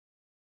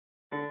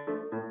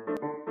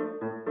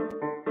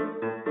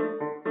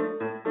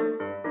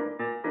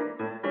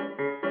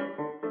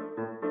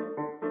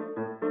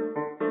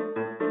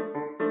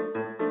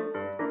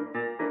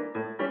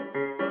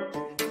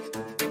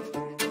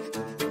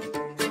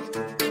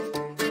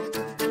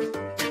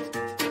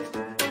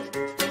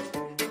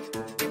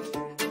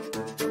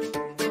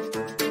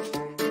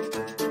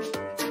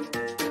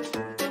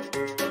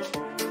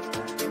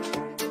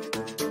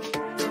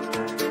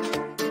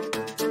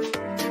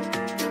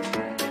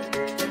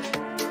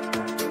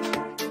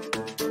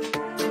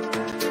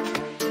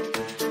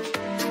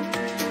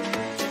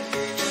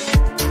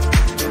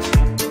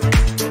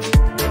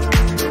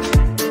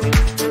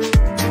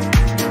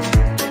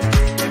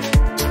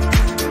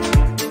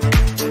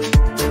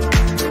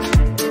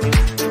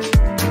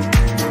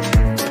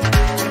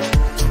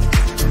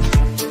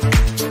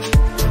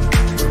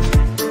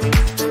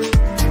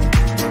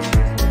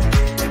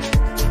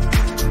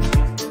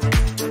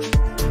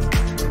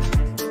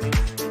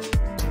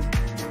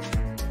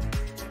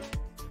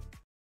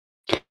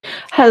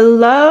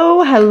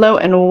Hello,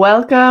 and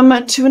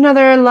welcome to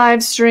another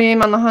live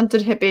stream on the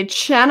Haunted Hippie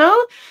channel.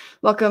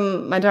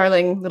 Welcome, my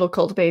darling little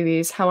cult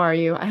babies. How are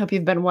you? I hope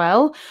you've been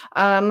well.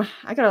 I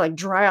gotta like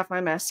dry off my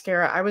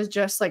mascara. I was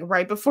just like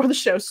right before the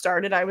show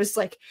started, I was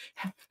like,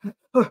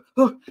 oh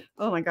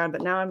my god,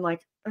 but now I'm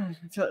like,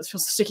 it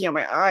feels sticky on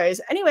my eyes.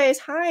 Anyways,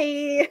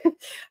 hi.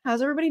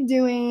 How's everybody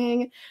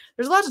doing?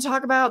 There's a lot to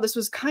talk about. This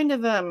was kind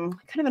of an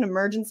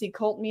emergency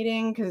cult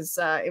meeting because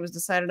it was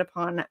decided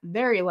upon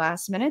very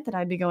last minute that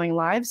I'd be going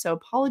live. So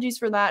apologies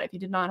for that if you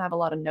did not have a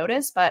lot of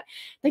notice, but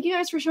thank you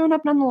guys for showing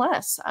up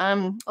nonetheless.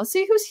 Let's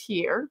see who's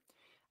here.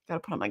 Gotta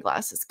put on my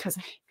glasses because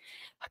I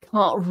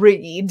can't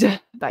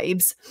read,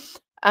 babes.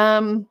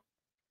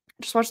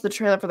 Just watched the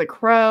trailer for The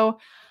Crow.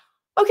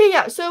 Okay,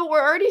 yeah, so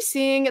we're already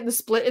seeing the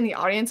split in the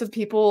audience of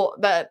people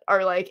that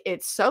are like,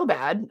 it's so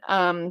bad,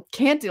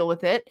 can't deal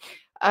with it.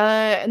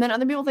 And then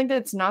other people think that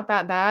it's not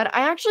that bad.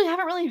 I actually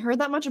haven't really heard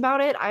that much about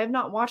it. I have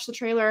not watched the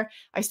trailer.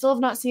 I still have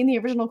not seen the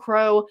original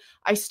Crow.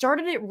 I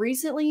started it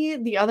recently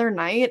the other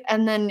night,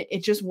 and then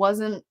it just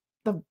wasn't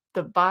the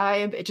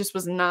vibe. It just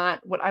was not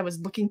what I was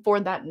looking for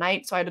that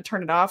night, so I had to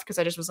turn it off because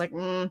I just was like,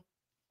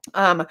 so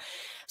I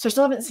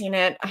still haven't seen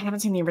it. I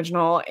haven't seen the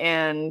original,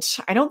 and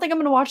I don't think I'm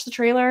gonna watch the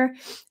trailer.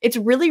 It's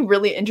really,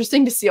 really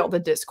interesting to see all the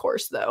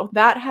discourse, though.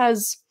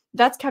 That's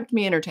kept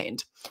me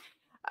entertained.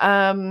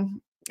 I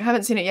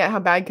haven't seen it yet. How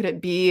bad could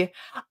it be?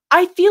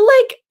 I feel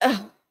like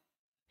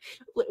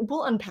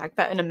we'll unpack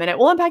that in a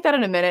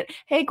minute.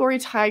 Hey, Gory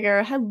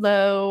Tiger,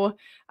 hello.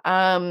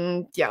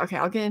 Yeah, okay,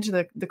 I'll get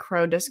into the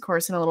Crow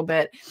discourse in a little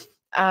bit.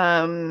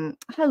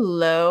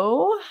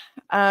 Hello,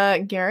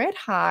 Garrett,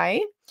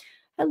 hi.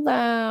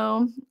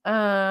 Hello.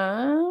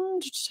 Hello.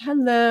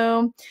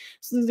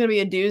 So this is gonna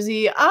be a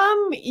doozy.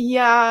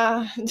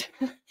 Yeah.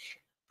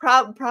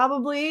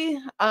 Probably.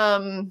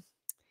 I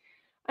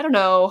don't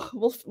know.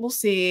 We'll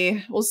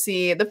see. We'll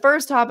see. The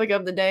first topic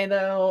of the day,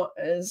 though,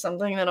 is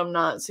something that I'm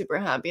not super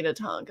happy to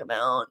talk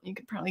about. You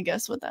could probably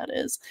guess what that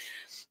is.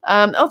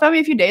 Oh, found me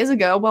a few days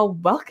ago. Well,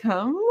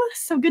 welcome.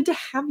 So good to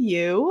have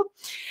you.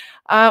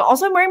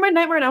 Also, I'm wearing my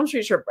Nightmare on Elm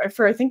Street shirt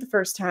for I think the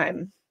first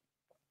time.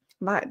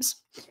 Vibes.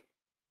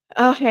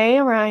 Oh, hey,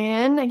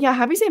 Ryan. Yeah,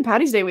 happy St.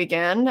 Patty's Day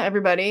weekend,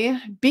 everybody.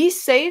 Be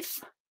safe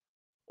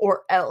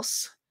or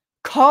else.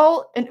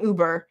 Call an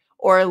Uber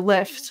or a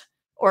Lyft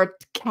or a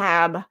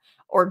cab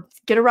or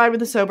get a ride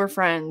with a sober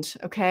friend,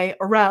 okay?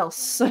 Or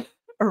else.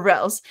 Or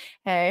else.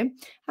 Hey.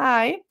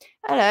 Hi.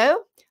 Hello.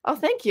 Oh,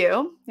 thank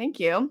you. Thank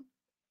you.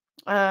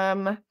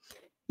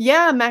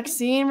 Yeah,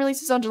 Maxine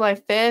releases on July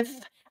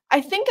 5th. I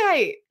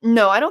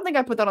don't think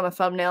I put that on the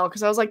thumbnail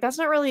because I was like, that's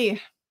not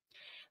really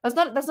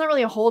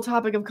a whole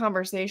topic of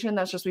conversation.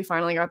 That's just we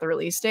finally got the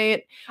release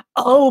date.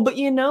 Oh, but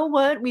you know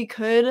what? We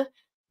could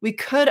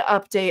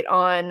update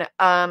on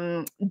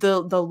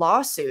the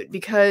lawsuit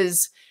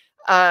because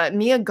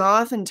Mia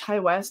Goth and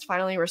Ty West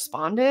finally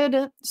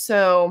responded.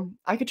 So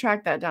I could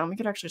track that down. We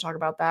could actually talk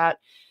about that.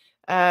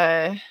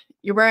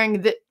 You're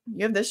wearing you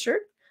have this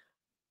shirt?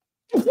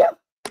 Yeah.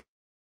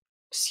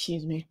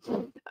 Excuse me.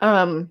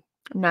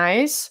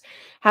 Nice.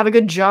 Have a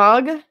good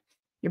jog.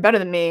 You're better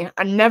than me.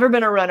 I've never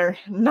been a runner.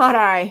 Not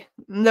I.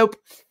 Nope.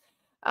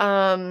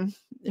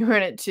 You're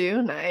in it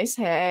too. Nice.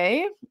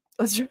 Hey.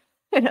 Let's try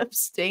it up.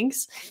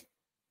 Stinks.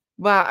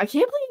 Wow. I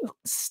can't believe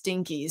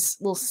Stinkies.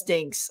 Little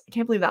Stinks. I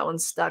can't believe that one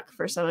stuck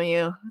for some of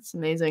you. That's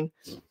amazing.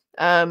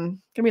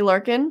 Can we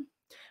lurking?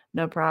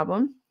 No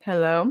problem.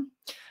 Hello.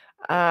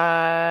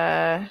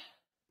 Well,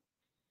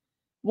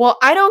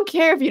 I don't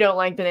care if you don't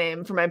like the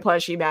name for my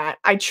plushie bat.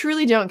 I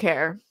truly don't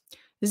care.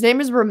 His name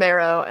is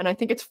Romero, and I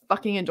think it's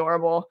fucking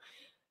adorable.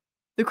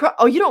 The Crow.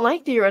 Oh, you don't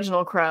like the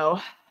original Crow?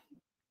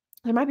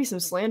 There might be some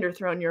slander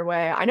thrown your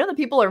way. I know that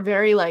people are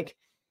very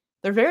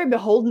they're very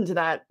beholden to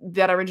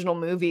that original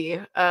movie.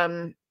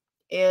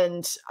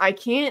 And I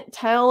can't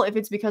tell if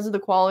it's because of the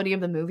quality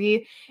of the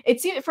movie. It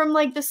seemed from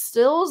like the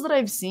stills that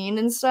I've seen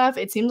and stuff,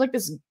 it seems like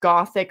this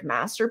gothic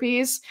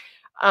masterpiece.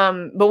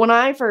 But when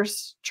I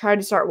first tried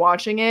to start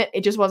watching it,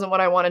 it just wasn't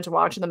what I wanted to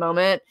watch in the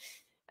moment.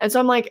 And so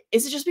I'm like,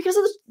 is it just because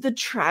of the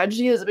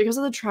tragedy? Is it because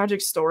of the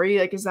tragic story?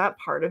 Like, is that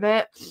part of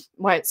it?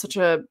 Why it's such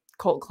a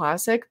cult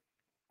classic?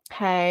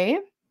 Hey,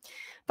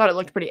 thought it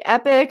looked pretty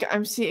epic.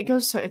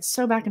 It's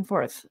so back and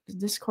forth. The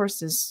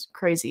discourse is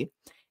crazy.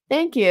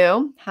 Thank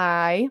you.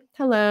 Hi.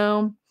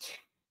 Hello.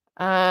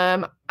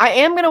 I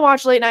am going to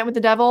watch Late Night with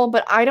the Devil,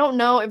 but I don't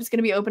know if it's going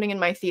to be opening in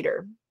my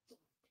theater.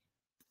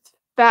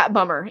 Fat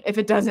bummer if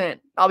it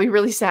doesn't. I'll be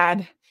really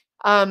sad.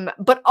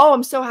 But oh,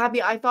 I'm so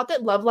happy. I thought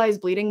that Love Lies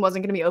Bleeding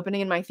wasn't going to be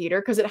opening in my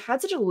theater because it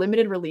had such a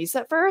limited release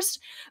at first,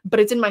 but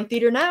it's in my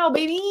theater now,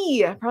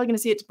 baby. I'm probably going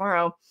to see it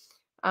tomorrow.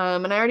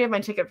 And I already have my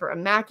ticket for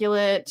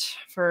Immaculate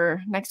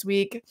for next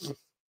week.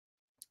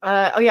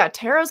 Oh yeah,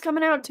 Tarot's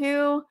coming out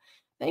too.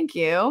 Thank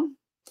you.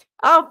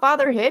 Oh,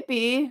 Father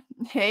Hippie.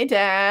 Hey,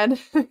 Dad.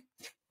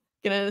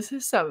 Gonna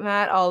sub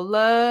Matt. All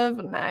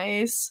love.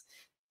 Nice.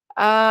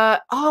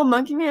 Oh,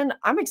 Monkey Man.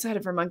 I'm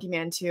excited for Monkey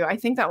Man too. I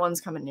think that one's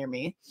coming near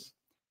me.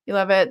 You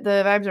love it.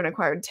 The vibes are an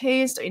acquired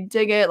taste. I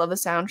dig it. Love the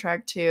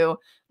soundtrack too.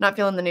 Not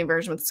feeling the new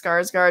version with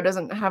Skarsgård.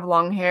 Doesn't have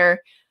long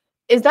hair.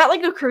 Is that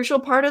like a crucial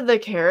part of the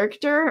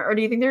character, or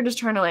do you think they're just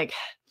trying to like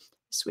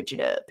switch it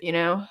up? You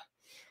know.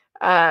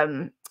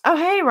 Oh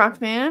hey,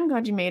 Rockman.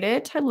 Glad you made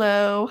it.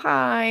 Hello.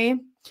 Hi.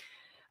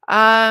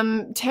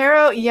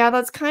 Tarot. Yeah,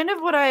 that's kind of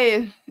what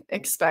I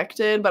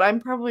expected, but I'm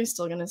probably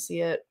still gonna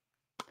see it.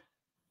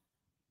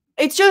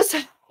 It's just,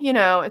 you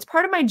know, it's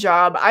part of my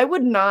job. I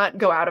would not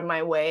go out of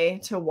my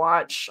way to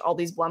watch all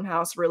these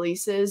Blumhouse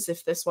releases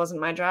if this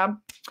wasn't my job.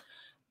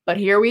 But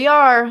here we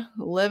are,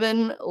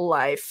 living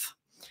life.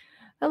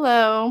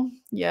 Hello.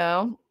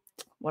 Yo.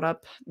 What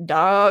up,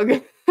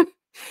 dog?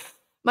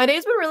 My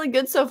day's been really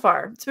good so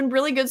far. It's been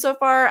really good so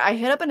far. I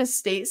hit up an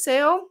estate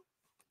sale.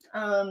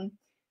 And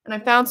I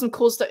found some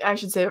cool stuff. I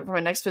should save it for my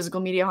next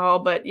physical media haul,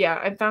 but yeah,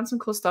 I found some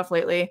cool stuff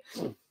lately.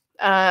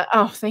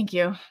 Oh, thank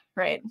you.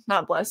 Right.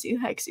 Not bless you.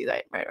 Hex you.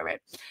 Right.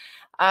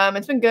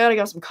 It's been good. I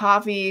got some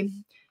coffee.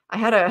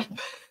 I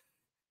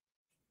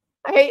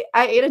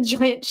ate a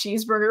giant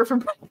cheeseburger for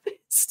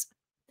breakfast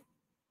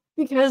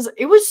because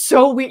it was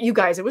so weird. You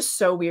guys, it was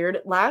so weird.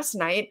 Last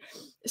night,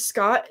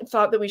 Scott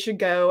thought that we should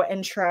go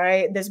and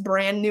try this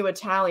brand new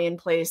Italian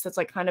place that's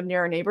like kind of near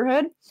our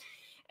neighborhood.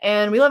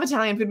 And we love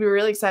Italian food. We were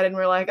really excited. And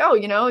we are like, oh,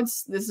 you know,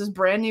 this is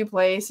brand new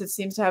place. It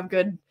seems to have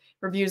good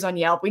reviews on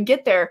Yelp. We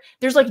get there.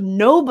 There's like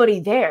nobody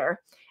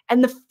there.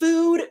 And the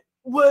food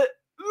was,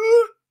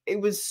 it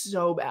was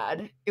so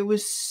bad. It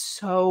was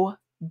so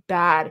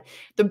bad.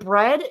 The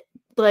bread,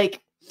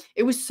 like,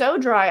 it was so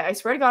dry. I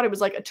swear to God, it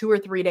was like a 2 or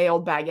 3 day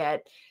old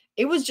baguette.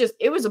 It was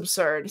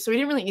absurd. So we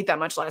didn't really eat that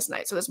much last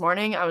night. So this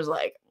morning I was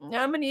like,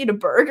 I'm gonna eat a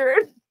burger.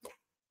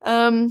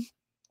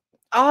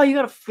 Oh, you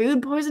got a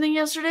food poisoning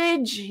yesterday?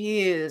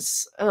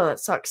 Jeez. Oh, that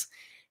sucks.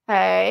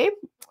 Hey.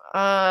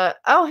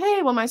 Oh,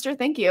 hey, Willmeister,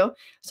 thank you.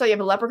 So you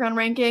have a Leprechaun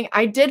ranking.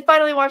 I did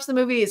finally watch the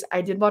movies.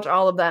 I did watch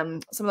all of them.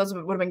 Some of those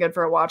would have been good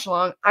for a watch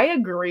along. I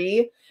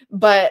agree,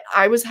 but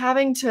I was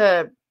having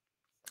to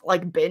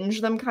like binge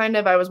them kind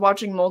of. I was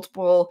watching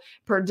multiple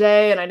per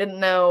day and I didn't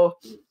know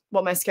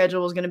what my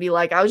schedule was going to be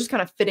like. I was just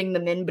kind of fitting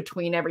them in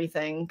between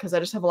everything because I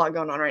just have a lot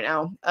going on right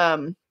now.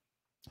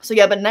 So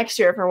yeah, but next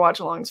year for watch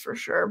alongs for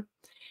sure.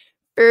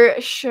 For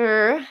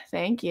sure.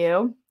 Thank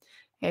you.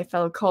 Hey,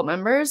 fellow cult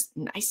members.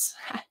 Nice.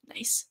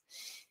 Nice.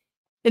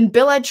 And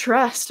Bill I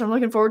trust. I'm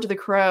looking forward to The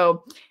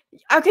Crow.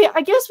 Okay,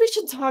 I guess we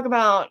should talk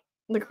about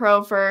The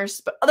Crow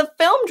first. But The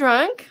Film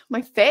Drunk,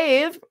 my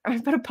fave.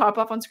 I'm going to pop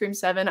off on Scream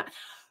 7.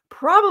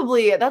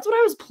 Probably. That's what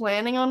I was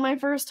planning on my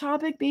first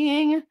topic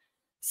being.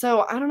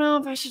 So I don't know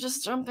if I should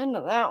just jump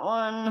into that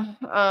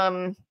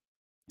one.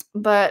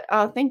 But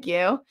thank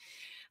you.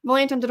 I've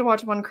only attempted to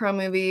watch one Crow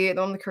movie, the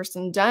one with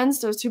Kirsten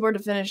Dunst. I was too bored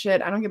to finish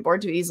it. I don't get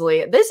bored too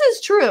easily. This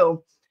is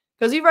true,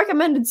 because you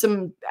recommended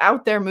some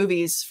out there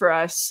movies for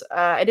us.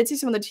 I did see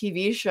some of the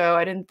TV show.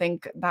 I didn't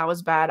think that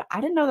was bad. I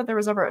didn't know that there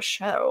was ever a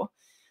show.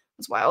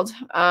 It's wild.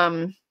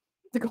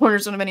 The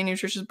cornerstone of any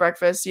nutritious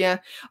breakfast. Yeah.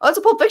 Oh, it's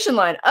a Pulp Fiction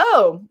line.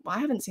 Oh, well, I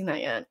haven't seen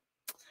that yet.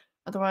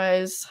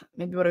 Otherwise,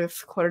 maybe would have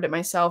quoted it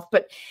myself.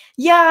 But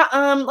yeah,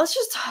 let's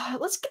just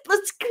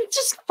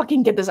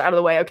fucking get this out of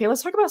the way. Okay,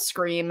 let's talk about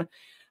Scream.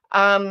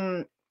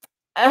 I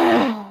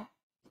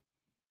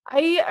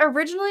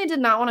originally did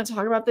not want to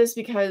talk about this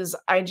because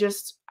I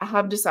just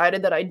have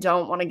decided that I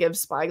don't want to give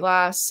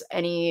Spyglass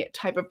any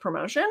type of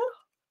promotion.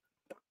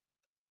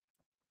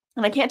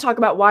 And I can't talk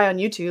about why on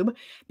YouTube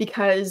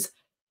because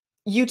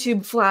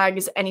YouTube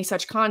flags any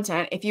such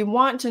content. If you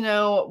want to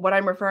know what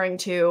I'm referring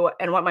to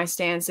and what my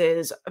stance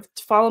is,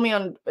 follow me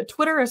on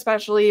Twitter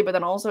especially, but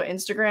then also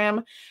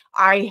Instagram.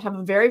 I have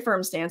a very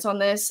firm stance on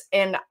this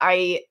and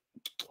I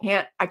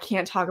can't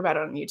talk about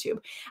it on YouTube.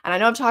 And I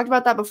know I've talked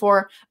about that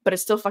before, but it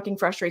still fucking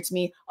frustrates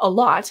me a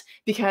lot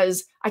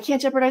because I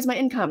can't jeopardize my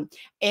income.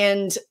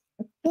 And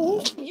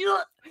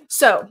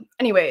so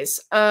anyways,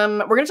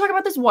 we're going to talk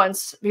about this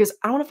once because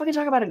I don't want to fucking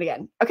talk about it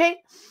again. Okay.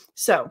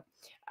 So,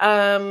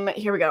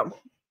 here we go.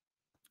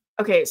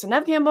 Okay. So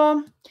Neve Campbell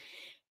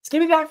is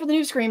going to be back for the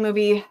new Scream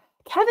movie.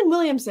 Kevin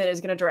Williamson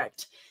is going to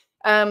direct.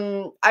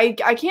 I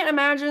can't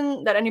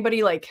imagine that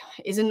anybody like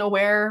isn't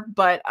aware,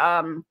 but,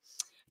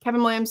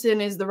 Kevin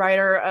Williamson is the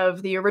writer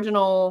of the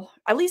original,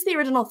 at least the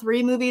original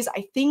 3 movies.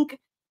 I think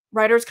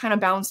writers kind of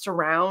bounced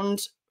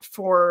around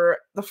for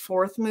the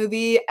 4th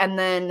movie, and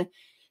then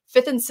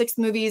 5th and 6th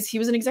movies, he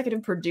was an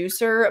executive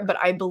producer, but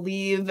I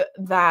believe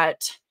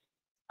that,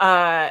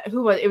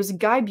 it was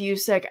Guy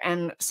Busick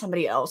and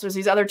somebody else. There's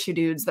these other 2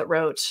 dudes that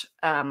wrote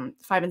 5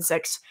 and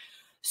 6.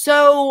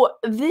 So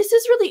this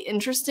is really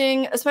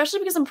interesting, especially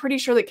because I'm pretty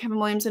sure that Kevin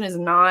Williamson is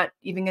not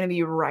even going to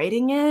be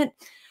writing it.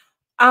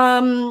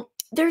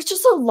 There's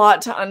just a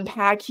lot to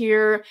unpack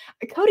here.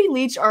 Cody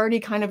Leach already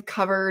kind of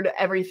covered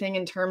everything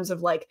in terms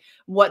of like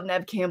what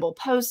Neve Campbell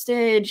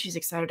posted. She's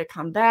excited to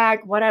come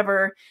back,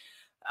 whatever.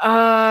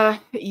 Yeah.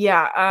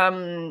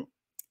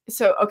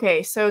 So,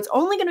 okay. So it's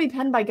only going to be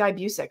penned by Guy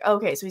Busick.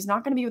 Okay. So he's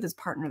not going to be with his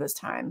partner this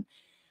time.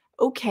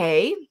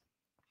 Okay.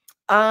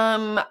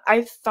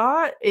 I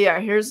thought, yeah,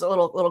 here's a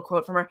little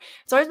quote from her.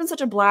 It's always been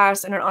such a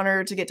blast and an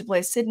honor to get to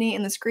play Sydney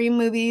in the Scream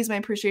movies. My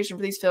appreciation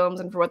for these films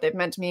and for what they've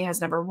meant to me has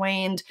never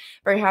waned.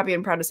 Very happy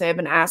and proud to say I've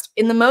been asked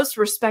in the most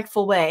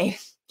respectful way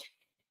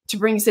to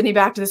bring Sydney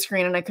back to the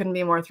screen, and I couldn't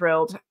be more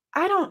thrilled.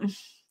 I don't.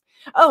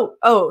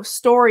 Oh,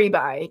 story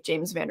by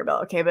James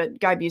Vanderbilt. Okay, but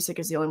Guy Busick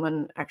is the only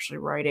one actually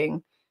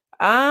writing.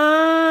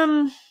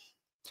 Um.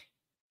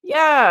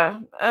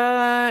 Yeah,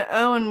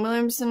 Owen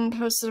Williamson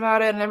posted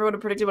about it. I never would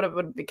have predicted what it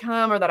would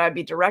become or that I'd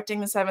be directing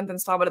the 7th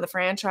installment of the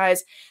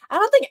franchise. I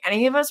don't think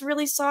any of us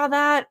really saw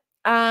that.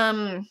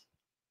 I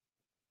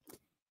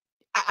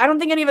don't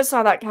think any of us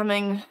saw that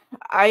coming.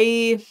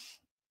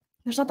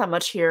 There's not that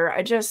much here.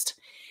 There's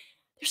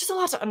just a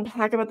lot to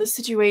unpack about this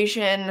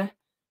situation.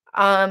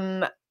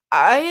 Um,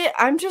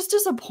 I'm just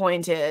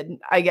disappointed,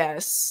 I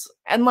guess.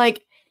 And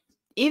like,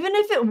 even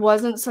if it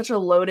wasn't such a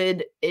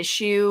loaded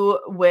issue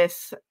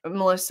with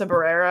Melissa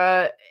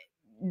Barrera,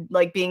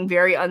 like, being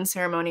very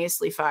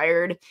unceremoniously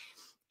fired,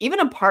 even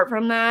apart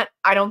from that,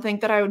 I don't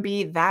think that I would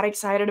be that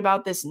excited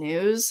about this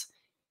news.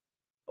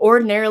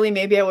 Ordinarily,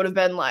 maybe I would have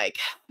been like,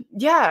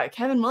 yeah,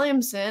 Kevin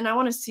Williamson, I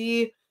want to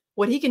see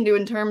what he can do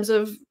in terms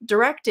of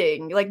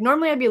directing. Like,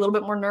 normally I'd be a little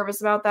bit more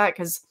nervous about that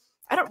because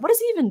what has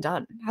he even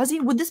done?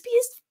 Would this be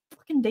his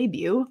fucking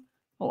debut?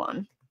 Hold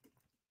on.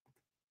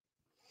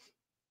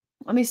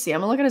 Let me see. I'm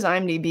gonna look at his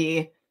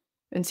IMDb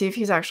and see if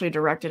he's actually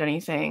directed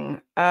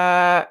anything.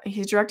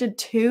 He's directed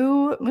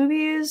 2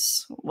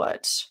 movies.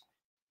 What?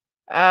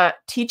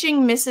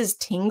 Teaching Mrs.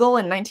 Tingle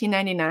in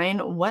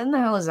 1999. What in the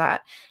hell is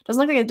that? Doesn't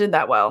look like it did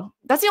that well.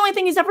 That's the only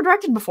thing he's ever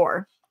directed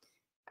before.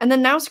 And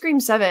then now Scream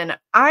 7.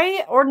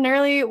 I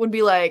ordinarily would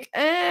be like,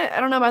 I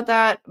don't know about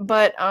that,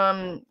 but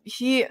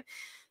he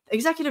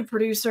executive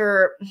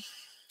producer,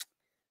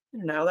 I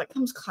don't know, that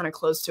comes kind of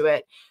close to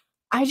it.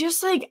 I'm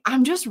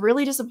just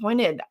really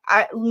disappointed.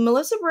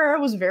 Melissa Barrera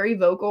was very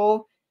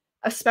vocal,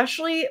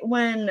 especially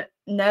when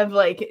Nev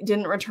like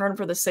didn't return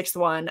for the 6th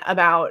one,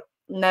 about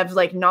Nev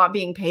like not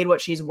being paid what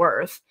she's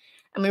worth.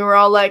 And we were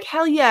all like,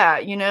 hell yeah,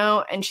 you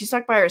know, and she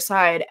stuck by her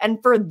side. And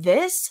for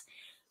this,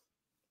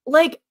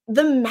 like,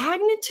 the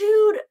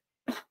magnitude,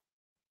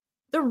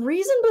 the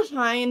reason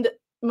behind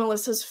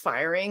Melissa's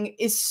firing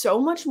is so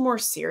much more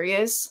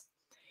serious.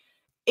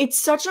 It's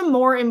such a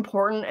more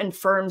important and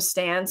firm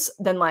stance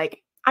than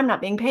like, I'm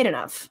not being paid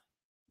enough.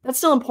 That's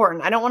still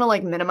important. I don't want to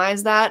like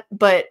minimize that,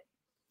 but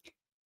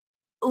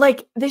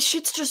like, this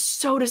shit's just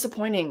so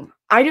disappointing.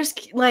 I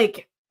just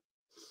like,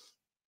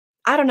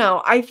 I don't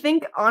know. I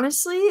think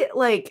honestly,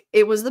 like,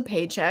 it was the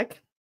paycheck.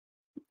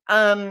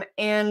 And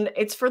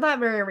it's for that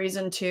very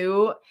reason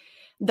too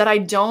that I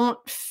don't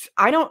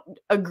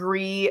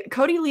agree.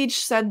 Cody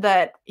Leach said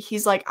that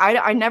he's like,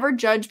 I never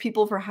judge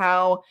people for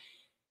how,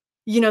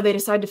 you know, they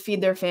decide to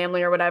feed their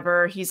family or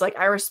whatever. He's like,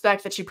 I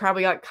respect that she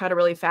probably got cut a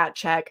really fat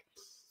check.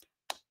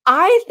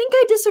 I think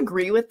I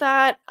disagree with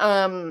that.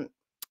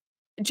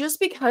 Just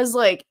because,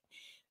 like,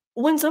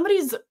 when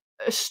somebody's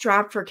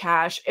strapped for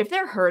cash, if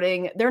they're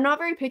hurting, they're not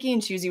very picky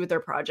and choosy with their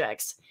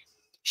projects.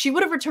 She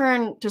would have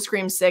returned to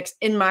Scream 6,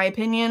 in my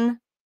opinion,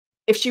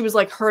 if she was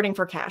like hurting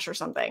for cash or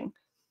something.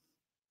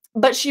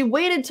 But she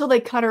waited till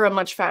they cut her a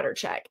much fatter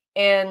check.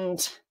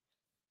 And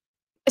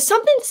it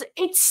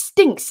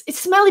stinks. It's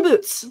smelly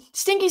boots.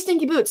 Stinky,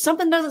 stinky boots.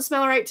 Something doesn't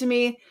smell right to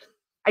me.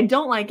 I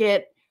don't like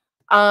it.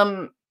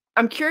 I'm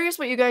curious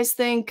what you guys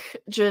think.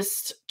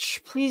 Just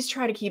please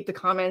try to keep the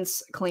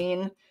comments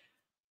clean.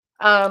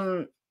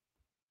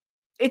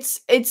 It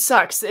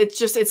sucks.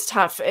 It's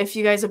tough. If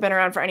you guys have been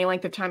around for any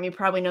length of time, you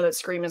probably know that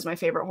Scream is my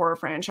favorite horror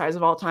franchise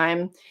of all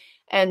time.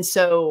 And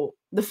so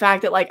the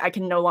fact that like I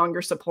can no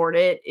longer support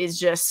it is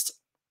just,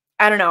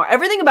 I don't know.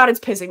 Everything about it's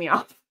pissing me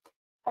off.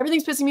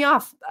 Everything's pissing me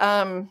off.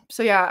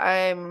 So yeah,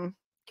 I'm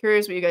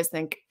curious what you guys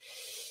think.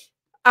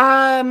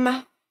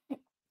 I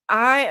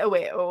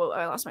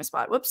lost my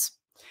spot. Whoops.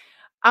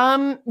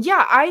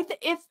 Yeah,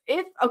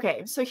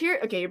 okay, so here,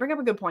 okay, you bring up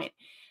a good point.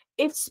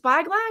 If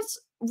Spyglass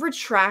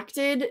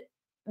retracted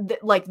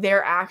like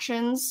their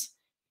actions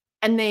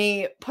and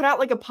they put out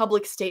like a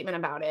public statement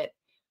about it,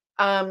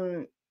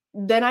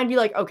 then I'd be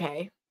like,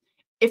 okay.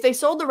 If they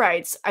sold the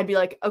rights, I'd be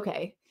like,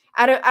 okay.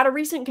 At a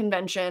recent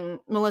convention,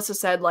 Melissa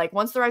said, like,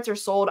 once the rights are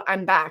sold,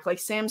 I'm back. Like,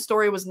 Sam's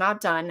story was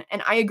not done.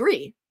 And I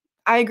agree.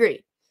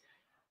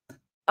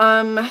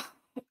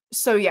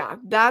 So yeah,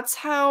 that's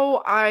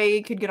how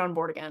I could get on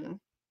board again.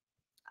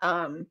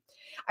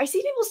 I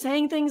see people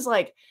saying things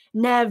like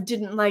Nev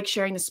didn't like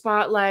sharing the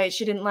spotlight.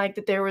 She didn't like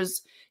that there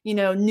was, you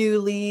know, new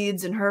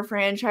leads in her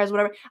franchise,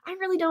 whatever. I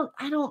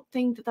don't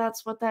think that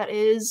that's what that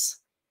is.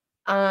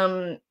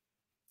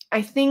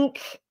 I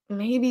think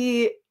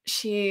maybe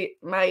she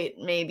might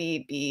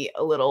be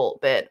a little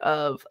bit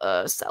of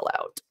a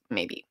sellout,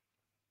 maybe.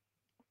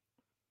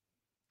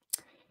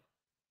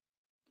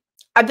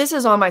 This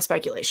is all my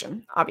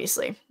speculation,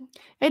 obviously.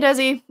 Hey,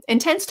 Desi,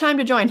 intense time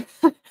to join.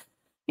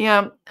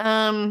 Yeah,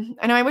 I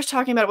know I wish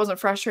talking about it wasn't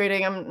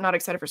frustrating. I'm not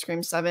excited for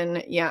Scream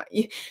 7. Yeah,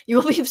 you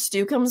will be if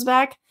Stu comes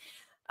back.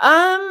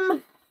 I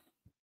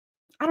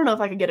don't know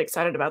if I could get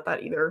excited about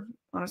that either,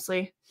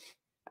 honestly.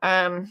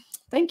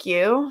 Thank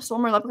you. So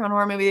one more Leprechaun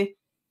horror movie.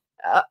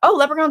 Oh,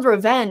 Leprechaun's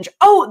Revenge.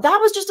 Oh, that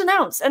was just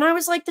announced. And I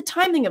was like, the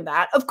timing of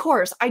that. Of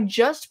course, I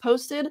just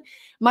posted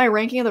my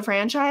ranking of the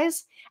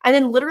franchise. And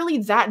then literally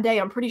that day,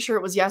 I'm pretty sure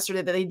it was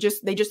yesterday that they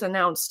just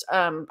announced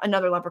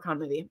another Leprechaun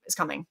movie is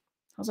coming.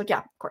 I was like, yeah,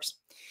 of course.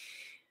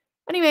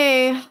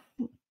 Anyway,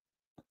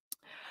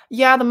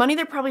 yeah, the money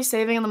they're probably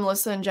saving on the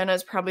Melissa and Jenna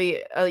is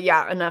probably,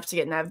 yeah, enough to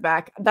get Nev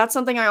back. That's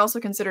something I also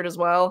considered as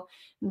well.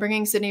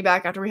 Bringing Sydney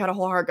back after we had a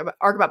whole arc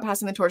about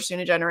passing the torch to a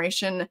new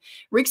generation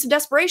reeks of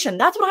desperation.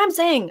 That's what I'm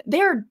saying.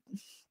 They're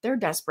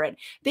desperate.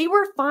 They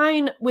were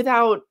fine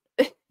without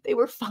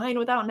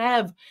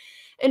Nev.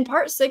 In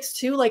part 6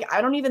 too, like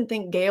I don't even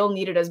think Gail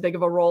needed as big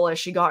of a role as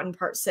she got in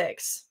part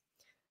 6.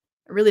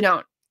 I really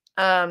don't.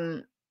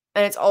 And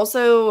it's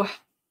also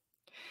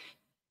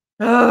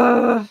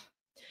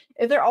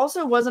if there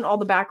also wasn't all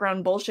the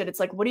background bullshit, it's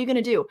like, what are you going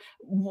to do?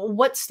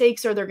 What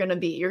stakes are there going to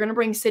be? You're going to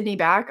bring Sydney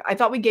back? I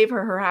thought we gave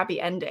her happy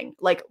ending.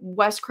 Like,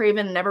 Wes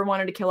Craven never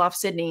wanted to kill off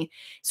Sydney.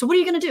 So what are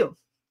you going to do?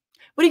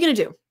 What are you going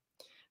to do?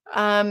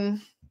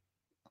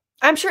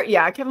 I'm sure,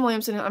 yeah, Kevin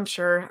Williamson, I'm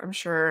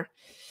sure.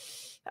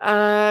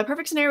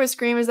 Perfect scenario with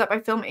Scream is that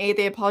by film 8,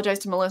 they apologize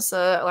to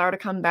Melissa, allow her to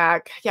come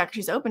back. Yeah, because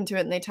she's open to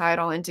it, and they tie it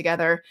all in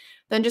together.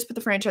 Then just put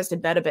the franchise to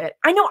bed a bit.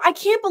 I know, I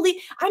can't believe,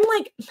 I'm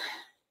like...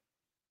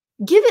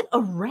 Give it a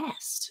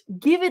rest.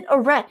 Give it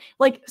a rest.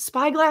 Like,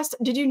 Spyglass,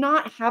 did you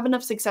not have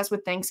enough success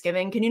with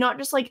Thanksgiving? Can you not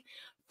just, like,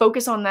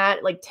 focus on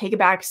that? Like, take a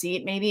back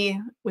seat, maybe,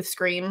 with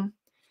Scream?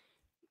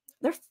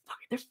 They're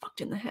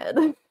fucked in the head.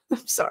 I'm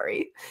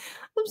sorry.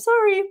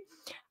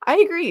 I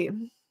agree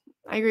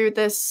with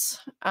this.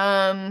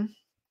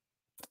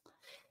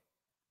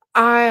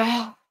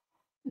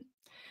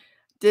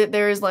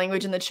 There is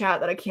language in the chat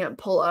that I can't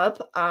pull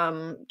up.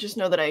 Just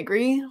know that I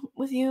agree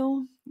with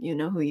you. You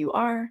know who you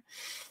are.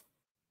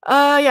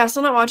 Yeah,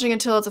 still not watching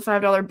until it's a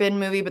 $5 bin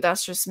movie, but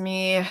that's just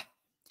me.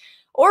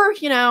 Or,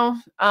 you know,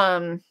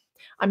 I'm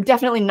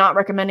definitely not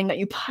recommending that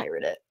you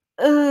pirate it.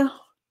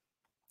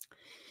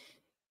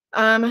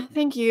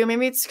 Thank you.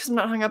 Maybe it's because I'm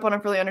not hung up on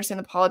it, really understand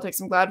the politics.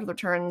 I'm glad for the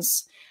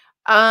returns.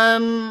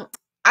 I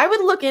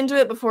would look into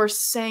it before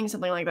saying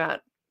something like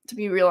that, to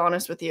be real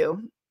honest with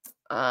you.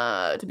 That's,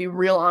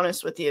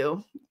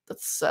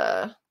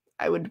 I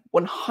would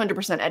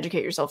 100%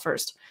 educate yourself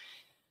first.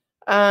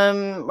 What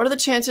are the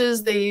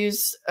chances they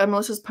use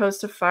Melissa's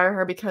post to fire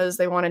her because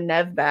they wanted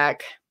Nev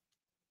back?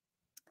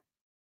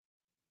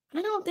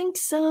 I don't think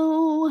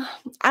so.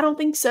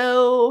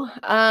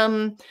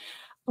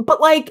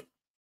 But like,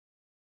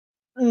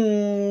 maybe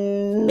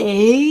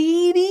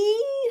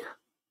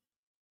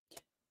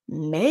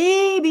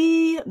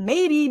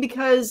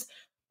because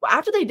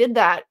after they did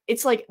that,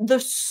 it's like the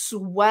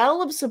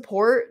swell of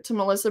support to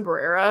Melissa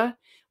Barrera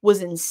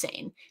was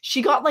insane.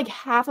 She got like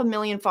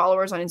 500,000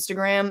 followers on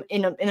Instagram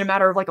in a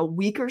matter of like a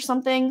week or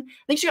something. I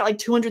think she got like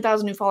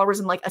 200,000 new followers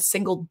in like a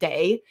single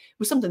day. It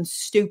was something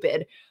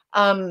stupid.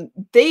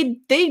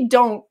 They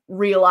don't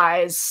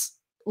realize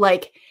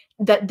like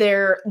that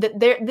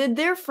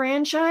their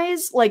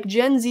franchise, like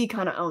Gen Z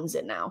kind of owns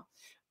it now.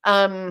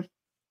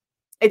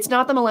 It's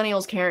not the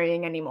millennials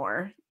carrying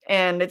anymore,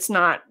 and it's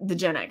not the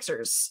Gen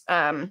Xers.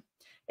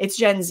 It's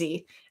Gen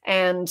Z,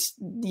 and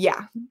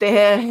yeah,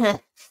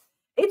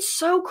 it's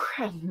so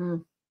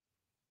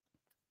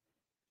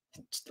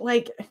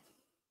like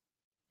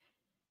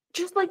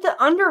just like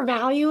the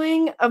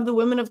undervaluing of the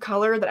women of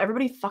color that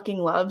everybody fucking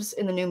loves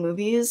in the new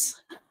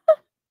movies.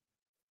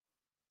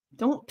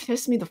 Don't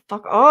piss me the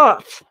fuck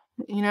off,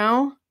 you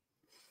know?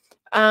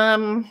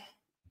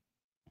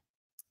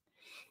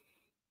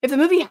 If the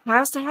movie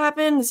has to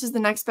happen, this is the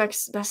next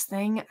best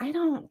thing. I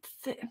don't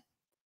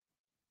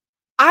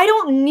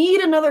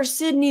need another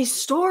Sydney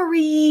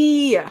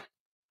story.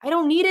 I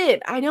don't need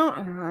it. I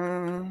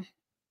don't.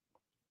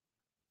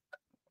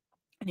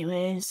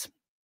 Anyways.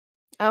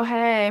 Oh,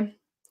 hey.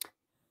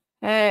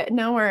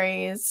 No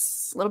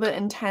worries. A little bit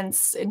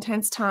intense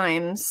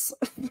times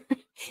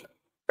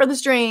for the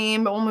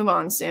stream, but we'll move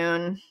on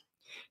soon.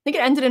 I think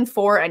it ended in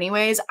 4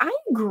 anyways. I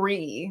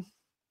agree.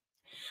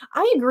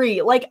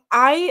 Like,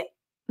 I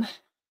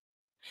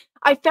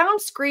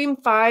found Scream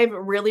 5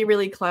 really,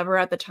 really clever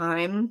at the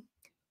time.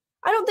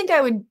 I don't think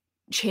I would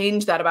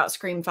change that about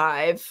Scream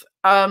 5.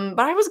 But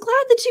I was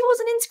glad that she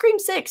wasn't in Scream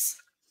 6.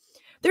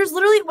 There's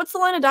literally, what's the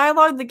line of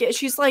dialogue that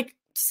she's like,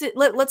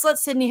 let's let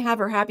Sydney have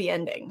her happy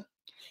ending.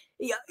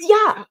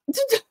 Yeah.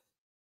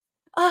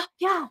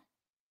 Yeah.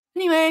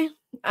 Anyway,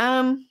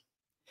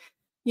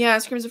 yeah,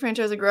 Scream's a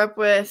franchise I grew up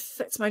with.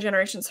 It's my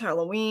generation's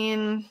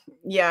Halloween.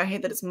 Yeah, I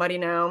hate that it's muddy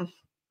now.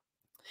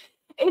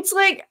 It's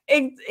like,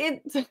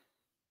 it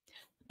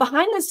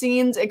behind the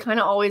scenes, it kind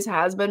of always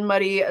has been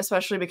muddy,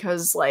 especially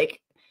because,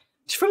 like,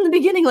 from the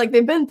beginning, like,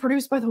 they've been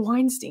produced by the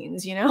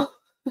Weinsteins, you know?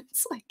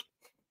 It's like,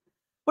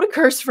 what a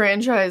cursed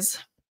franchise.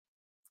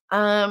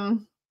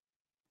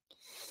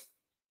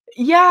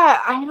 Yeah,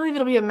 I believe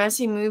it'll be a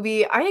messy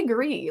movie. I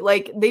agree.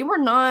 Like, they were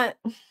not,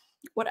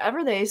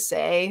 whatever they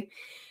say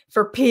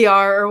for PR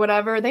or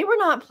whatever, they were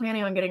not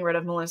planning on getting rid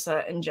of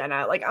Melissa and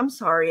Jenna. Like, I'm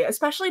sorry,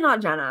 especially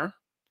not Jenna.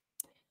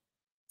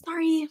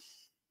 Sorry.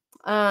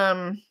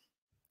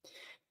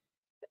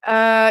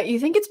 You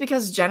think it's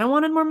because Jenna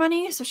wanted more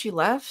money, so she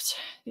left?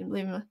 Didn't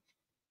believe him.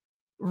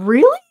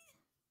 Really?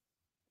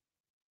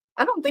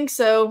 I don't think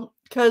so,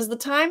 because the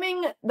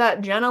timing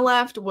that Jenna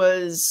left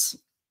was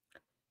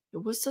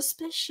it was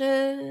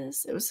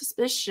suspicious. It was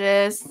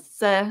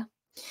suspicious.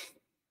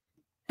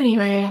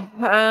 Anyway,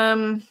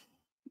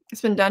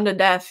 it's been done to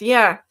death.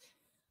 Yeah.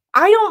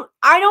 I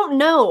don't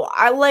know.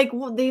 I like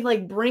they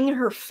like bring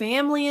her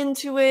family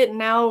into it.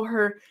 Now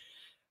her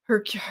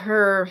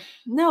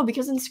no,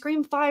 because in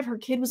Scream 5 her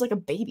kid was like a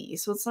baby.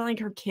 So it's not like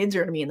her kids are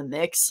going to be in the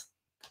mix.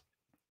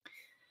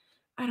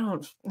 I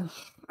don't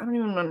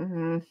even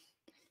know.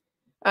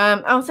 I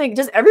don't think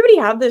does everybody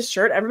have this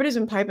shirt? Everybody's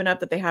been piping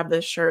up that they have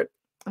this shirt.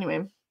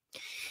 Anyway.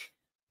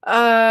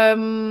 I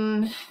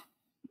feel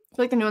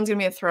like the new one's gonna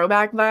be a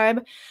throwback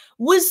vibe.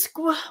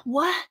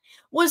 What?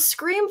 Was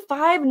Scream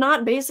 5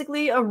 not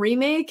basically a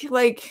remake?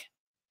 Like,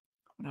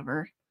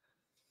 whatever.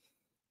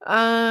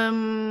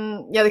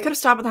 Yeah, they could have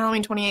stopped with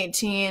Halloween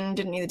 2018.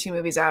 Didn't need the 2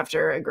 movies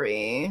after.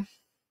 Agree.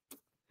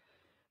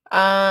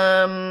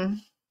 Boo,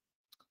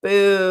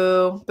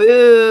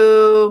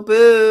 boo,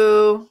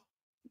 boo.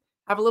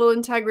 Have a little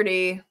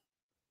integrity.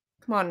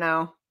 Come on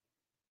now.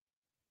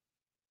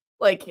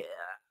 Like,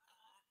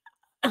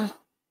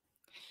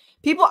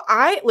 people,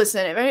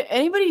 listen, if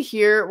anybody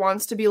here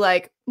wants to be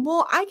like,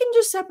 well, I can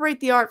just separate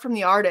the art from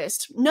the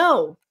artist.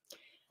 No,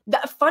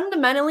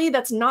 fundamentally,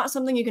 that's not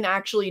something you can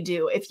actually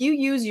do. If you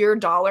use your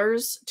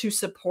dollars to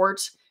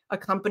support a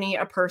company,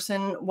 a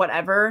person,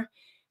 whatever,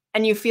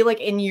 and you feel like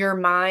in your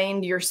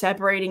mind, you're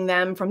separating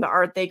them from the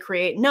art they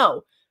create,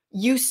 no,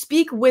 you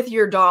speak with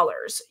your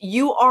dollars.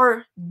 You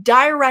are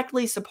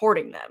directly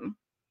supporting them.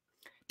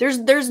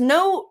 There's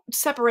no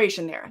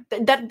separation there.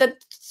 That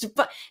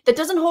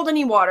doesn't hold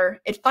any water.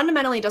 It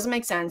fundamentally doesn't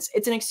make sense.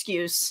 It's an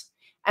excuse,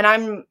 and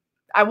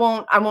I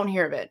won't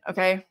hear of it.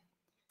 Okay,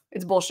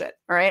 it's bullshit.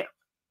 All right.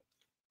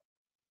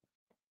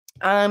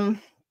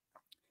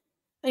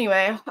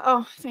 Anyway,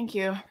 oh, thank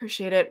you.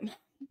 Appreciate it.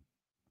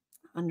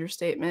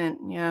 Understatement.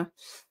 Yeah.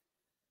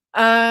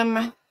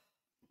 Honestly,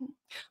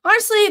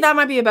 that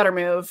might be a better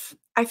move.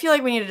 I feel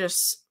like we need to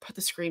just put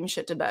the Scream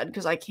shit to bed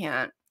because I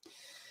can't.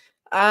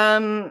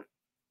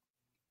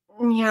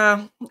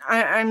 Yeah,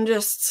 I'm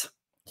just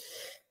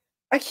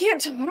I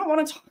can't. I don't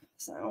want to talk.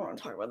 I don't want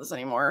to talk about this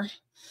anymore.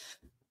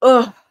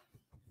 Ugh.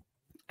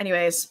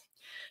 Anyways,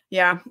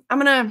 yeah, I'm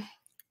gonna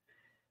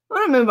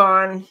move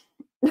on.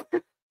 I'm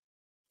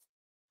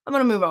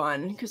gonna move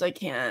on because I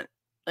can't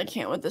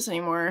with this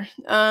anymore.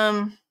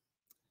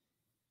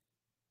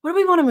 What do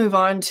we want to move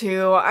on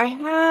to? I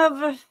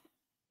have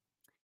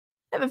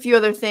a few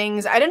other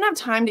things. I didn't have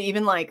time to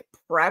even like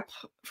prep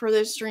for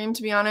this stream,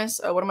 to be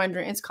honest. What am I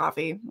drinking? It's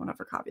coffee. I went out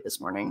for coffee this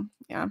morning.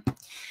 Yeah.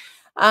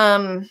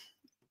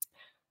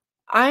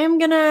 I'm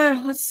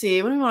gonna, let's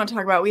see, what do we want to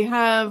talk about? We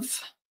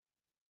have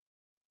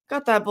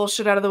got that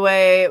bullshit out of the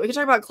way. We could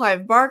talk about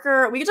Clive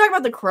Barker. We could talk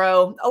about The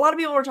Crow. A lot of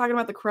people were talking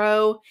about The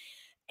Crow,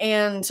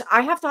 and I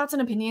have thoughts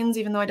and opinions,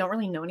 even though I don't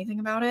really know anything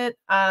about it.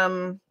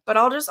 But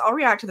I'll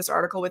react to this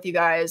article with you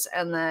guys,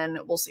 and then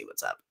we'll see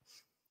what's up.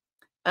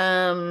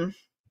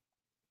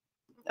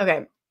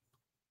 Okay.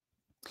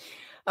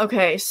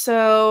 Okay,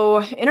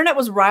 so internet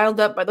was riled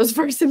up by those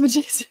first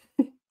images.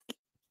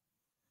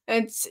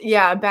 It's,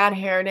 yeah, bad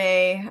hair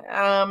day.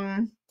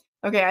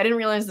 Okay, I didn't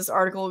realize this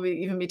article would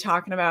even be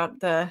talking about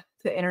the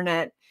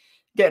internet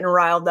getting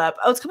riled up.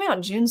 Oh, it's coming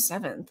out June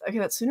 7th. Okay,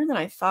 that's sooner than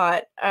I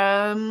thought.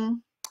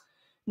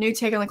 New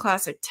take on the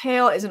classic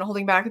tale isn't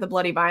holding back the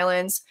bloody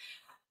violence.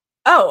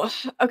 Oh,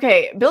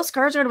 okay. Bill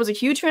Skarsgård was a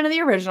huge fan of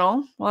the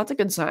original. Well, that's a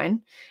good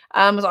sign.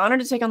 Was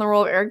honored to take on the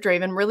role of Eric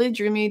Draven. Really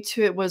drew me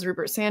to it was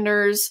Rupert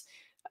Sanders.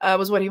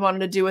 Was what he wanted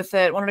to do with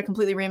it. Wanted to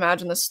completely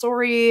reimagine the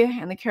story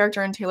and the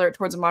character and tailor it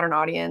towards a modern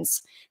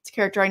audience. It's a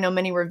character I know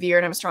many revere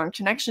and have a strong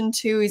connection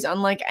to. He's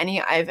unlike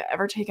any I've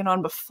ever taken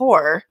on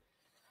before.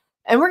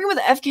 And working with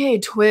FKA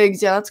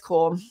Twigs, yeah, that's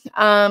cool.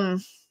 I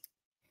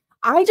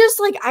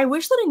just I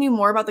wish that I knew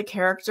more about the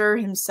character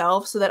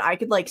himself so that I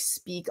could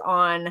speak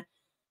on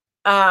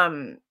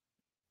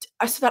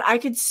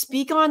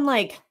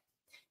like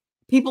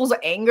people's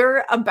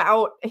anger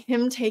about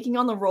him taking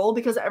on the role,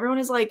 because everyone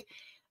is like,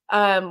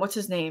 what's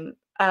his name?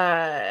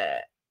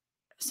 Brandon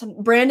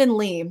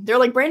Lee. They're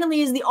like, Brandon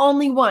Lee is the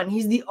only one.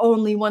 He's the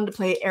only one to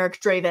play Eric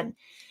Draven.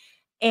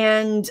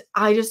 And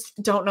I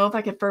just don't know if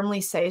I could firmly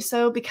say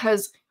so,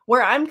 because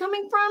where I'm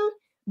coming from,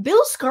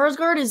 Bill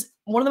Skarsgård is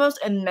one of the most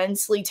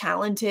immensely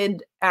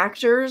talented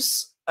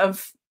actors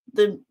of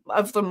the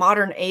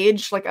modern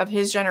age, like of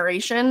his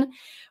generation.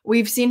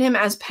 We've seen him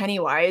as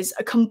Pennywise,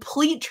 a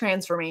complete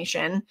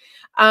transformation.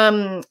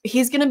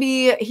 He's gonna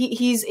be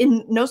he's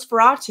in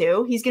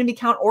Nosferatu. He's gonna be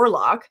Count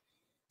Orlok.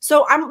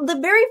 So the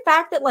very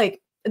fact that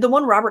the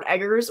one Robert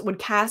Eggers would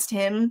cast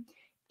him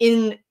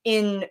in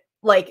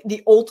like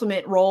the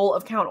ultimate role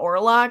of Count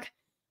Orlok,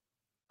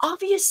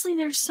 obviously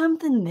there's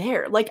something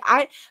there.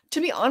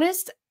 To be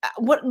honest,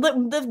 what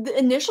the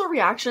initial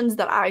reactions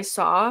that I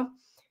saw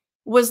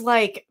was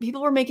like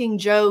people were making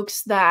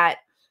jokes that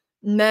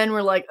men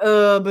were like,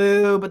 "Oh,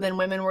 boo," but then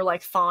women were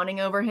like fawning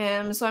over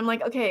him. So I'm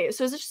like, okay,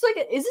 so is this just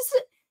like,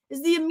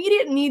 is the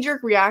immediate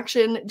knee-jerk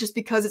reaction just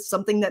because it's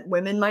something that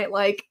women might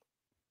like?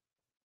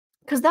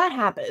 Because that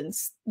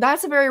happens.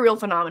 That's a very real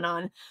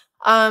phenomenon.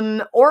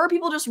 Or are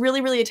people just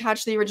really, really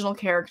attached to the original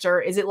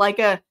character? Is it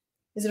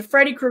a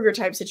Freddy Krueger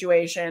type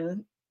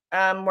situation,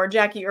 where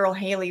Jackie Earl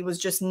Haley was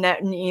just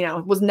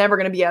was never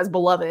going to be as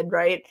beloved,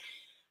 right?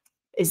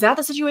 Is that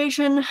the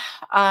situation?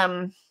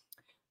 Um,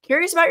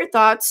 Curious about your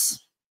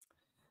thoughts.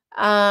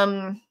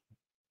 Um,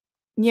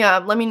 yeah,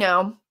 let me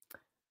know.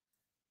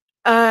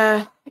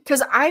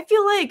 Because I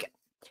feel like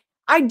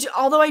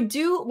although I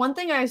do, one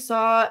thing I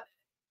saw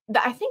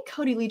that I think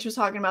Cody Leach was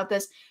talking about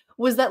this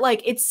was that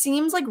like it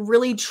seems like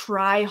really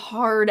try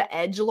hard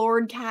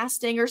edgelord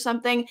casting or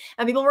something,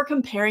 and people were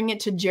comparing it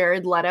to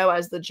Jared Leto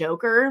as the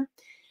Joker.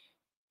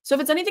 So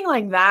if it's anything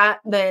like that,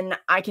 then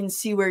I can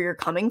see where you're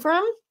coming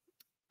from.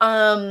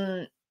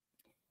 Um,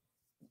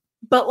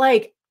 but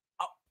like,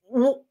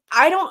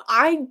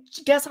 I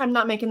guess I'm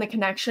not making the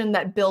connection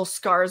that Bill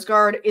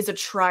Skarsgård is a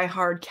try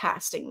hard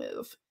casting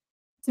move.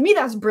 To me,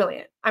 that's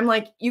brilliant. I'm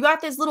like, you got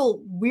this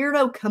little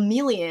weirdo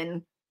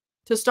chameleon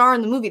to star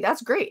in the movie.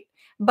 That's great.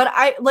 But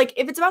I like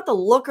if it's about the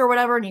look or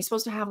whatever, and he's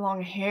supposed to have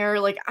long hair,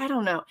 like I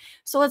don't know.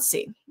 So let's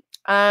see.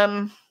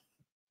 Um,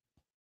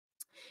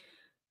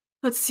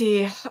 let's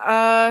see.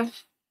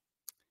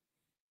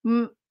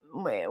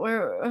 Wait,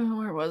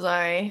 where was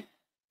I?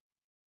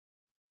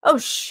 Oh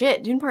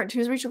shit, Dune Part 2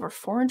 has reached over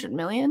 400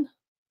 million.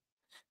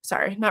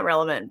 Sorry, not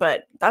relevant,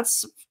 but I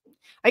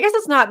guess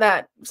that's not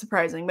that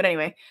surprising. But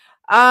anyway,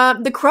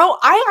 The Crow,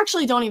 I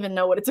actually don't even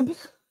know what it's about.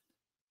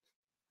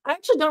 I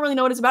actually don't really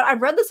know what it's about.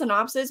 I've read the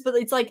synopsis, but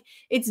it's like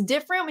it's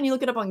different when you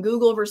look it up on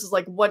Google versus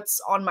like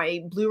what's on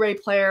my Blu-ray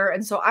player.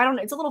 And so I don't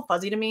it's a little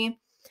fuzzy to me. And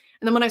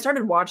then when I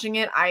started watching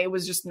it, I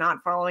was just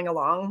not following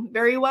along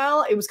very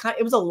well. It was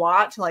a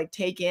lot to like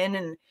take in,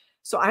 and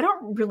so I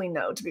don't really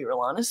know, to be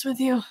real honest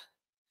with you.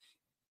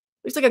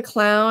 Looks like a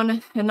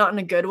clown and not in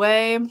a good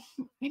way. I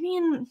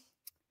mean,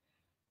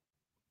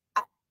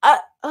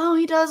 oh,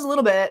 he does a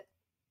little bit.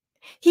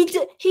 Yeah.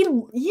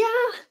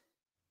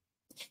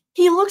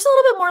 He looks a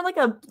little bit more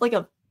like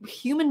a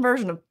human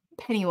version of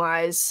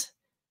Pennywise.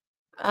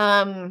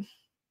 The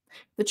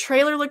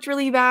trailer looked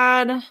really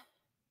bad.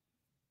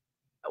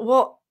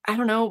 Well, I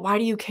don't know. Why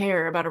do you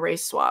care about a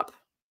race swap?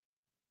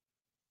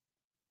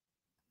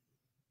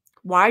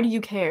 Why do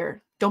you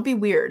care? Don't be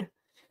weird.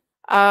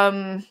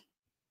 I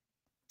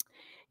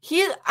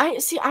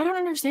see, I don't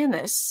understand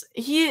this.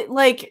 That's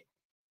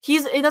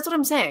what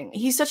I'm saying.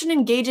 He's such an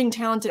engaging,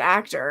 talented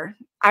actor.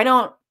 I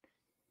don't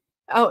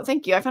Oh,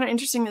 thank you. I found it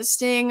interesting that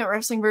Sting, a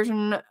wrestling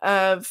version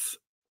of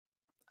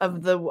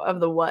the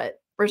what?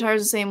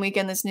 Retires the same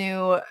weekend this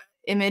new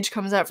image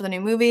comes out for the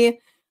new movie.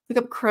 Look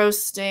up Crow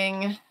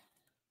Sting.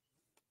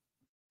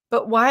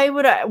 But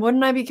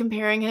wouldn't I be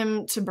comparing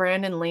him to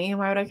Brandon Lee?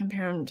 Why would I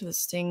compare him to the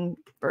Sting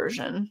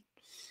version?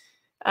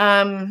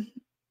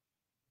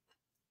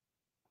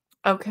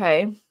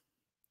 Okay.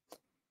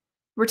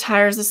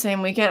 Retires the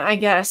same weekend. I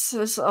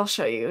guess I'll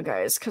show you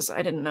guys because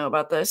I didn't know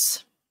about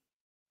this.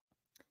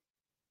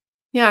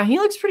 Yeah, he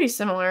looks pretty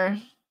similar.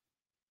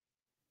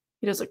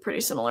 He does look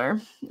pretty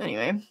similar.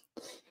 Anyway.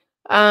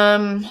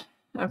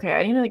 Okay,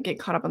 I need to get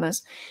caught up on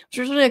this. It's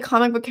originally a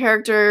comic book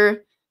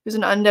character who's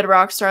an undead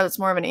rock star that's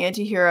more of an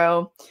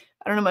anti-hero.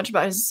 I don't know much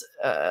about his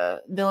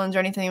villains or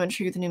anything. I'm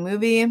intrigued with the new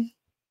movie.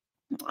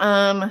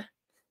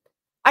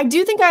 I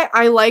do think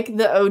I like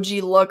the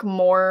OG look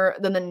more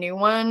than the new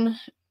one.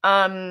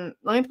 Let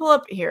me pull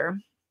up here.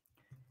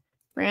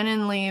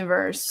 Brandon Lee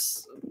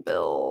versus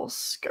Bill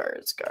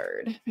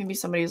Skarsgård. Maybe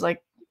somebody's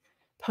like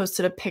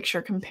posted a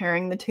picture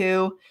comparing the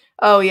two.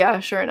 Oh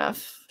yeah, sure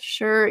enough.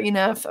 Sure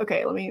enough.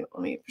 Okay, let me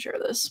share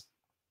this.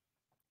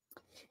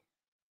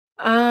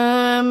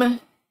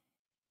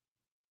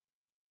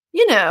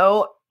 You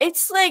know,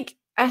 it's like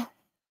I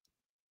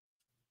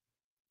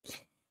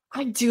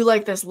do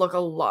like this look a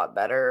lot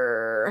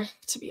better,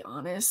 to be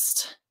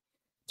honest.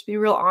 To be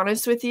real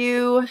honest with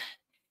you,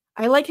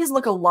 I like his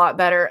look a lot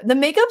better. The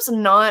makeup's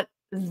not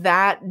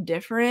that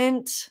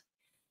different.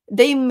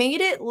 They made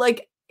it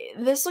like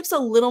this looks a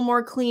little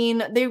more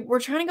clean. They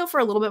were trying to go for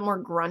a little bit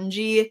more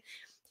grungy.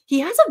 He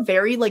has a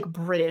very like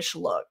British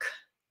look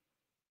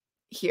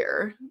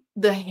here.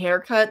 The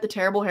haircut, the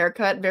terrible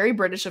haircut, very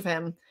British of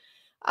him.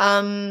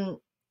 And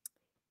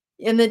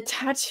the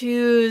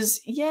tattoos,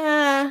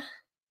 yeah.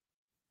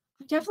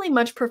 I definitely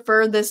much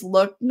prefer this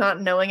look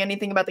not knowing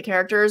anything about the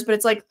characters, but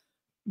it's like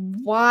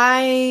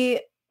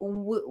why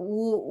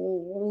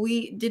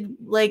we didn't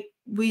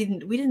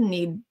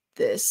need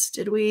this,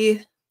 did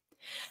we?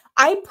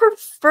 I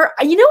prefer,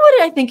 you know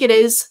what I think it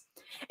is?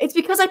 It's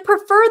because I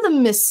prefer the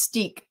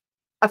mystique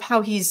of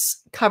how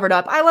he's covered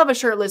up. I love a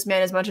shirtless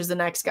man as much as the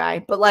next guy,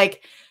 but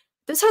like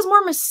this has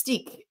more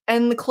mystique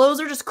and the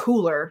clothes are just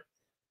cooler.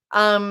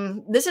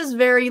 This is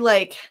very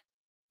like,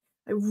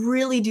 I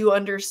really do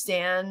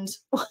understand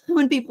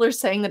when people are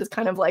saying that it's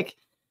kind of like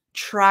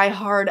try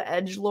hard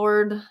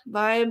edgelord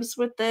vibes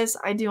with this.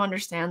 I do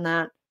understand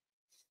that.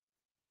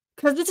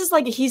 'Cause this is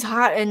like he's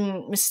hot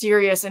and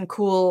mysterious and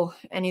cool,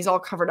 and he's all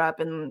covered up,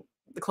 and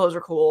the clothes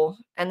are cool,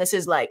 and this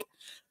is like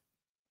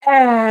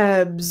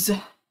abs,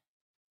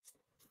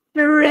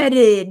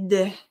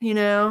 shredded, you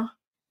know?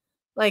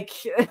 Like,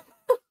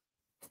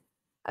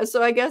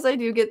 so I guess I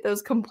do get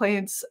those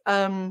complaints,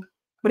 but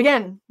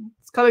again,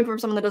 it's coming from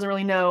someone that doesn't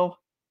really know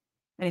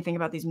anything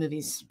about these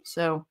movies,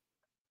 so,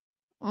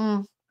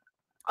 mm.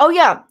 Oh,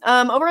 yeah,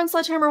 over on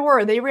Sledgehammer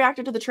Horror, they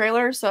reacted to the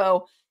trailer,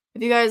 so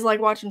if you guys like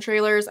watching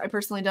trailers, I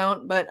personally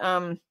don't, but,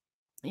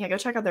 yeah, go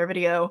check out their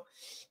video.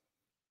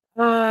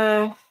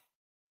 Uh,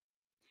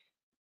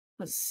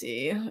 let's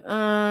see,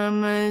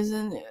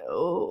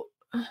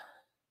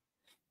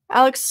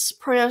 Alex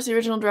Proyas, the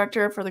original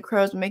director for The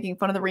Crow, has been making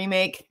fun of the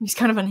remake. He's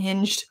kind of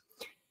unhinged.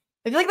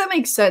 I feel like that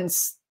makes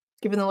sense,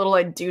 given the little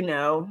I do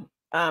know,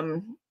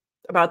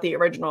 about the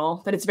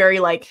original, that it's very,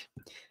 like,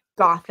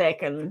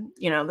 gothic and,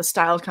 you know, the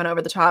style is kinda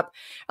over the top.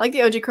 I like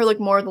the OG Kerlik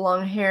more, the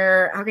long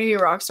hair. How can you be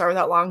a rock star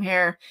without long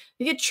hair?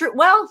 You get true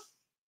well,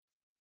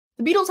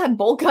 the Beatles had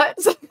bowl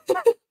cuts.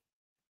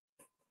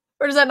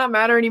 Or does that not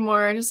matter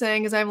anymore? I'm just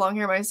saying, 'cause I have long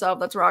hair myself,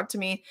 that's rock to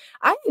me.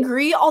 I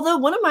agree, although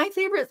one of my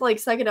favorite, like,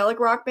 psychedelic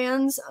rock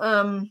bands,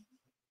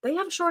 they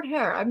have short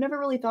hair. I've never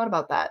really thought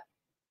about that.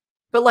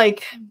 But,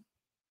 like,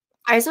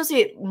 I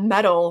associate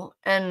metal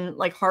and,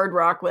 like, hard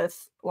rock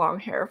with long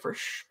hair for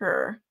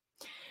sure.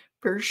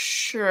 For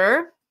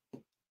sure.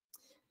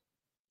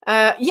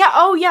 Yeah,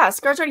 oh, yeah,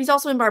 Skarsgård, he's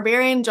also in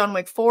Barbarian, John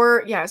Wick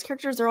 4. Yeah, his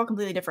characters are all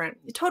completely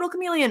different. Total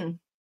chameleon.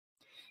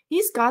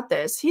 He's got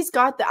this. He's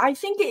got the I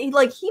think that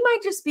like, he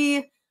might just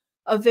be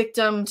a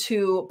victim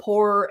to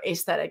poor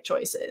aesthetic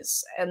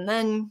choices, and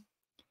then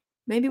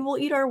maybe we'll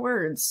eat our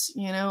words,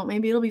 you know?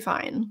 Maybe it'll be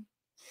fine.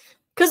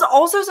 Because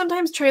also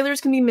sometimes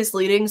trailers can be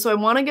misleading, so I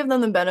wanna give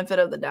them the benefit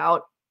of the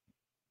doubt.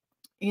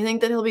 You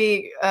think that he'll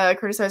be,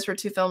 criticized for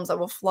 2 films that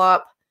will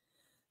flop?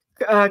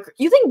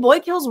 You think Boy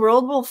Kills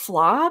World will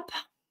flop?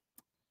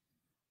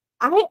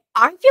 I feel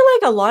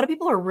like a lot of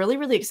people are really,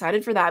 really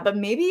excited for that, but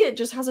maybe it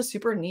just has a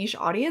super niche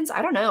audience.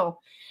 I don't know.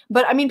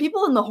 But I mean,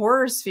 people in the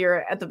horror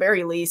sphere at the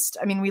very least.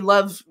 I mean, we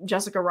love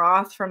Jessica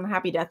Roth from the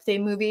Happy Death Day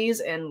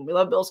movies, and we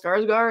love Bill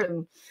Skarsgård,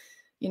 and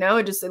you know,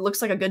 it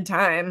looks like a good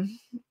time.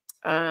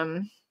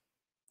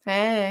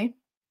 Hey.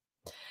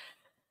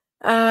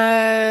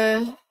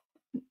 Yeah,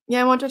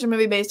 I won't touch a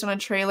movie based on a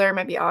trailer. It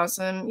might be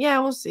awesome. Yeah,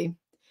 we'll see.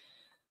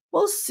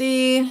 We'll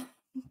see.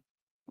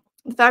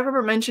 The fact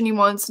Robert mentioned he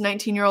wants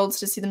 19-year-olds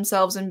to see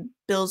themselves in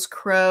Bill's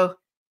Crow.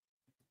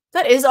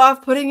 That is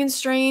off-putting and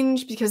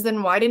strange, because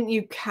then why didn't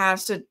you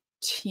cast a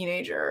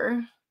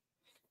teenager?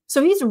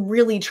 So he's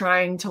really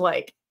trying to,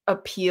 like,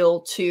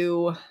 appeal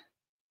to...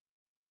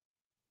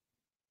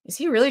 Is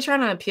he really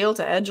trying to appeal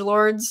to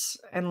edgelords?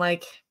 And,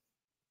 like...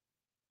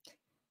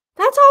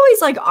 That's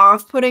always, like,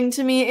 off-putting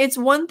to me. It's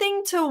one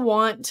thing to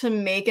want to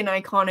make an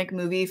iconic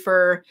movie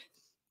for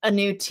a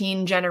new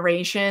teen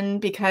generation,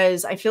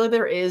 because I feel like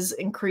there is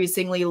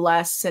increasingly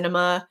less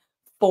cinema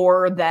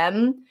for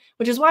them,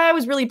 which is why I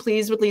was really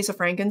pleased with Lisa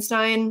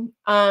Frankenstein.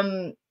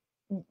 You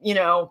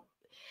know,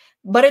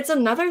 but it's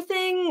another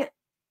thing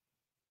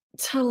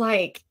to,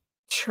 like,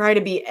 try to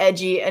be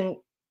edgy and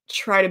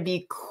try to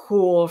be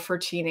cool for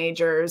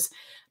teenagers.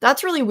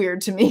 That's really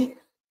weird to me.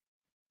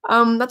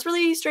 That's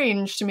really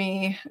strange to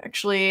me,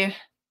 actually.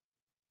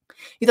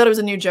 You thought it was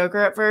a new Joker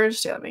at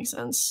first? Yeah, that makes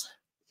sense.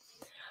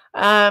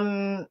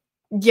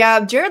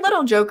 Yeah, Jared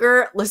Leto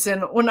Joker,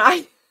 listen, when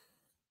I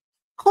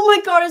oh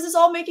my god, is this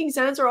all making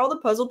sense? Are all the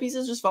puzzle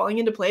pieces just falling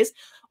into place?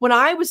 When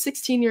I was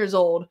 16 years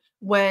old,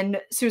 when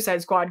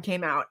Suicide Squad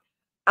came out,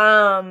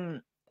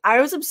 I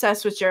was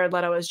obsessed with Jared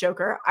Leto as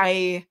Joker.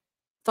 I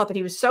thought that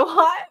he was so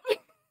hot.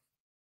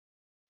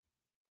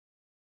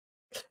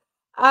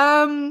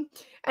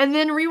 And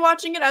then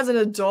rewatching it as an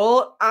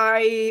adult,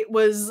 I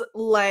was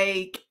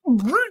like,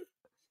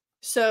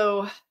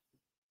 so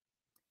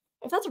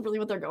if that's really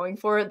what they're going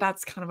for,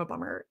 that's kind of a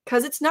bummer,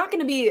 because it's not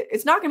gonna be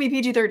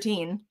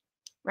PG-13,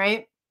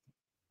 right?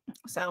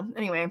 So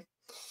anyway.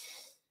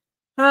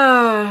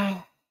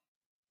 Oh,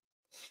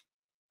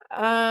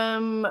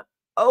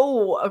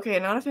 okay,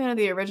 not a fan of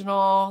the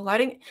original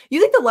lighting.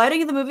 You think the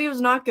lighting of the movie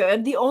was not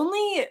good? The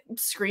only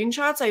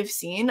screenshots I've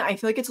seen, I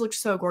feel like it's looked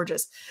so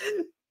gorgeous.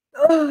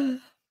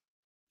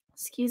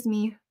 Excuse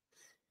me.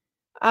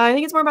 I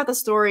think it's more about the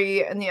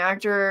story and the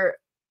actor,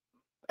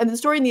 and the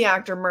story and the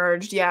actor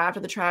merged, yeah, after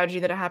the tragedy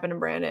that happened in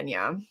Brandon,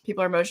 yeah.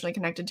 People are emotionally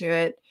connected to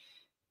it.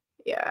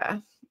 Yeah.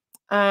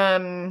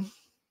 When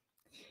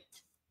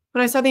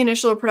I saw the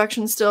initial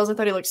production stills, I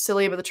thought he looked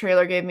silly, but the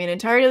trailer gave me an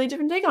entirely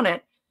different take on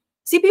it.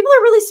 See, people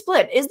are really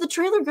split. Is the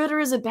trailer good or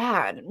is it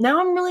bad?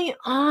 Now I'm really,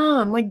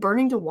 I'm like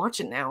burning to watch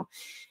it now.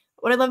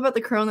 What I love about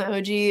The Crow in the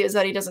OG is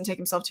that he doesn't take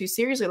himself too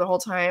seriously the whole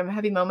time.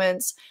 Heavy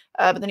moments,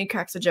 but then he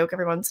cracks a joke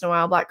every once in a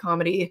while. Black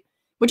comedy,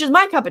 which is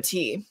my cup of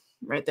tea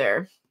right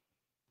there.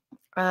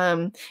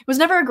 It was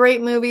never a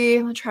great movie,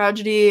 a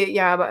tragedy,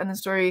 yeah, but in the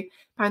story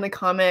behind the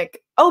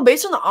comic. Oh,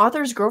 based on the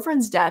author's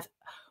girlfriend's death.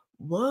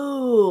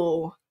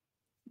 Whoa.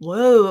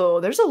 Whoa.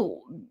 There's a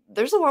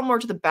lot more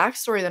to the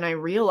backstory than I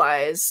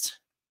realized.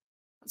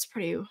 That's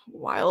pretty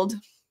wild.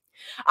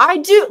 I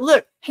do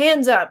look,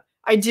 hands up.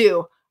 I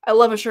do. I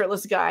love a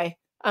shirtless guy.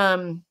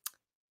 But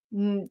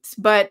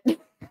not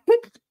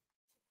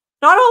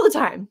all the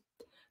time.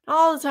 Not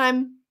all the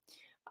time.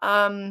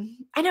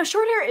 I know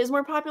short hair is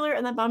more popular,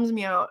 and that bums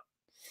me out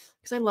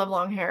because I love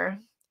long hair.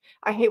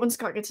 I hate when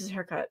Scott gets his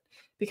haircut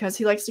because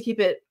he likes to keep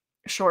it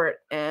short,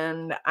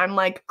 and I'm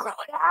like, grow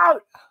it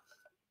out.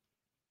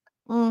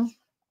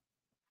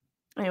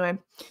 Anyway,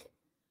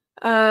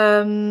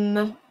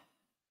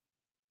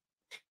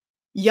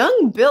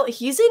 young Bill,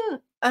 he's in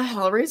a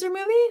Hellraiser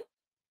movie?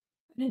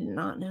 I did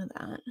not know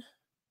that.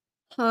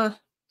 Huh.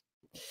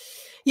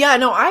 Yeah,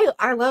 no,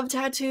 I love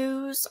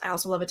tattoos. I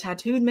also love a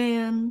tattooed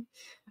man.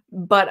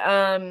 But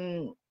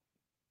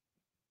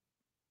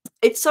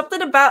it's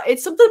something about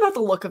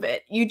the look of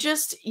it. You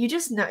just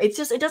know it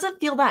doesn't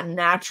feel that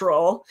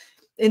natural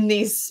in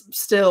these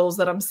stills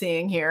that I'm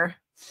seeing here.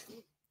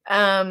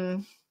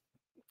 Anyway.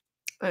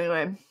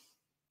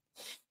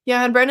 Yeah,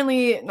 had Brandon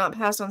Lee not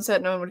passed on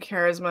set, no one would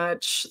care as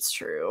much. It's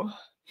true.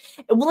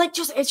 Well, like,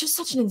 it's just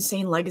such an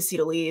insane legacy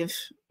to leave,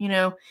 you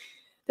know?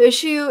 The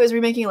issue is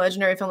remaking a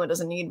legendary film that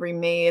doesn't need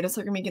remade. It's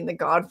like remaking The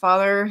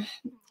Godfather.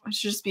 It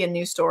should just be a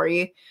new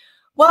story.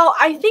 Well,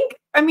 I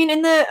mean,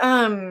 in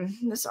the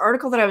this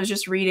article that I was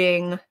just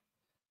reading,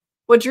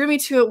 what drew me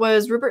to it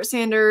was Rupert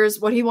Sanders,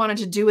 what he wanted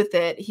to do with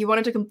it. He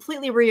wanted to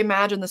completely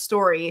reimagine the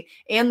story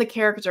and the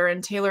character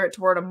and tailor it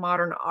toward a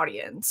modern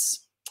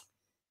audience.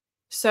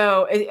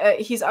 So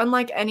he's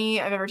unlike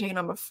any I've ever taken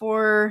on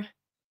before.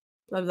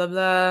 Blah, blah,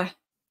 blah.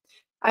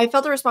 I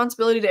felt a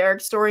responsibility to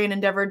Eric's story and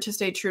endeavored to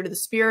stay true to the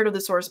spirit of the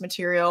source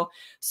material.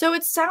 So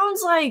it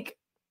sounds like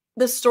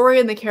the story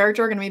and the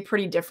character are going to be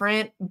pretty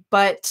different,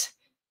 but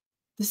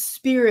the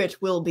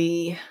spirit will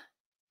be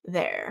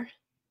there.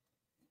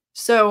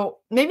 So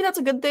maybe that's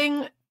a good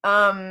thing,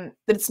 that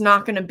it's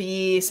not going to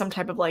be some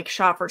type of like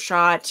shot for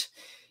shot,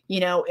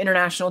 you know,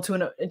 international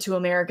to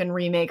American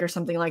remake or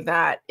something like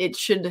that. It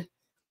should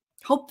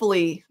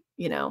hopefully,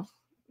 you know,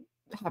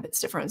 have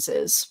its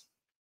differences.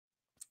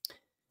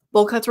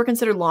 Bowl cuts were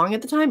considered long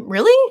at the time?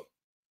 Really?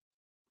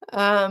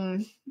 Wow,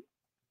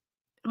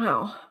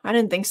 I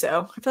didn't think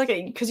so. I feel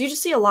like because you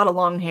just see a lot of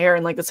long hair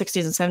in like the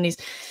 60s and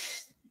 70s.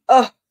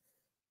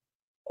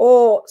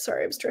 Oh,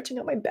 sorry, I'm stretching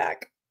out my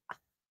back.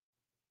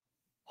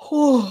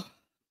 Oh.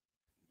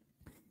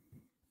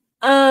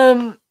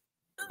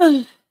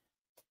 Didn't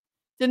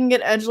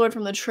get edgelord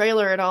from the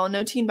trailer at all.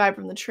 No teen vibe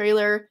from the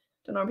trailer.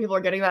 Don't know where people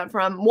are getting that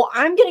from. Well,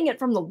 I'm getting it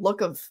from the look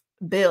of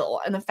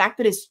Bill and the fact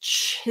that his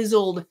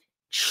chiseled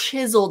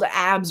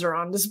abs are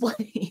on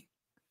display.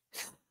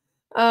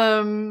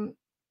 No,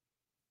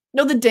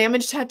 the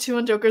damage tattoo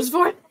on Joker's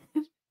forehead.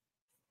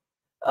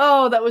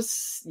 Oh, that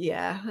was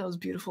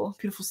beautiful.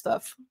 Beautiful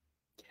stuff.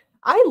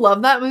 I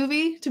love that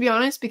movie, to be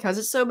honest, because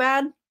it's so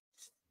bad.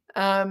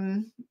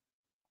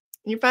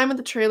 You're fine with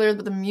the trailer,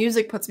 but the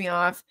music puts me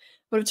off.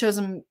 Would have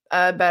chosen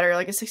better,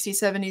 like a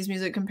 60s, 70s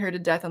music compared to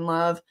Death and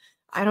Love.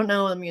 I don't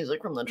know the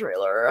music from the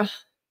trailer.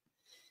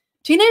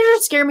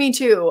 Teenagers scare me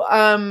too.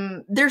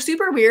 They're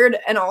super weird,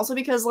 and also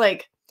because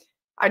like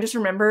I just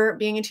remember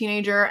being a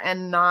teenager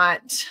and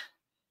not,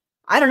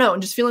 I don't know,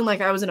 and just feeling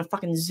like I was in a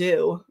fucking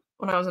zoo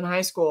when I was in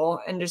high school,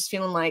 and just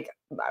feeling like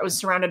I was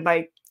surrounded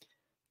by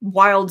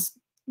wild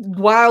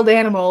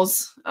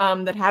animals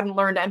that hadn't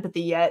learned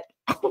empathy yet.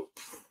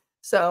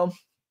 So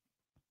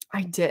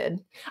I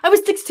did. I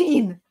was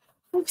 16.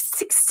 I was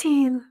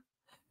 16.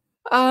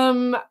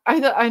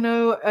 I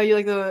know you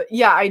like the,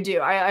 yeah, I do.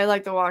 I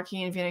like the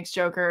Joaquin Phoenix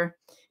Joker.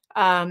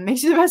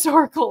 Makes you the best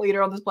horror cult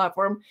leader on this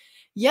platform.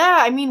 Yeah,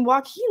 I mean,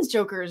 Joaquin's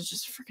Joker is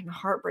just freaking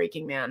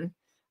heartbreaking, man.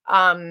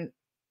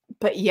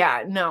 But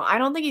yeah, no, I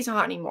don't think he's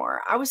hot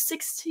anymore. I was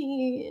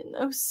 16.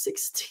 I was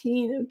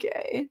 16,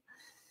 okay.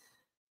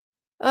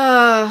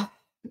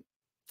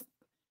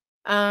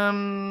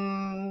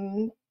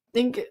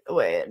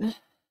 Wait.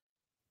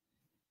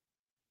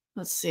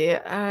 Let's see.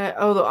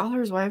 Oh, the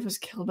author's wife was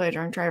killed by a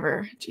drunk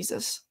driver.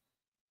 Jesus.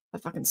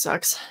 That fucking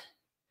sucks.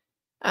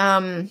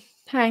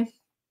 Hey.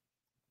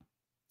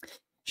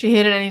 She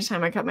hated any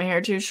time I cut my hair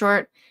too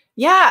short.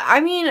 Yeah, I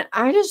mean,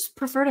 I just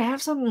prefer to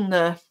have something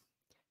to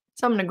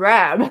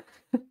grab.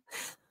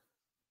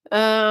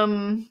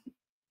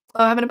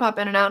 Oh, having to pop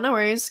in and out. No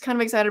worries. Kind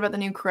of excited about the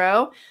new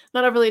Crow.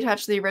 Not overly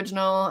attached to the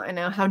original. I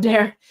know, how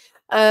dare.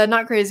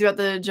 Not crazy about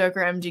the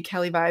Joker MG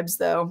Kelly vibes,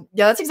 though.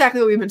 Yeah, that's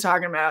exactly what we've been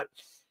talking about.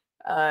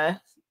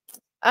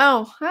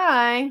 Oh,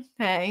 hi.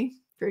 Hey.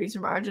 Greetings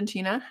from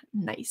Argentina.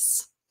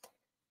 Nice.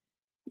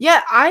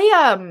 Yeah,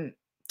 I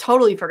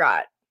totally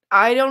forgot.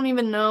 I don't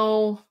even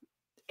know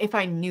if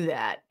I knew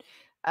that.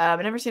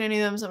 I've never seen any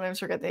of them. Sometimes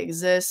forget they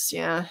exist.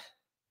 Yeah.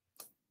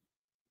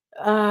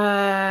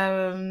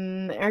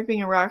 Eric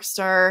being a rock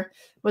star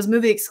was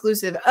movie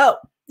exclusive. Oh,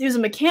 he was a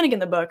mechanic in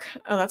the book.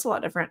 Oh, that's a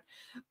lot different.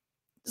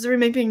 Does the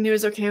remake being new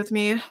is okay with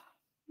me?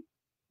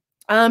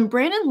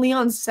 Brandon Lee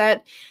on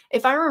set,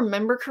 if I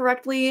remember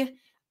correctly,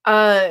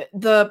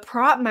 the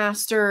prop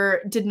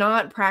master did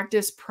not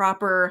practice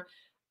proper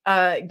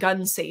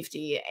gun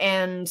safety,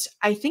 and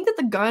I think that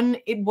the gun,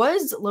 it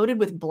was loaded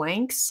with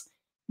blanks,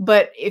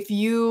 But if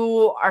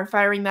you are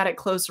firing that at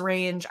close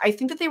range, I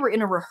think that they were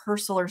in a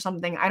rehearsal or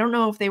something. I don't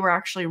know if they were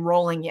actually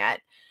rolling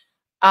yet.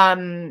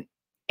 And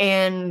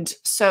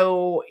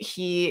so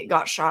he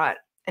got shot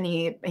and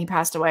he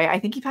passed away. I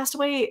think he passed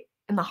away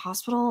in the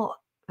hospital,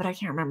 but I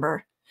can't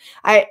remember.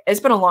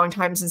 It's been a long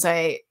time since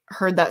I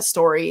heard that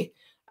story.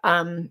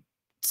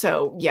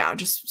 So yeah,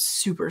 just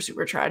super,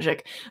 super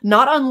tragic.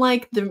 Not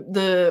unlike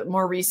the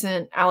more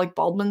recent Alec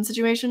Baldwin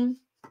situation.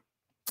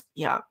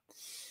 Yeah.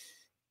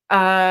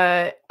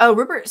 Oh,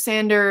 Rupert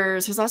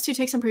Sanders, his last 2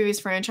 takes on previous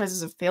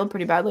franchises have failed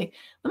pretty badly.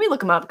 Let me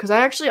look him up because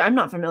I'm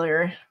not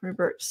familiar.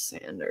 Rupert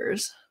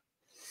Sanders.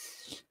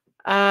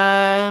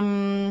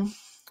 Let's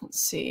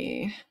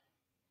see.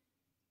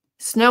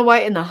 Snow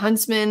White and the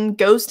Huntsman,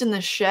 Ghost in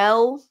the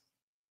Shell,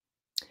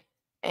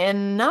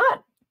 and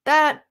not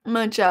that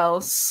much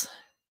else.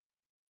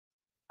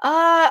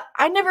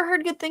 I never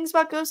heard good things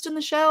about Ghost in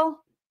the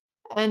Shell,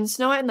 and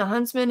Snow White and the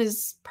Huntsman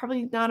is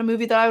probably not a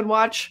movie that I would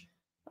watch.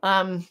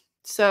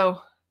 So,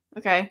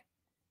 okay.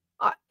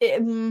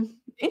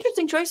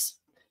 Interesting choice.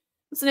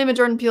 What's the name of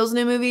Jordan Peele's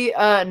new movie?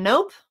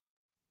 Nope.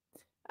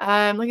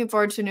 I'm looking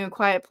forward to a new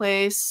Quiet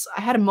Place.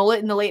 I had a mullet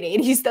in the late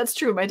 80s. That's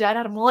true. My dad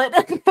had a mullet.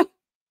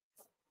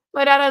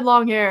 My dad had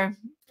long hair.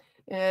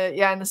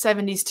 Yeah, in the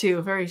 70s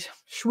too. Very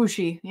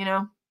swooshy, you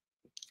know?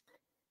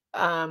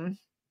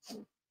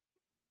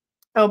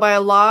 Oh, by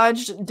a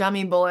lodged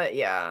dummy bullet.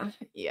 Yeah.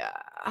 Yeah.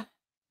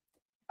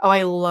 Oh,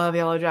 I love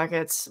Yellow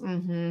Jackets.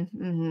 I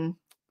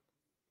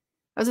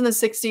was in the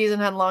 60s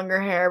and had longer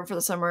hair for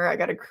the summer. I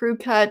got a crew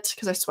cut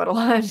because I sweat a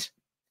lot.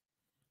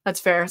 That's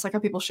fair. It's like how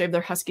people shave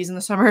their huskies in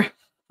the summer.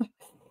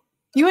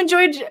 You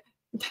enjoyed...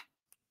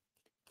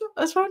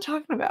 That's what I'm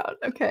talking about.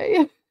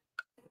 Okay.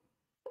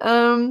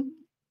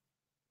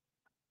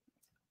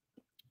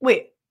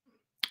 Wait.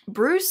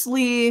 Bruce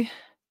Lee...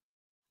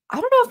 I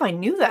don't know if I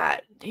knew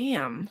that.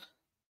 Damn.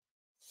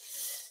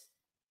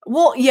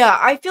 Well, yeah,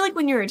 I feel like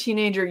when you're a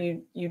teenager,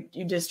 you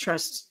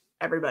distrust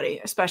everybody,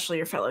 especially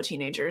your fellow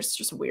teenagers. It's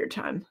just a weird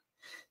time.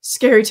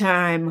 Scary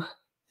time.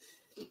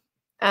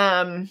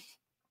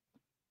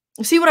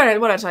 See what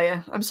I tell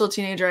you. I'm still a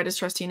teenager. I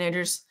distrust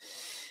teenagers.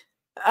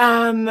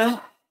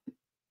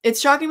 It's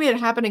shocking me it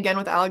happened again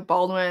with Alec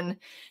Baldwin.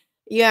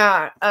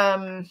 Yeah,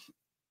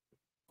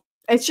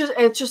 it's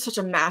just such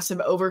a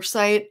massive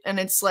oversight, and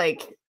it's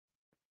like,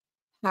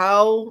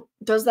 how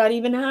does that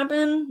even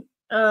happen?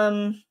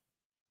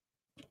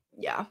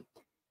 Yeah.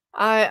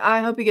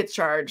 I hope he gets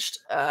charged,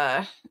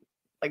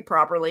 like,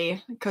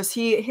 properly, because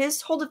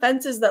his whole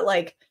defense is that,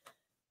 like,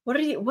 what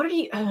did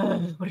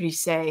he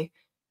say?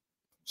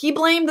 He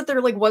blamed that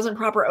there, like, wasn't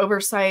proper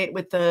oversight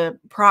with the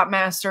prop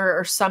master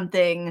or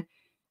something.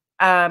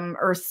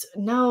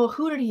 No,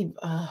 who did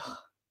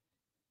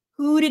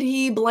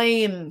he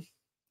blame?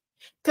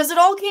 Because it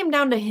all came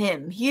down to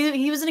him.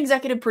 He was an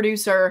executive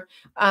producer.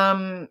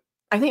 I'm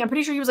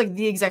pretty sure he was, like,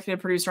 the executive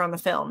producer on the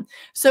film.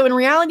 So in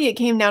reality, it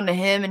came down to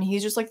him, and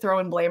he's just, like,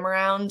 throwing blame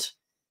around.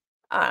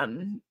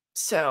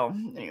 So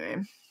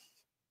anyway.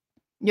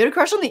 You had a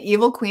crush on the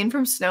evil queen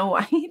from Snow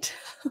White?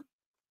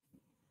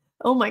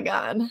 Oh my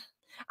god.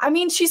 I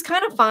mean, she's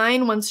kind of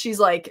fine once she's,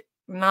 like,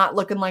 not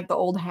looking like the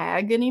old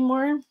hag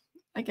anymore.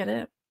 I get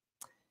it.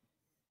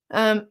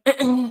 I'm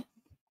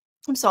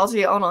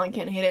salty. Oh no, I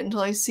can't hate it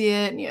until I see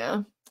it.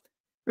 Yeah.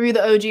 Read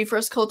the OG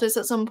First Cultist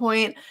at some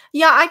point.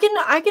 Yeah,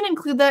 I can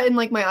include that in,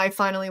 like, my I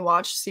Finally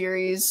Watched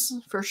series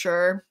for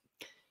sure.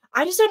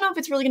 I just don't know if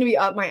it's really gonna be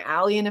up my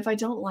alley, and if I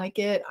don't like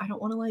it, I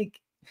don't wanna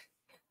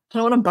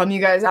bum you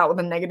guys out with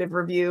a negative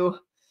review.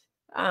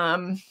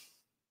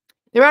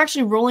 They were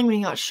actually rolling when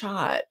he got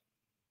shot.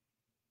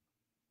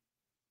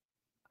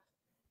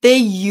 They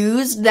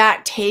used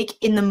that take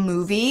in the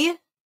movie?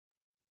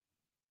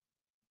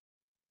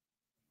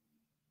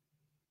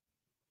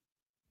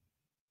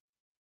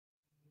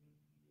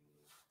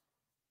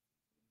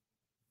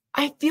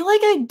 I feel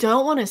like I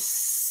don't wanna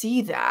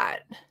see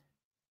that.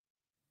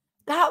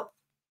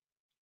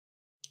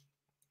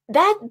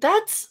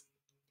 That's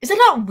is it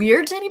not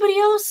weird to anybody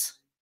else?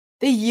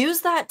 They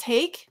use that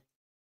take?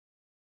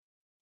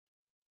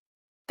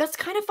 That's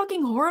kind of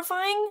fucking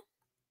horrifying.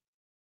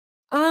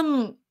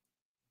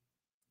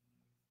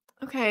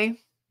 Okay.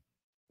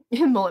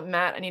 Mullet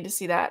Matt, I need to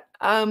see that.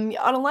 On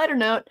a lighter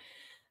note,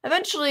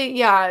 eventually,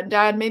 yeah,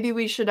 Dad, maybe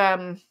we should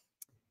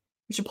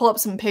pull up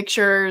some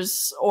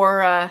pictures,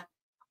 or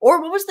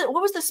what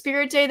was the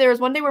Spirit Day? There was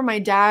one day where my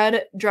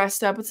dad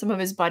dressed up with some of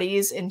his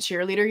buddies in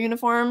cheerleader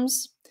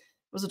uniforms.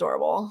 It was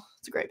adorable.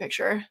 It's a great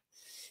picture.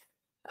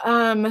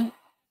 You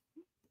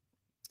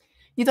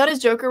thought his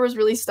Joker was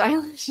really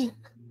stylish?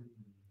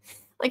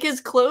 Like,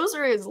 his clothes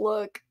or his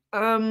look?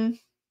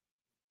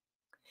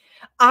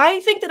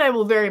 I think that I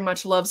will very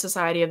much love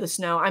Society of the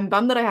Snow. I'm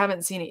bummed that I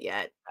haven't seen it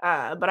yet,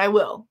 but I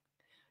will.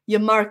 You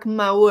mark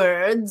my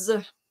words.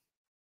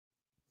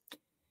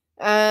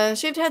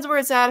 Shaved head's where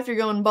it's at if you're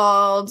going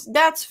bald.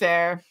 That's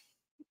fair.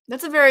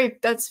 That's very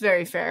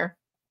fair.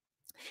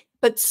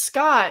 But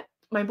Scott,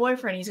 my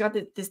boyfriend, he's got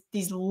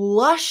these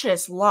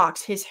luscious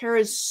locks. His hair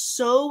is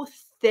so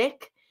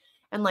thick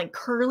and like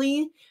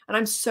curly, and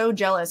I'm so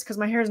jealous because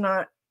my hair is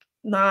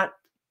not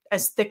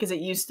as thick as it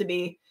used to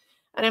be.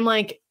 And I'm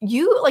like,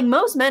 you like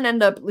most men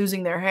end up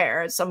losing their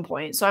hair at some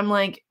point. So I'm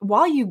like,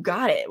 while you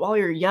got it, while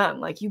you're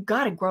young, like you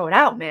gotta grow it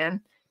out,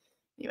 man.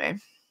 Anyway.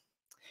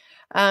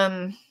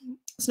 Um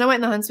Snow White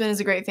and the Huntsman is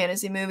a great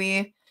fantasy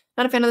movie.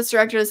 Not a fan of this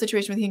director. The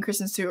situation with he and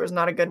Kristen Stewart was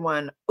not a good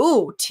one.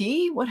 Ooh,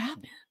 T? What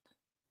happened?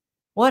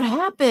 What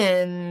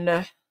happened?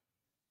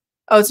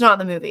 Oh, it's not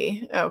in the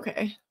movie.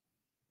 Okay.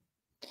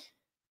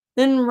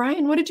 Then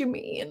Ryan, what did you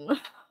mean?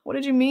 What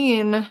did you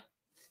mean?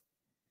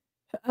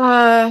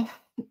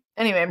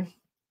 Anyway.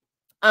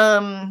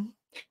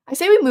 I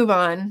say we move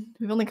on.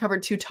 We've only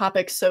covered 2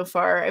 topics so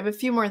far. I have a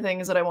few more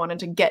things that I wanted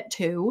to get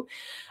to.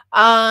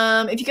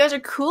 If you guys are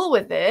cool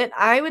with it,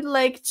 I would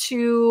like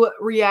to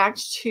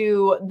react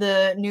to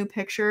the new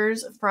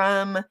pictures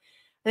from, I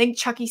think,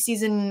 Chucky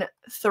season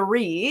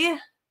 3.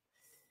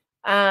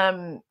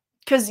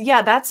 Because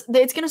yeah,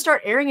 it's gonna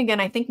start airing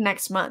again, I think,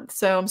 next month.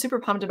 So I'm super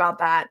pumped about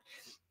that.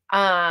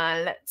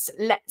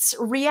 Let's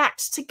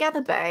react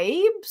together,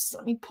 babes.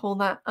 Let me pull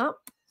that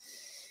up.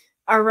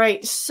 All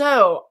right,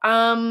 so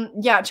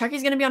yeah,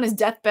 Chucky's gonna be on his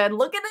deathbed.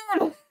 Look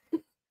at him.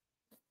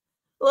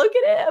 Look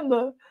at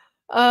him.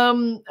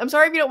 I'm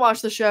sorry if you don't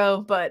watch the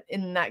show, but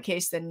in that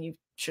case, then you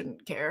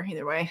shouldn't care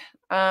either way.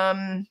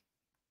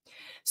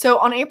 So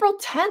on April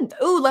 10th,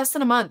 ooh, less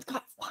than a month.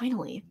 God,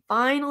 finally.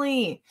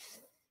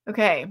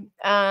 Okay.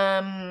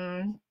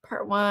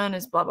 Part 1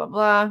 is blah blah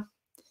blah.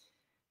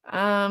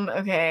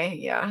 Okay,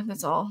 yeah,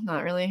 that's all.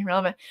 Not really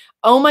relevant.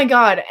 Oh my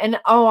god, and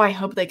oh, I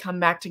hope they come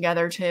back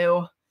together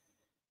too.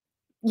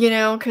 You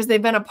know, because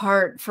they've been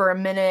apart for a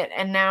minute,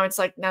 and now it's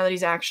like, now that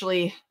he's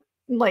actually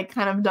like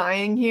kind of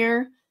dying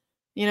here,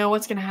 you know,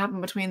 what's gonna happen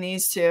between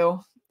these two?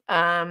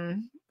 Aw.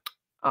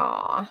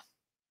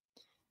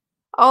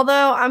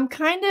 Although I'm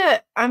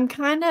kinda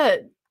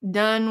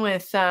done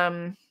with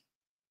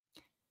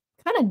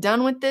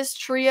this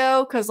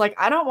trio, because like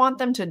I don't want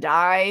them to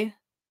die.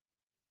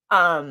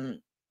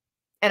 And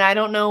I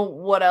don't know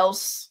what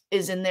else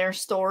is in their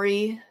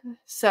story.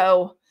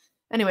 So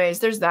anyways,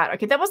 there's that.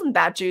 Okay, that wasn't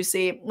that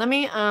juicy.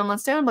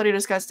 Let's stay on Bloody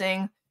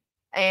Disgusting.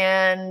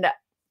 And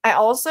I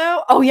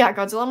also, oh yeah,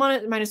 Godzilla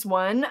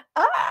 -1.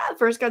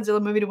 First Godzilla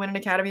movie to win an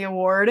Academy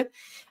Award.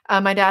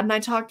 My dad and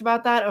I talked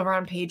about that over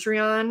on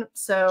Patreon.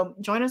 So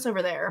join us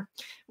over there.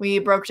 We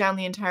broke down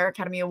the entire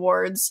Academy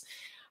Awards.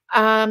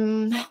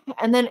 And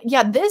then,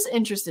 yeah, this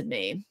interested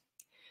me.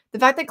 The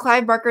fact that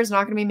Clive Barker is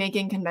not going to be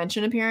making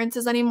convention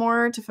appearances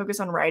anymore to focus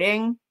on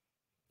writing.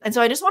 And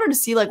so I just wanted to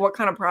see like what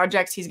kind of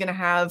projects he's going to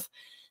have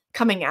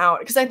coming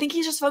out, because I think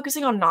he's just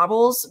focusing on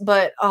novels,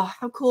 but oh,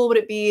 how cool would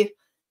it be?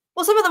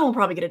 Well, some of them will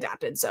probably get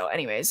adapted. So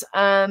anyways,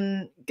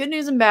 good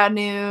news and bad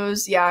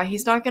news. Yeah,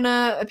 he's not going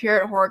to appear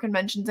at horror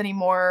conventions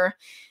anymore.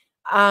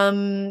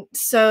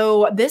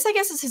 So this, I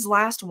guess, is his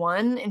last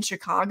one in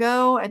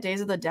Chicago at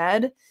Days of the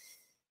Dead.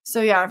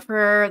 So yeah,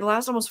 for the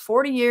last almost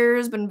 40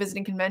 years, been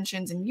visiting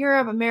conventions in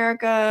Europe,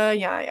 America,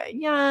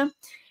 yeah.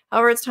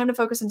 However, it's time to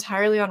focus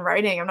entirely on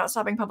writing. I'm not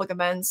stopping public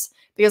events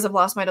because I've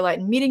lost my delight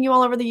in meeting you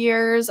all over the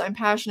years. I'm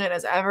passionate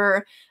as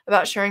ever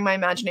about sharing my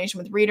imagination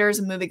with readers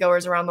and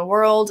moviegoers around the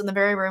world. In the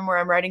very room where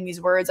I'm writing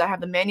these words, I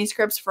have the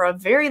manuscripts for a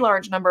very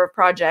large number of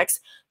projects,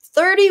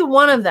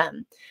 31 of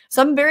them.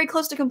 Some very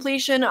close to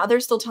completion,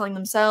 others still telling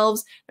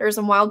themselves. There are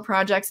some wild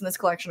projects in this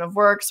collection of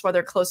works,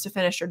 whether close to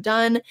finished or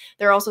done.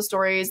 There are also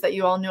stories that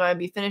you all knew I'd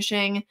be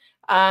finishing.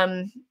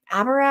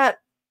 Abarat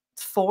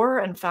 4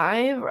 and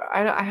 5.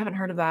 I haven't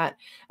heard of that.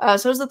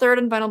 So is the third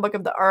and final book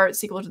of the art,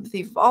 sequel to The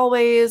Thief of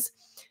Always.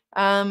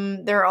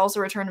 There are also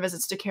return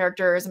visits to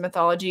characters and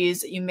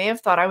mythologies that you may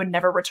have thought I would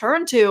never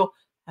return to.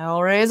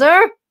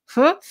 Hellraiser?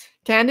 Huh?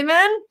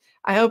 Candyman?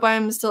 I hope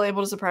I'm still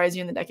able to surprise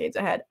you in the decades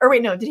ahead. Or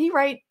wait, no, did he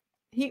write...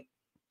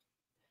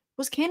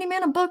 Was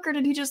Candyman a book, or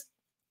did he just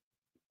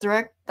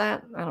direct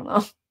that? I don't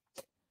know.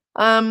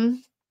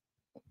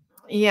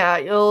 Yeah,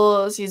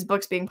 you'll see his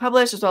books being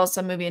published, as well as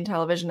some movie and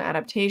television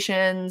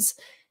adaptations.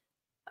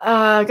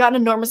 Got an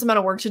enormous amount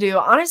of work to do.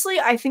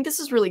 Honestly, I think this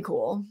is really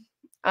cool.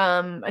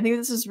 I think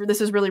this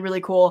is really,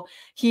 really cool.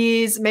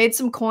 He's made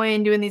some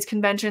coin doing these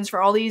conventions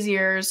for all these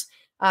years.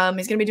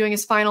 He's gonna be doing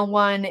his final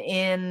one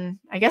in,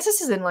 I guess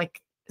this is in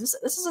like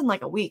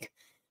a week.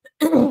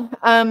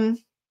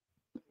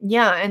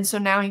 Yeah, and so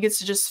now he gets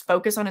to just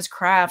focus on his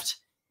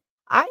craft.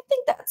 I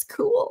think that's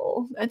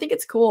cool. I think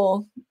it's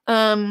cool.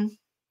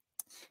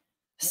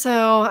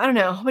 So I don't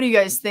know. What do you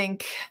guys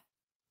think?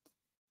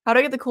 How do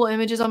I get the cool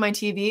images on my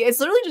TV?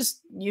 It's literally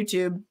just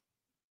YouTube.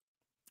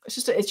 It's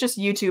just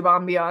YouTube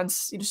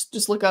ambiance. You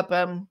just look up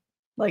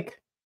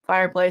like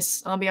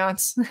fireplace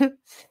ambiance.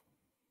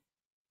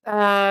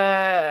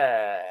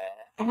 I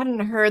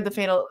hadn't heard the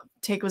Fatal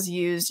Take was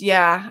used.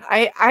 Yeah,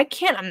 I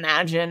can't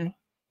imagine.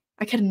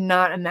 I could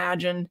not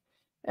imagine.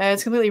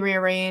 It's completely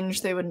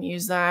rearranged. They wouldn't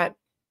use that.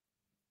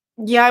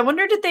 Yeah, I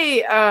wonder, did they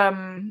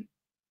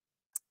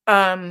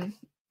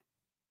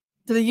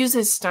use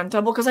his stunt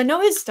double? Because I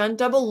know his stunt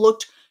double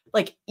looked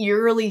like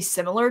eerily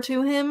similar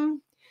to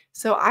him.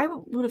 So I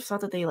would have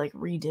thought that they like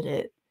redid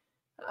it.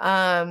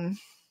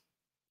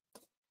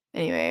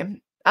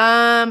 Anyway,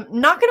 not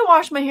gonna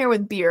wash my hair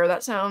with beer.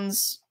 That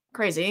sounds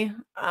crazy.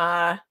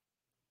 I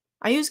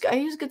use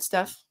good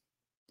stuff.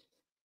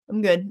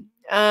 I'm good.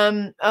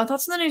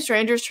 Thoughts on the new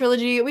Strangers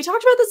trilogy. We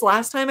talked about this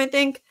last time, I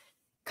think,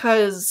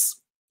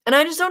 and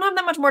I just don't have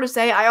that much more to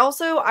say.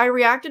 I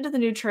reacted to the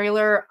new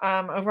trailer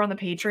over on the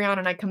Patreon,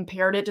 and I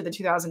compared it to the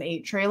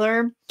 2008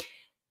 trailer.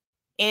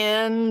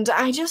 And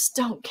I just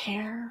don't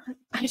care.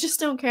 I just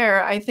don't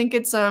care. I think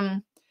it's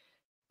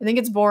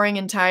boring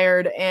and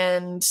tired,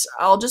 and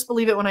I'll just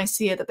believe it when I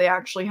see it that they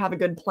actually have a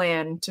good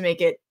plan to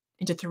make it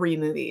into 3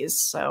 movies.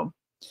 So,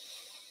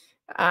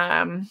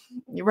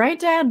 you're right,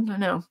 Dad? I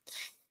know.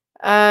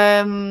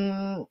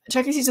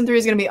 Chucky season 3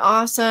 is gonna be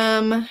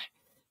awesome.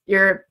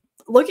 You're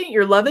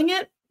loving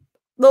it?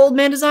 The old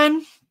man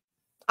design?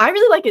 I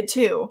really like it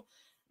too.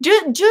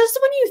 Just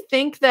when you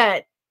think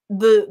that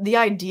the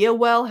idea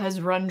well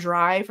has run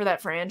dry for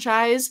that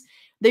franchise,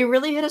 they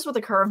really hit us with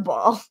a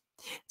curveball.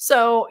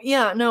 So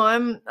yeah, no,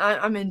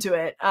 I'm into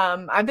it.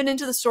 I've been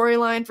into the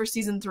storyline for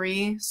season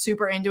 3,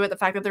 super into it. The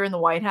fact that they're in the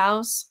White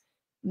House,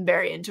 I'm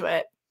very into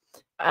it.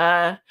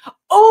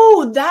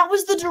 Oh, that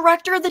was the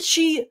director that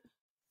she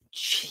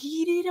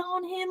cheated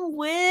on him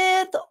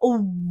with?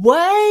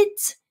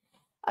 What?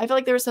 I feel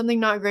like there was something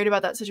not great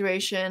about that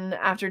situation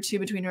after 2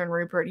 between her and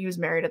Rupert. He was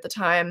married at the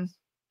time.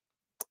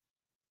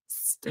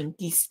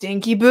 Stinky,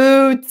 stinky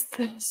boots.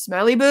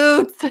 Smelly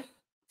boots.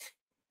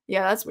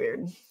 Yeah, that's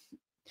weird.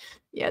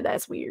 Yeah,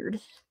 that's weird.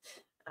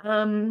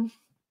 All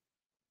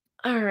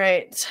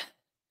right.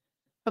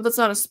 Hope that's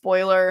not a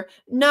spoiler.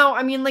 No,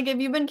 I mean, like, if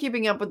you've been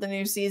keeping up with the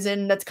new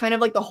season, that's kind of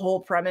like the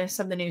whole premise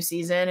of the new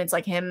season. It's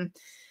like him,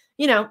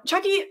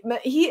 Chucky,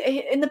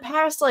 he in the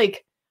past,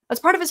 like, that's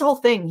part of his whole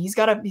thing. He's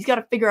got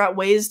to figure out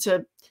ways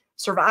to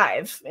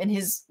survive in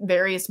his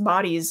various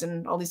bodies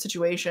and all these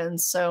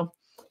situations. So,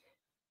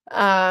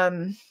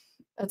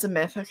 that's a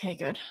myth. Okay,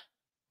 good.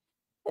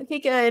 Okay,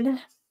 good.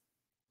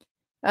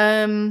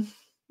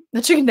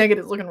 The chicken nugget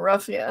is looking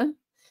rough, yeah.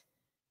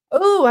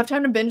 Oh, I have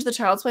time to binge the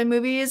Child's Play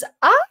movies.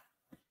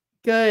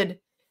 Good.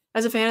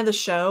 As a fan of the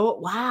show,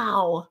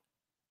 wow.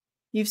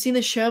 You've seen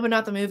the show but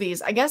not the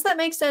movies. I guess that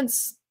makes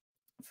sense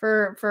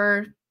for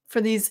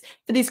these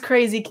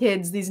crazy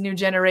kids, these new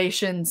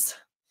generations.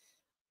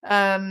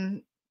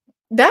 That's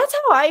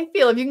how I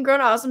feel. If you can grow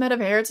an awesome head of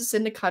hair, it's a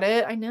sin to cut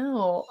it. I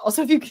know.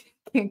 Also, if you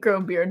can't grow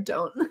a beard,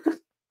 don't.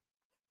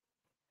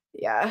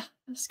 Yeah,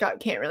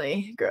 Scott can't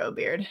really grow a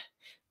beard.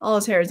 All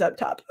his hair is up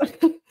top.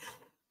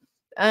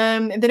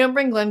 If they don't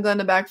bring Glenn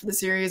Glenda back for the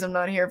series, I'm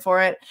not here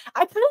for it.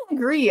 I kind of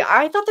agree.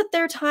 I thought that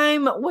their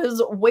time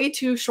was way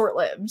too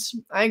short-lived.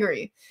 I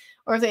agree.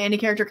 Or if the Andy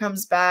character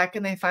comes back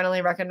and they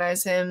finally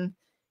recognize him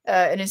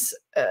in his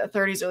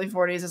 30s, early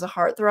 40s as a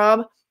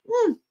heartthrob.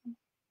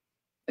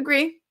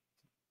 Agree.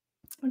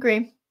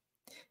 Kind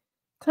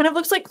of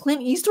looks like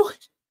Clint Eastwood.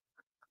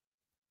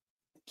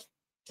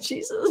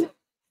 Jesus.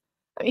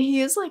 I mean,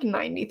 he is like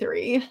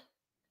 93.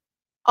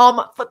 Oh,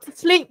 my foot's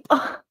asleep.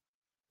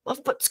 My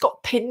foot's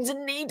got pins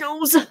and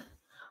needles.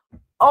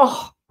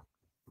 Oh.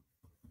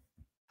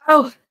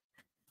 Oh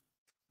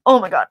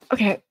my god.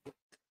 Okay.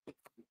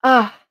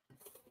 I've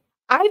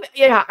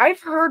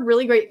heard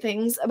really great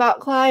things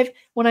about Clive.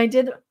 When I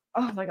did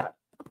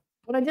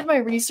my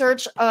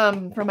research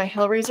for my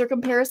Hellraiser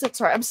comparison,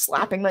 sorry, I'm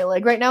slapping my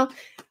leg right now.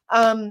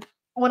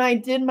 When I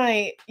did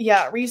my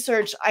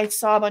research, I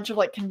saw a bunch of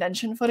like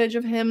convention footage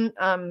of him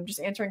just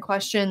answering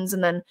questions,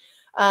 and then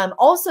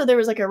also there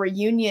was like a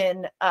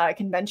reunion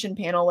convention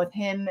panel with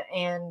him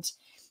and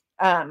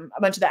a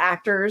bunch of the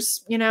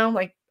actors,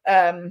 like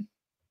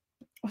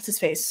what's his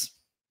face?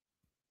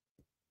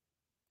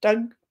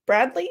 Doug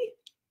Bradley?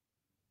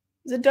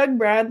 Is it Doug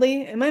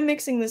Bradley? Am I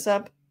mixing this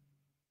up?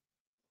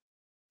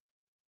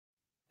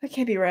 That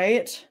can't be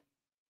right.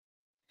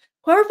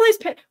 Whoever plays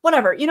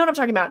whatever, you know what I'm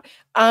talking about.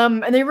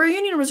 And the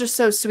reunion was just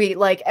so sweet.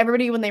 Like,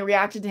 everybody, when they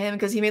reacted to him,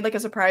 because he made like a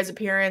surprise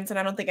appearance, and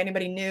I don't think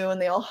anybody knew,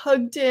 and they all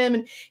hugged him,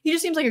 and he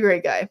just seems like a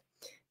great guy.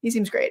 He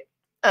seems great.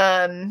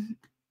 Yeah,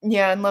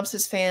 and loves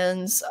his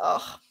fans.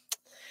 Oh,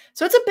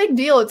 so it's a big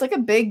deal. It's like a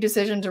big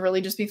decision to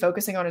really just be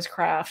focusing on his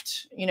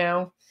craft,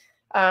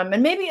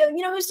 and maybe,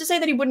 who's to say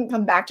that he wouldn't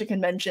come back to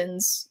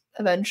conventions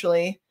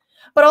eventually?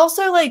 But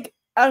also, like,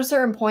 at a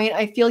certain point,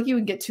 I feel like you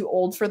would get too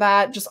old for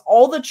that. Just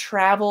all the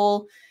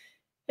travel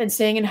and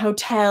staying in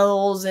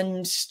hotels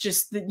and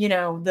just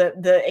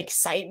the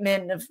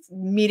excitement of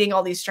meeting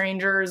all these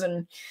strangers,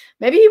 and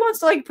maybe he wants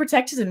to like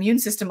protect his immune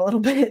system a little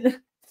bit.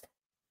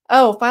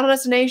 Oh, Final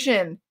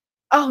Destination.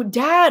 Oh,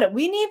 Dad,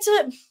 we need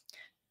to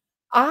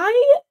a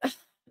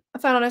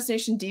Final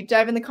Destination deep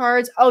dive in the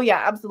cards. Oh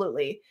yeah,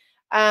 absolutely.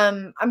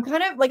 I'm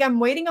kind of like, I'm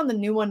waiting on the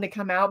new one to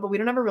come out, but we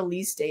don't have a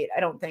release date,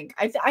 I don't think.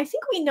 I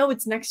think we know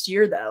it's next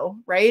year though,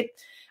 right?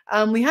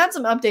 We had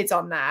some updates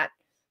on that,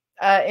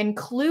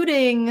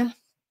 including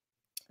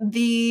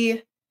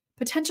the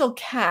potential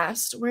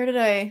cast. Where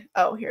did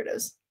oh, here it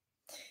is.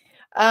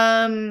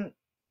 Okay,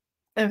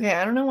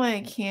 I don't know why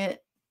I can't,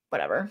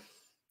 whatever.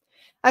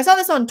 I saw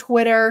this on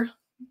Twitter,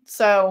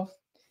 so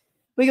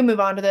we can move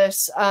on to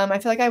this. I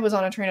feel like I was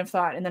on a train of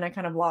thought and then I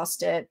kind of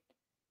lost it.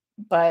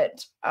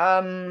 But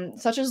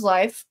such is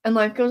life, and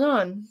life goes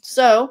on.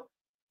 So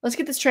let's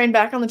get this train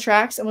back on the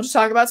tracks, and we'll just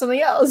talk about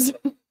something else.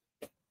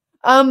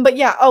 But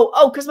yeah.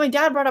 Because my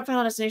dad brought up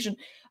Final Destination.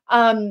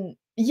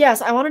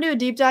 Yes, I want to do a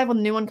deep dive when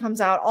the new one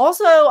comes out.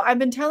 Also, I've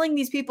been telling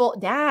these people,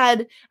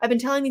 Dad, I've been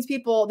telling these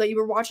people that you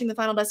were watching the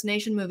Final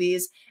Destination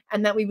movies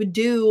and that we would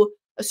do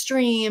a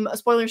stream, a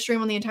spoiler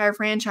stream on the entire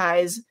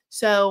franchise.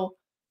 So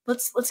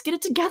let's get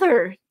it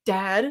together,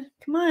 Dad.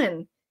 Come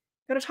on.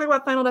 Gotta talk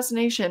about Final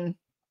Destination.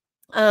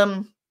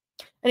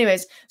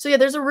 Anyways, so yeah,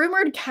 there's a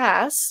rumored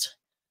cast.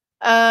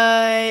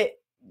 I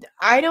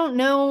don't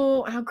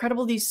know how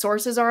credible these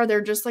sources are.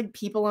 They're just like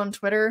people on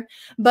Twitter.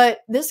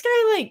 But this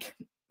guy, like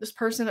this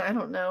person, I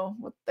don't know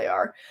what they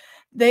are.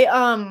 They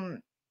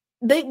tend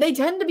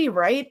to be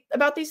right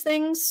about these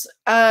things.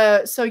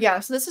 So yeah,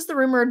 so this is the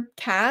rumored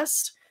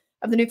cast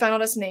of the new Final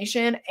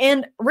Destination.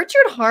 And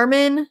Richard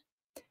Harmon,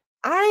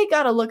 I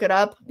gotta look it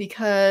up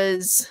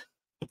because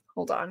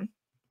hold on.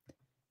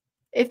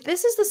 If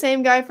this is the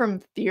same guy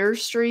from Fear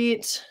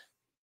Street,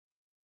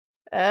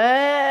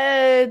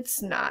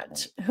 it's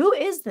not. Who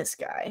is this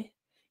guy?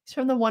 He's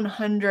from the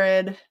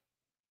 100.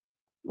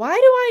 Why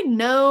do I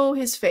know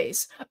his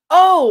face?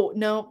 Oh,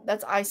 no,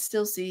 that's I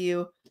Still See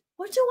You.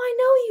 What do I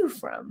know you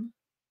from?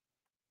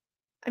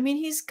 I mean,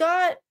 he's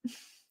got,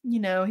 he's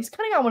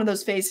kind of got one of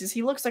those faces.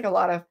 He looks like a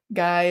lot of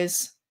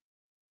guys.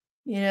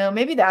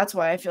 Maybe that's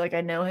why I feel like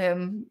I know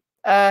him.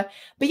 But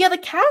yeah, the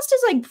cast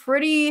is like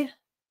pretty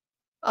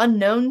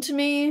unknown to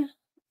me.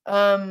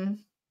 Let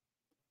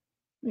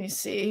me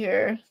see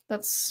here.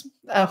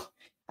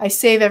 I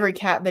save every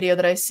cat video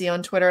that I see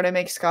on Twitter and I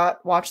make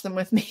Scott watch them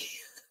with me.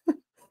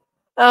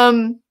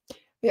 Yeah,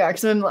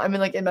 because I'm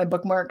in my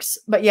bookmarks.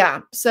 But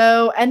yeah,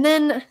 so and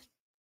then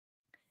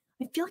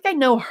I feel like I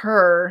know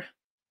her.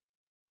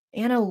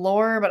 Anna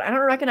Lore, but I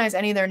don't recognize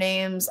any of their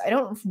names. I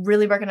don't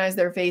really recognize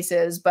their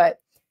faces, but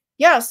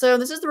yeah, so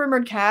this is the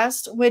rumored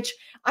cast, which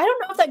I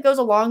don't know if that goes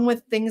along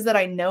with things that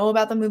I know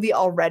about the movie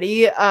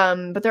already.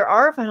 But there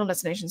are Final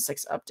Destination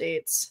 6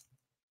 updates.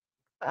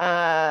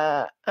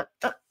 Oh,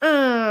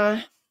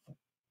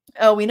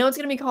 we know it's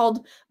gonna be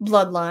called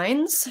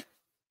Bloodlines,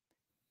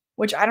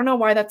 which I don't know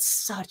why that's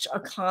such a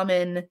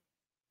common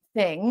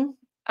thing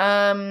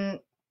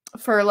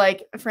for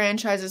like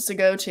franchises to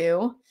go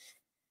to.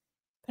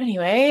 But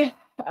anyway,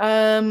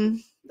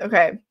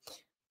 okay,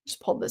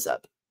 just pulled this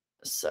up.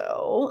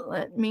 So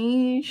let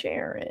me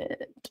share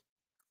it.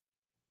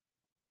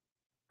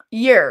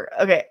 Year,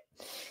 okay.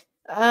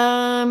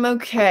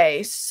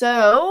 Okay,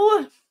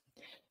 so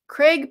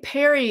Craig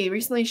Perry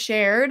recently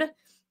shared,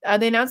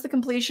 they announced the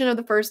completion of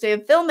the first day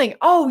of filming.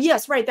 Oh,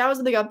 yes, right, that was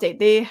the big update.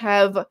 They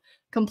have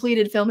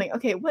completed filming.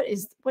 Okay,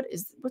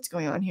 what's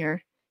going on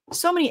here?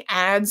 So many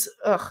ads.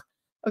 Ugh.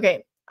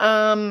 Okay.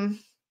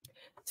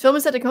 This film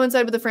is set to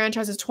coincide with the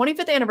franchise's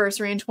 25th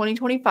anniversary in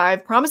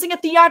 2025, promising a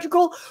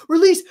theatrical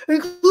release,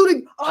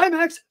 including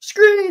IMAX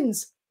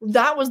screens.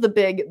 That was the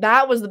big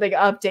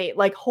update.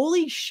 Like,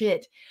 holy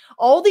shit.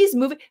 All these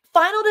movies,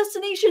 Final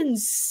Destination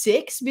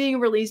 6 being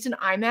released in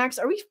IMAX.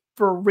 Are we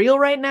for real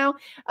right now?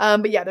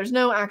 But yeah, there's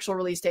no actual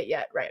release date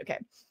yet. Right, okay.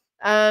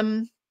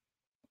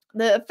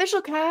 The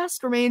official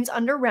cast remains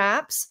under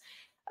wraps.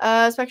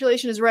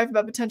 Speculation is rife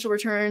about potential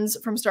returns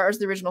from stars of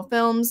the original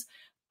films.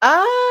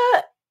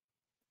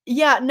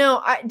 Yeah,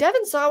 no,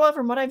 Devon Sawa,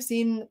 from what I've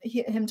seen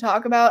him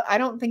talk about, I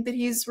don't think that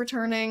he's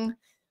returning.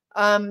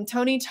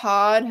 Tony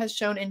Todd has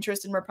shown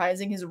interest in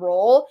reprising his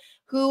role,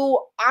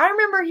 who I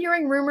remember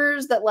hearing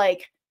rumors that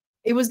like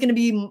it was going to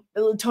be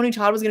Tony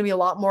Todd was going to be a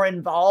lot more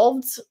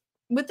involved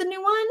with the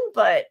new one,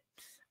 but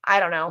I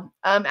don't know.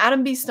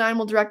 Adam B. Stein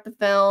will direct the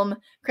film.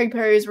 Craig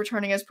Perry is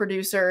returning as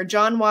producer.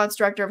 John Watts,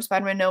 director of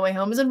Spider-Man No Way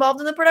Home, is involved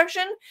in the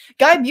production.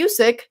 Guy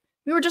Busick,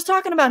 we were just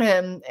talking about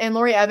him, and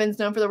Laurie Evans,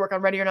 known for their work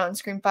on Ready or Not and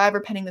Scream 5,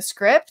 are penning the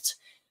script.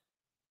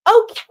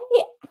 Okay,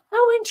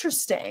 how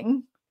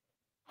interesting.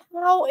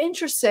 How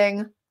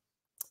interesting.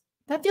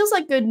 That feels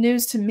like good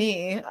news to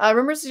me.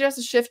 Rumors suggest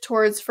a shift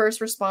towards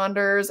first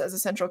responders as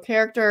essential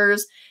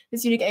characters.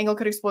 This unique angle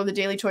could explore the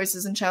daily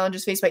choices and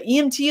challenges faced by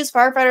EMTs,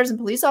 firefighters, and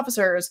police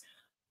officers.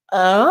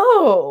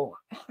 Oh,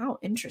 how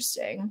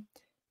interesting.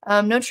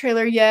 No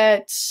trailer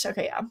yet.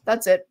 Okay, yeah,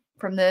 that's it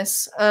from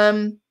this.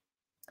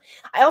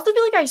 I also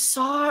feel like I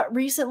saw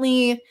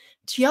recently,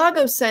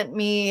 Tiago sent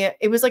me,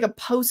 it was like a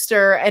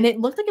poster and it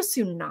looked like a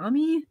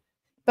tsunami,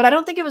 but I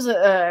don't think it was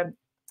an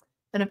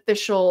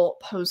official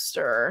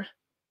poster.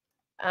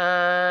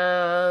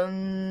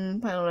 Final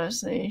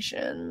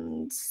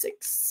Destination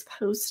 6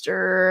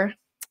 poster.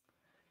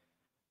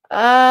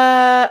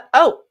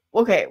 Oh,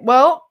 okay.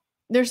 Well,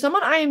 there's some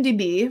on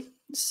IMDb,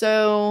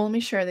 so let me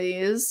share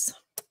these.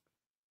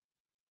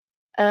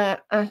 So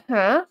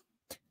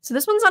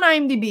this one's on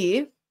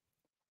IMDb.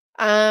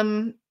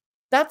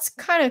 That's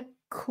kind of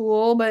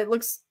cool, but it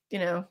looks,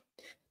 this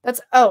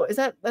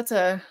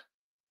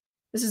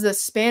is a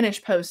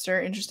Spanish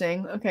poster.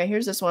 Interesting. Okay,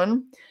 here's this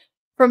one.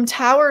 From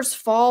Towers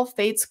Fall,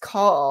 Fate's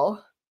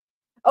Call.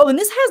 Oh, and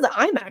this has the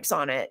IMAX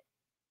on it.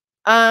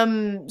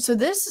 So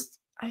this,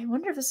 I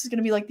wonder if this is going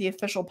to be like the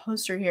official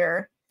poster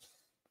here.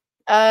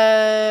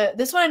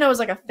 This one I know is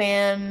like a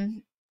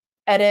fan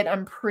edit,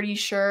 I'm pretty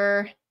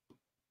sure.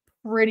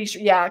 Pretty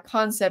sure. Yeah,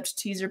 concept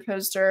teaser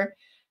poster.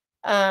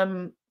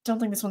 Don't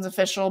think this one's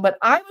official, but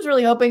I was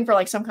really hoping for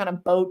like some kind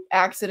of boat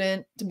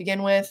accident to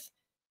begin with.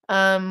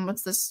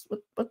 What's this?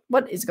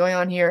 What is going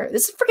on here?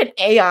 This is freaking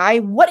AI.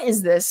 What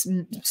is this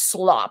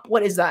slop?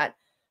 What is that?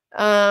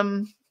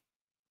 I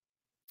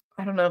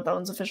don't know if that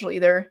one's official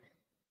either.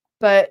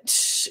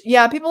 But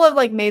yeah, people have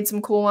like made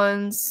some cool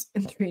ones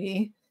in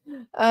 3D.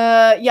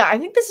 Yeah, I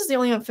think this is the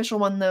only official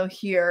one though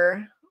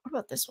here. What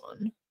about this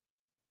one?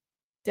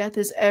 Death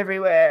is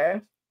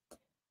everywhere.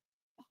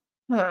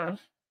 Huh.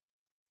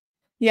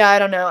 Yeah, I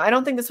don't know. I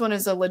don't think this one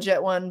is a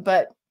legit one,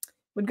 but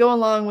would go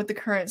along with the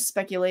current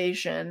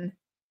speculation.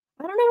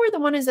 I don't know where the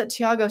one is that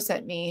Tiago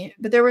sent me,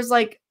 but there was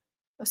like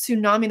a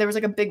tsunami. There was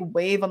like a big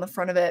wave on the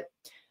front of it.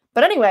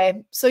 But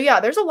anyway, so yeah,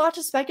 there's a lot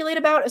to speculate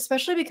about,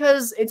 especially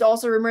because it's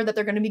also rumored that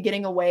they're going to be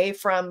getting away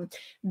from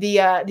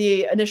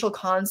the initial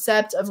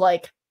concept of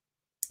like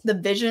the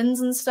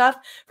visions and stuff.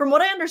 From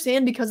what I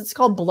understand, because it's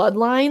called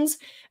Bloodlines,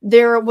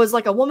 there was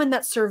like a woman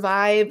that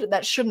survived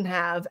that shouldn't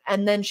have,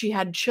 and then she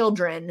had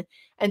children,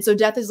 and so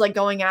death is like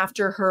going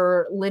after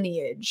her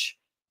lineage,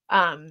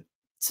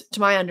 to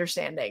my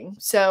understanding.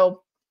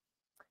 So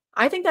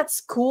I think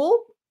that's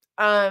cool.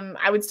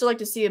 I would still like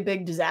to see a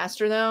big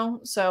disaster though,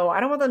 so I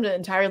don't want them to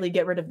entirely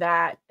get rid of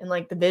that and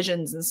like the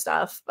visions and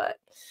stuff. But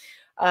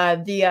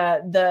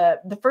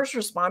the first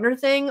responder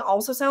thing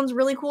also sounds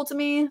really cool to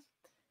me.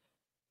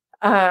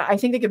 I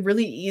think they could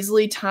really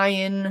easily tie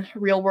in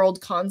real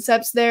world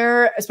concepts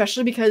there,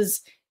 especially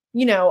because,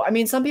 you know, I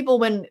mean, some people,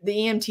 when the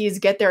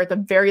EMTs get there at the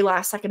very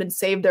last second and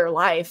save their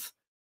life,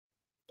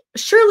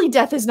 surely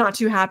death is not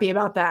too happy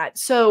about that.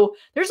 So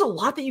there's a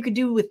lot that you could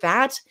do with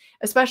that,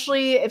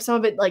 especially if some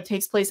of it like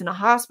takes place in a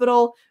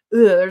hospital. Ugh,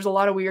 there's a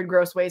lot of weird,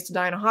 gross ways to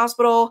die in a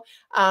hospital.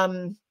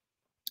 So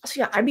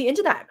yeah, I'd be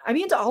into that. I'd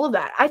be into all of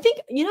that. I think,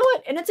 you know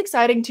what? And it's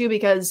exciting too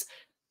because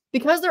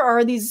there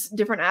are these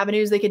different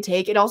avenues they could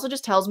take. It also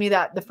just tells me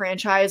that the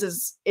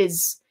franchise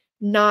is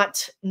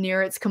not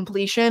near its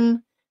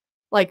completion.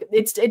 Like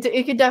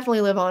it could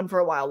definitely live on for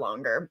a while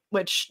longer,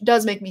 which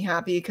does make me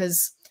happy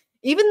because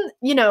even,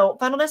 you know,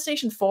 Final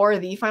Destination 4,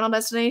 the Final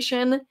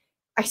Destination,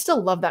 I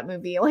still love that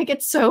movie. Like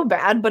it's so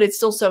bad, but it's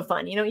still so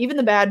fun. You know, even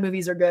the bad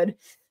movies are good.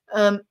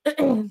 Clive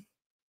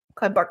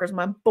Barker's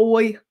my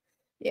boy.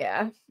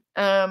 Yeah.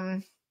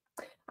 I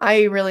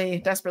really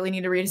desperately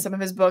need to read some of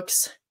his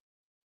books.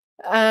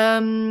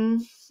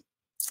 Let's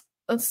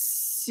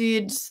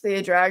see, just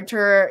they dragged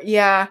her.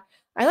 Yeah,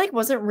 I like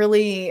wasn't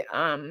really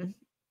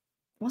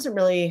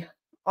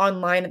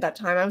online at that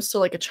time. I was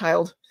still like a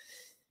child.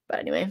 But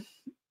anyway.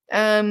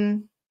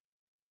 Oh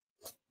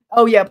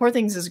yeah, Poor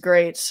Things is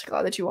great.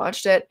 Glad that you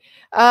watched it.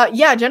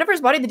 Yeah,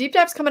 Jennifer's Body, the deep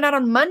dive's coming out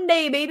on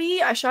Monday,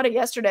 baby. I shot it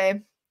yesterday.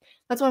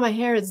 That's why my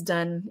hair is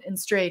done and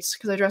straight,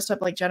 because I dressed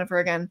up like Jennifer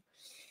again.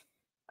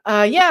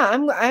 Yeah,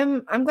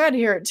 I'm glad to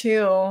hear it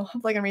too.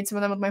 Hopefully I can read some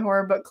of them with my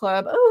horror book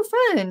club.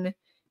 Oh, fun.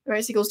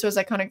 Write sequels to his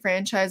iconic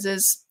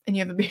franchises, and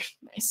you have a beard.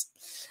 Nice.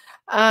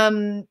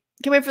 Can't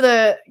wait for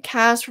the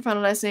cast for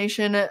Final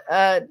Destination.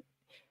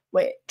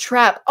 Wait,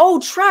 Trap. Oh,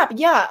 Trap.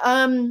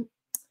 Yeah.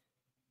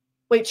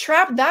 Wait,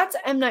 Trap. That's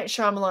M. Night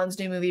Shyamalan's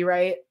new movie,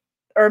 right?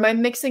 Or am I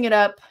mixing it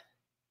up?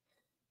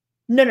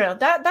 No.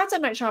 That's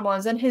M. Night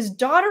Shyamalan's. And his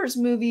daughter's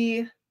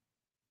movie.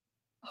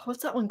 Oh,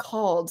 what's that one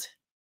called?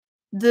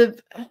 The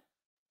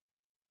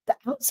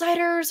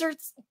Outsiders or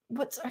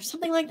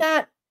something like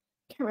that.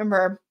 Can't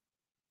remember.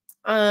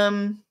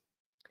 Oh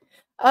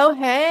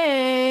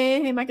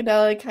hey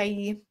Macadelic,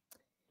 hi.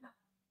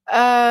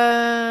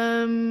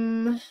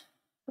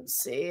 Let's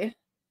see.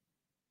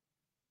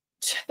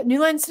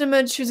 New Line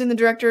Cinema choosing the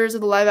directors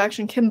of the live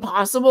action Kim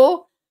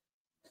Possible.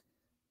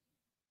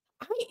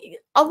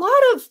 A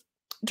lot of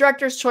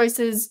directors'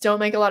 choices don't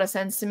make a lot of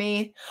sense to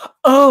me.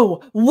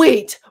 Oh,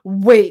 wait.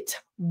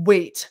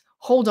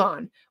 Hold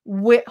on.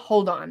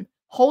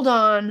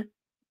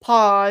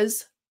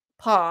 Pause.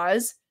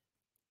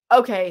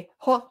 Okay,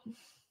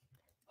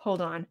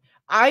 hold on.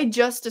 I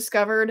just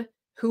discovered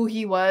who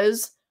he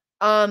was.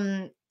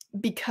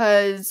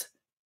 Because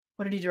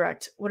what did he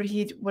direct? What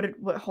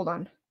hold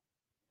on.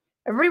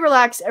 Everybody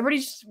relax. Everybody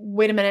just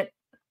wait a minute.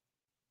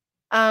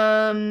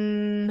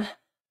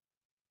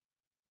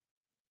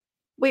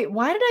 Wait,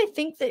 why did I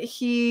think that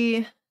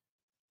he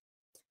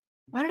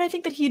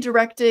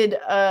directed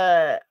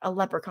a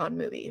Leprechaun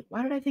movie?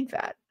 Why did I think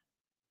that?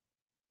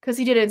 Because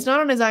he did it. It's not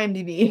on his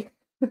IMDb.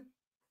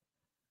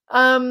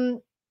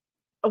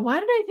 Why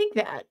did I think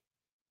that?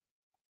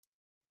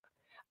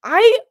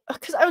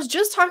 Because I was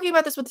just talking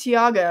about this with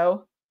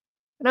Tiago,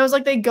 and I was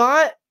like, they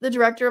got the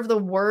director of the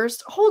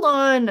worst. Hold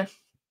on.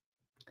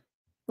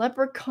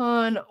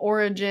 Leprechaun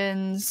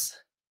Origins.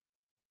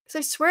 Because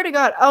I swear to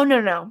God. Oh,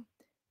 no.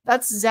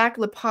 That's Zach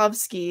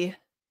Lipovsky.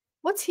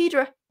 What's he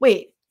direct?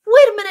 Wait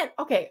a minute.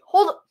 Okay,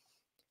 hold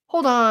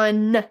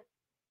on.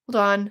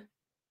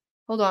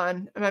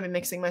 I might be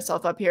mixing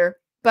myself up here.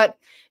 But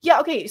yeah,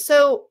 okay,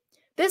 so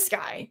this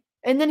guy.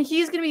 And then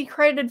he's going to be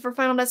credited for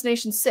Final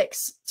Destination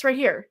 6. It's right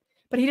here.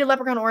 but he did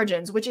Leprechaun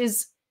Origins, which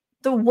is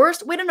the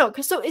worst. Wait, no.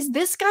 So is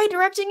this guy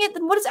directing it?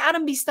 Then what is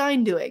Adam B.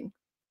 Stein doing?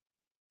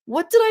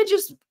 What did I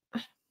just...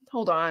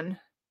 Hold on.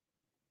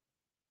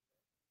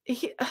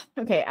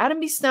 Okay, Adam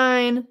B.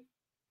 Stein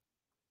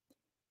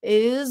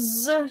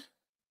is...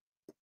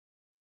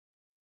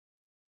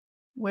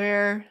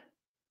 Where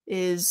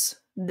is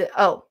the...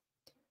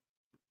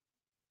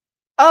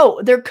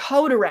 Oh, they're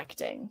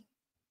co-directing.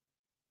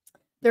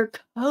 They're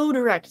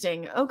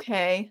co-directing.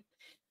 Okay.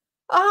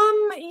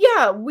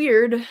 Yeah,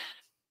 weird.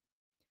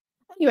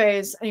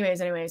 Anyways.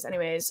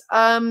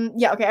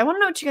 Yeah, okay. I want to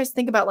know what you guys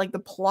think about like the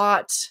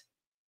plot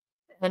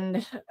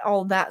and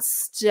all that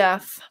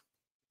stuff.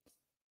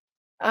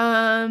 With the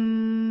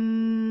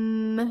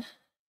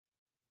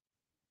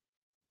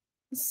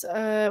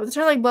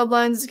title like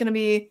Bloodlines,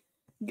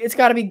 it's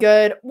gotta be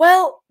good.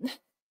 Well,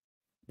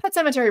 Pet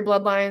Sematary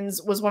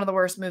Bloodlines was one of the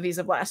worst movies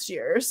of last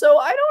year, so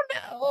I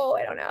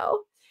don't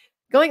know.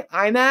 Going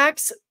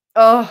IMAX,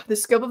 oh, the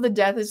scope of the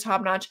death is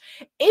top notch.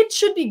 It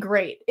should be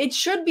great. It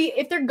should be,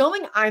 if they're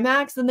going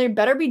IMAX, then they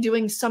better be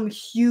doing some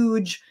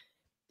huge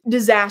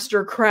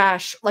disaster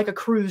crash like a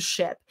cruise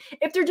ship.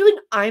 If they're doing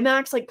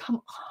IMAX, like,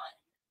 come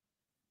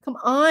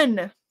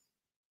on.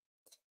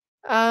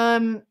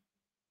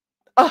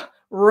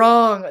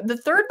 Wrong. The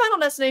third Final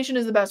Destination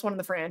is the best one in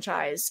the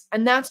franchise,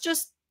 and that's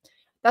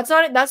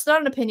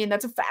not an opinion,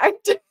 that's a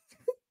fact.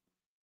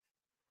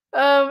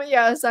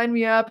 Yeah, sign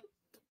me up.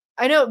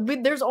 I know,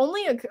 but there's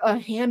only a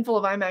handful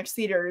of IMAX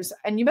theaters,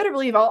 and you better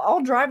believe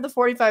I'll drive the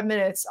 45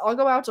 minutes. I'll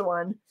go out to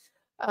one.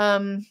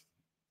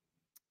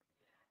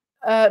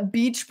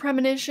 Beach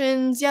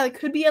premonitions. Yeah, it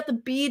could be at the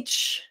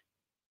beach.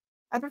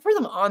 I prefer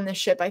them on the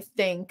ship, I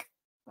think.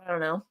 I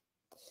don't know.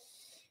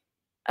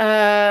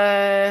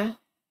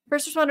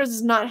 First Responders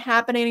is not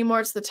happening anymore.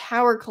 It's the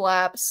tower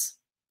collapse.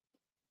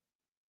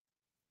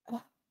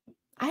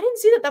 I didn't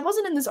see that. That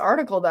wasn't in this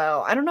article,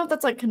 though. I don't know if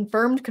that's like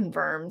confirmed.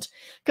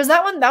 Because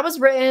that was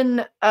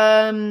written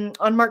on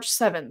March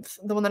 7th,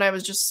 the one that I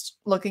was just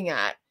looking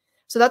at.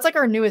 So that's like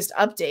our newest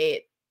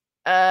update.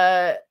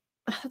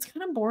 That's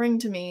kind of boring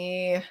to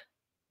me.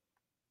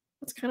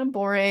 That's kind of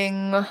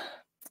boring.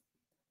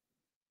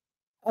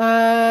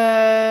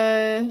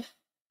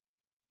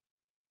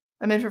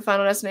 I'm in for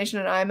Final Destination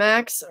and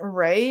IMAX,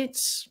 right?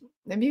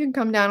 Maybe you can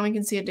come down and we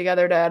can see it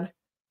together, Dad.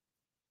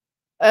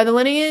 The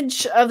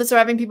lineage of the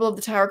surviving people of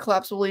the tower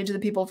collapse will lead to the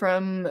people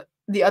from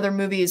the other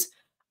movies.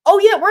 Oh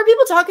yeah, were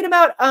people talking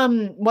about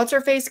what's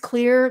her face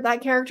Clear,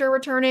 that character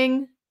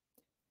returning?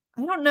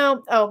 I don't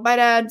know. Oh, bye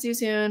Dad. See you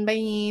soon.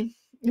 Bye.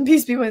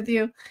 Peace be with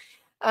you.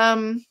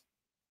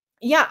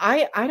 Yeah,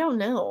 I don't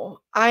know.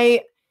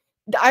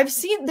 I've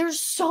seen there's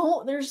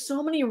so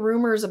many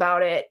rumors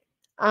about it.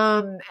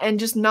 And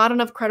just not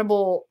enough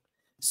credible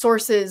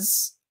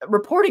sources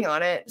reporting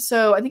on it.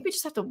 So I think we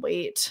just have to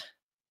wait.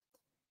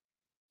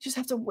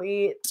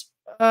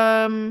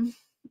 The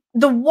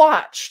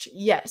Watched.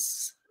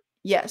 Yes,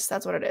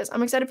 that's what it is.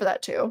 I'm excited for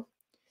that too.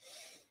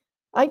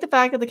 I like the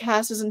fact that the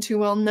cast isn't too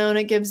well known.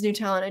 It gives new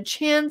talent a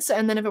chance,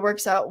 and then if it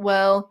works out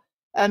well,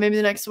 maybe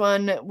the next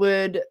one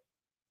would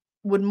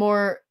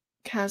more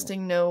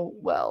casting know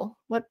well.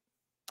 What?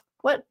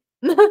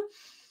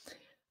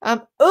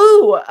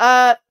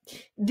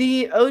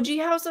 The OG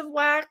House of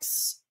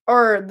Wax,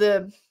 or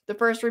the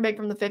first remake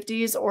from the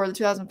 50s, or the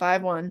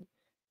 2005 one.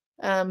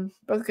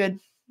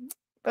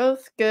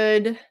 Both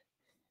good.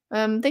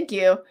 Thank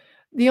you.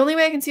 The only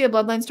way I can see a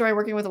Bloodline story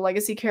working with a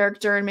legacy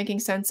character and making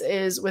sense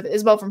is with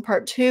Isabel from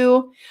part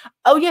 2.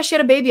 Oh yeah, she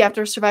had a baby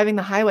after surviving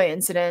the highway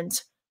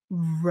incident.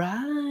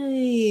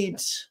 Right.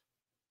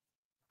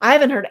 I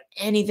haven't heard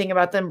anything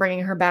about them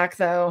bringing her back,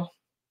 though.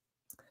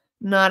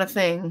 Not a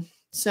thing.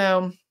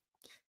 So,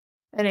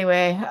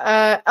 anyway.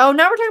 Oh,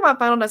 now we're talking about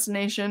Final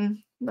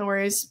Destination. No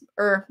worries.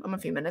 I'm a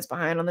few minutes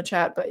behind on the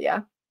chat, but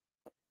yeah.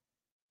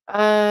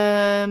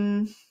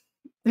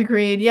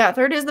 Agreed. Yeah,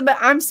 third is the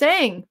best. I'm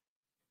saying.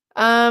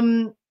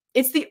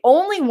 It's the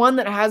only one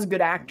that has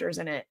good actors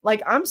in it.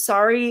 Like, I'm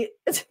sorry.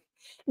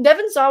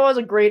 Devon Sawa is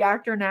a great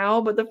actor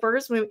now, but the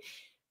first movie,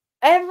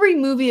 every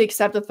movie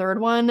except the third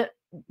one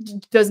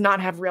does not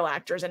have real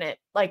actors in it.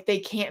 Like, they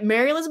can't.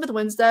 Mary Elizabeth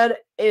Winstead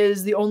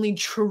is the only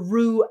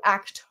true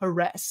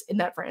actress in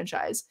that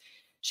franchise.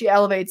 She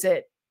elevates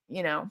it,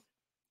 more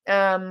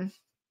than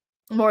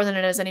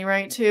it has any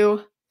right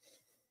to.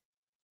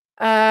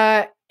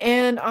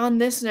 And on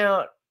this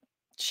note,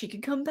 she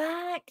could come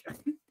back.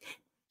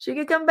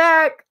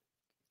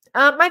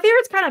 My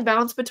favorites kind of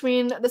bounce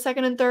between the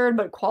second and third,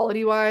 but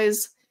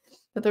quality-wise,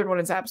 the third one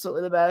is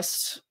absolutely the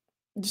best.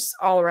 Just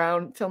all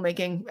around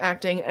filmmaking,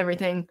 acting,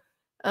 everything.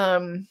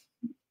 The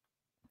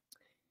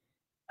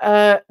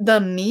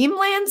meme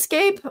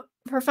landscape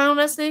for Final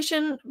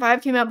Destination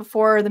 5 came out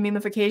before the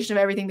memification of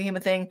everything became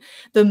a thing.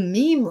 The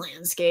meme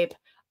landscape.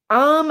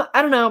 I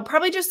don't know,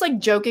 probably just like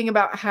joking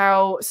about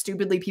how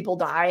stupidly people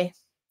die.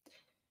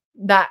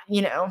 That,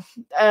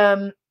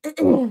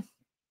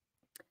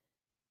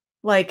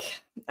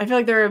 like, I feel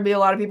like there would be a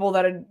lot of people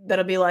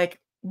that'll be like,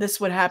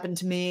 this would happen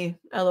to me,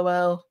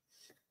 LOL.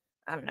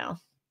 I don't know.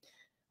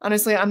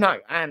 Honestly, I'm not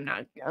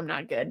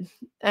good.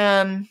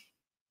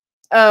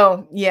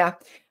 Oh, yeah.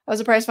 I was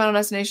surprised Final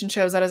Destination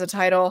chose that as a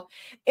title.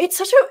 It's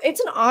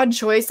an odd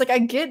choice. Like I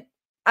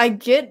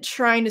get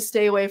trying to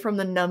stay away from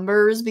the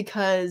numbers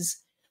because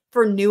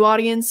for new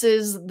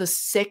audiences, the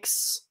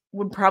 6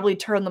 would probably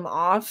turn them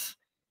off.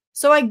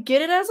 So I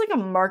get it as like a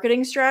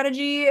marketing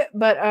strategy,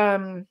 but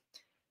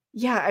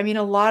yeah, I mean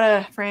a lot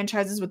of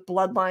franchises with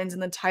bloodlines in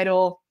the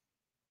title,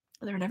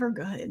 they're never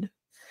good.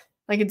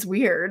 Like it's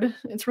weird.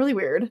 It's really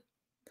weird.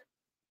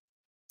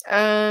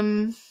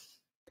 Um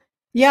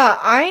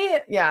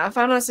yeah,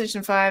 Final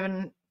Destination 5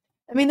 and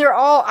I mean they're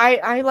all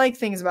I like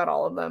things about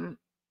all of them.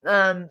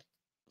 Um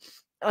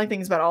I like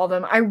things about all of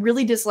them. I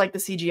really dislike the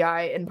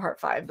CGI in part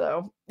 5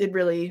 though.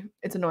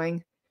 It's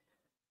annoying.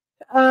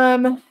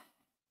 Um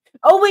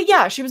oh wait,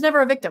 yeah, she was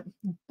never a victim.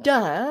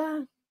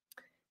 Duh.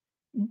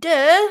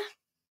 Duh.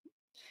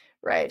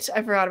 Right.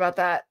 I forgot about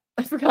that.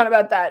 I forgot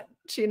about that.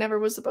 She never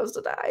was supposed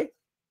to die.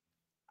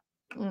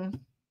 Mm.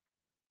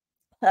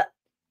 Huh.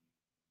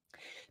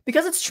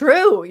 Because it's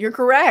true. You're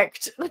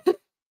correct.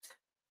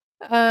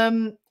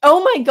 Oh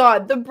my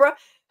god,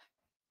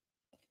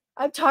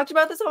 I've talked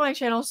about this on my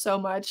channel so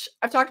much.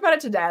 I've talked about it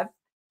to death.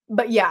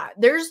 But yeah,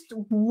 there's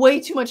way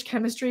too much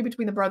chemistry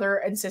between the brother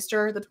and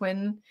sister, the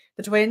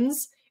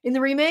twins in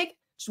the remake.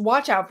 Just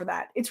watch out for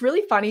that. It's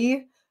really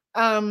funny.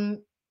 But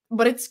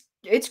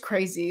it's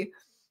crazy.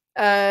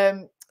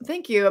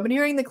 Thank you. I've been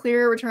hearing the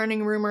Clear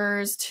returning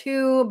rumors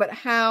too, but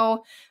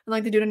how?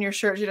 Unlike the dude on your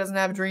shirt, she doesn't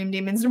have dream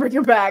demons to bring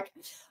her back.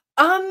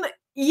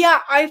 Yeah,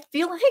 I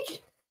feel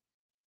like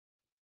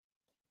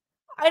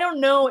I don't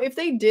know. If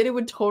they did, it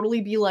would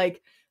totally be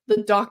like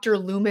the Dr.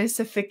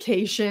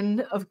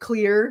 Loomisification of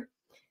Clear.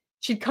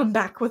 She'd come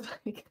back with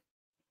like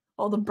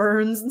all the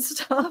burns and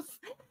stuff,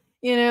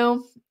 you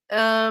know?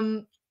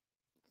 Um,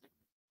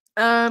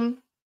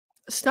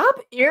 stop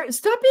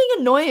being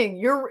annoying.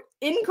 You're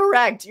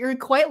incorrect. You're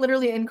quite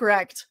literally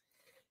incorrect.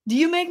 Do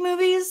you make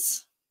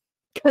movies?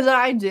 Because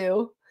I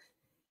do.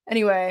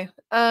 Anyway,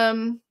 I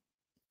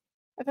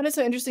find it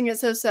so interesting yet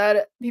so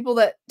sad. People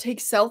that take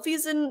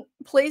selfies in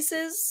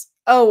places.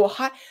 Oh,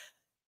 hi.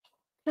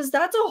 Because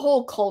that's a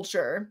whole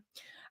culture.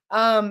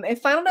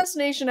 If Final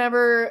Destination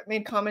ever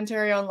made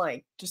commentary on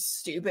like just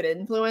stupid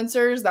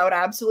influencers, that would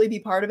absolutely be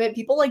part of it.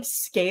 People like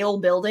scale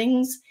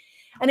buildings,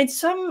 and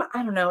it's I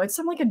don't know, it's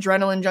some like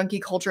adrenaline junkie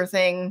culture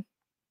thing.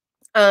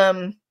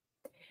 Anyway,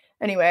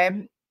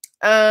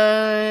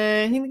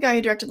 I think the guy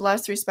who directed the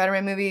last 3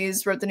 Spider-Man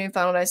movies wrote the new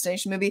Final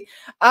Destination movie.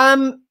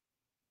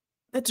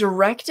 That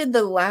directed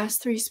the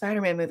last 3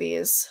 Spider-Man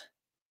movies.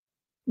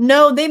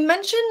 No, they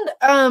mentioned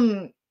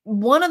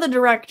one of the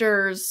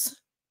directors.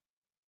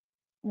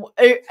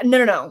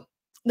 No.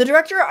 The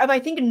director of I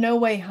think No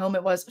Way Home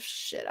it was.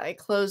 Shit, I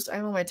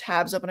have all my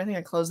tabs open. I think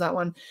I closed that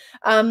one.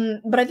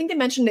 But I think they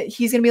mentioned that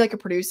he's gonna be like a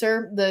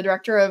producer. The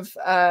director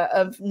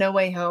of No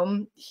Way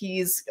Home,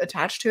 he's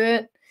attached to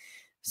it.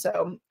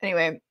 So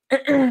anyway,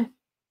 but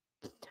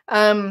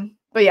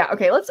yeah,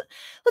 okay, let's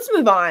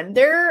move on.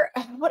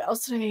 What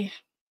else did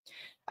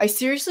I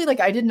seriously like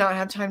I did not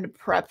have time to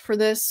prep for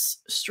this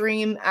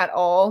stream at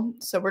all.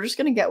 So we're just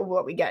gonna get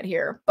what we get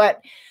here.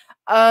 But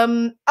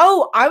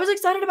oh, I was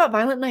excited about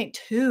Violent Night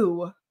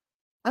 2.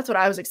 That's what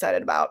I was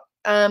excited about.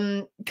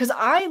 Because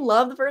I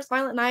love the first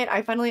Violent Night.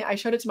 I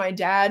showed it to my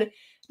dad.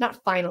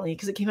 Not finally,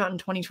 because it came out in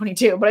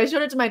 2022, but I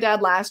showed it to my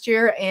dad last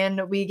year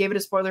and we gave it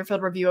a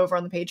spoiler-filled review over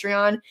on the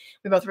Patreon.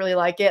 We both really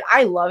like it.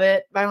 I love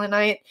it, Violent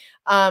Night.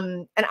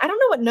 And I don't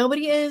know what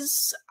Nobody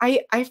is.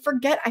 I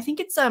forget. I think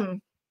it's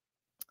the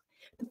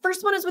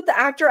first one is with the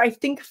actor, I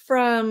think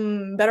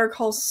from Better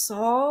Call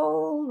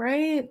Saul,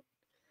 right?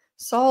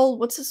 Saul,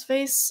 what's his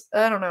face?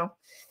 I don't know.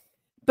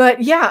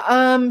 But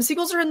yeah,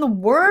 sequels are in the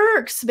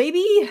works,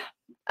 baby.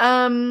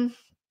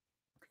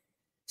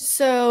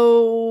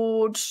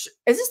 So is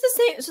this the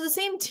same? So the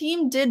same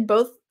team did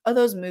both of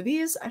those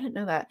movies? I didn't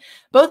know that.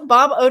 Both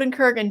Bob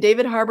Odenkirk and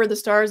David Harbour, the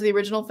stars of the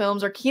original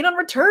films, are keen on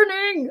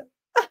returning.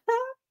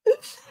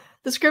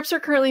 The scripts are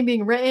currently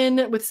being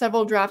written with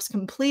several drafts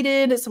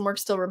completed. Some work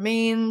still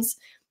remains.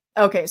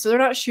 Okay, so they're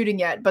not shooting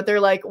yet, but they're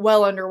like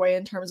well underway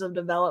in terms of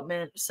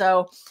development.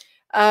 So,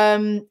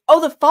 oh,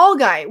 The Fall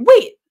Guy.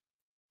 Wait,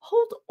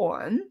 hold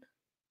on.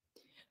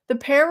 The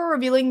pair were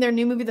revealing their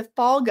new movie, The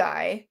Fall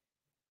Guy.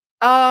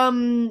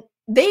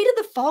 They did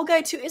The Fall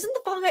Guy too. Isn't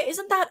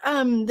that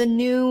the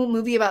new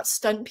movie about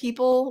stunt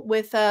people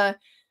with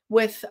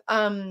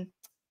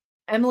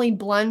Emily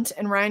Blunt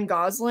and Ryan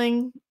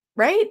Gosling,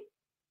 right?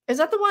 Is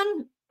that the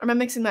one? Or am I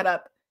mixing that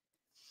up?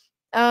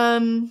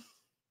 Planning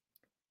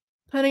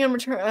on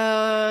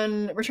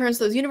returns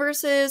to those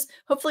universes.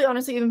 Hopefully,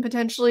 honestly, even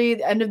potentially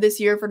the end of this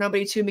year for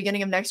Nobody 2,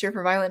 beginning of next year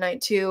for Violent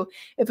Night 2,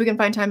 if we can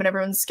find time in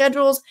everyone's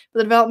schedules. But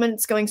the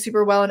development's going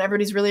super well and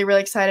everybody's really,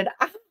 really excited.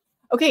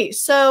 Okay,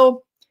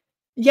 so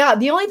yeah,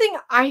 the only thing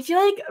I feel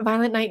like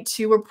Violent Night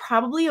 2, we're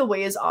probably a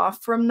ways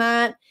off from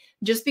that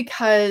just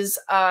because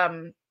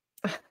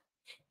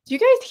do you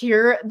guys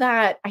hear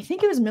that? I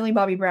think it was Millie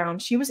Bobby Brown.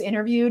 She was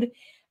interviewed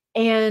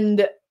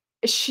and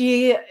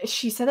she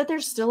said that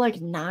there's still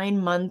like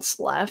 9 months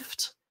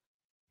left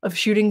of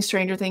shooting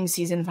Stranger Things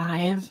season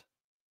 5.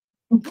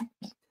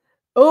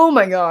 Oh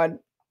my god.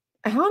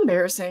 How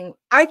embarrassing.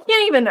 I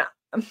can't even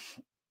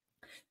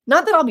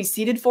not that I'll be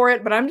seated for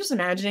it, but I'm just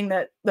imagining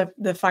that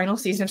the final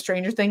season of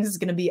Stranger Things is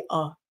gonna be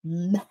a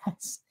mess.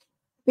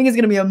 I think it's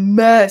gonna be a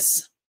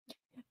mess.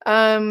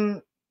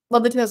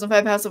 Love the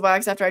 2005 House of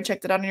Wax after I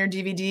checked it out on your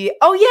DVD.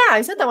 Oh yeah,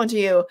 I sent that one to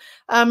you.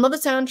 Love the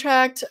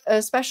soundtrack,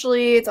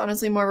 especially it's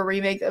honestly more of a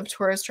remake of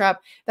Tourist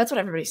Trap. That's what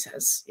everybody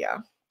says. Yeah.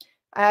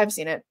 I've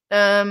seen it.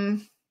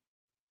 Thank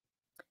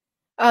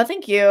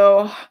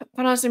you.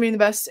 Fun Honestly being the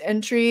best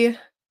entry.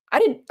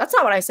 That's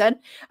not what I said.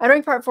 I'd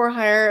rank part 4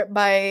 higher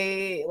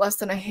by less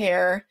than a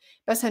hair.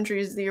 Best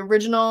entry is the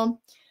original.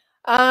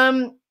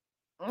 I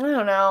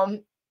don't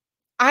know.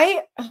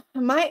 My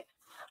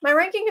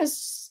ranking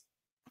has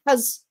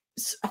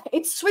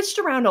it's switched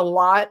around a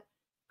lot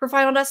for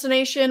Final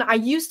Destination. I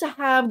used to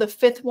have the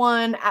 5th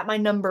one at my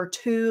number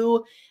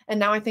 2, and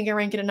now I think I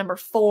rank it at number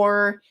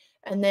 4.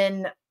 And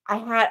then I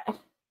had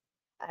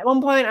at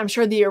one point, I'm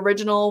sure the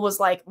original was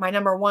like my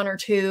number 1 or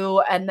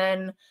 2, and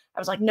then I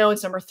was like, no,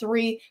 it's number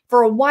 3.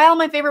 For a while,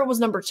 my favorite was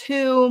number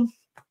 2.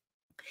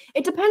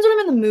 It depends what I'm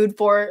in the mood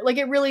for. Like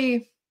it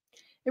really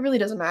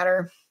doesn't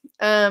matter.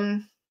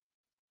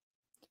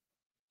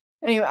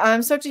 Anyway,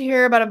 I'm stoked to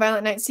hear about a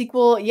Violent Night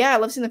sequel. Yeah, I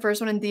love seeing the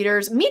first one in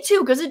theaters. Me too,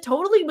 because it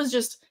totally was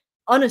just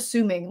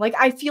unassuming. Like,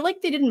 I feel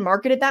like they didn't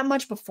market it that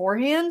much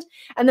beforehand,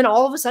 and then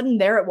all of a sudden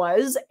there it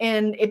was,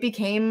 and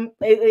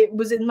it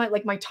was in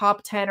my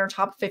top 10 or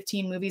top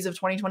 15 movies of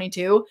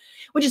 2022,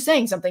 which is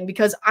saying something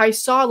because I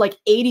saw like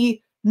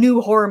 80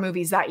 new horror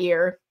movies that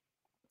year.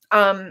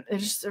 There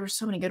were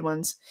so many good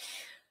ones.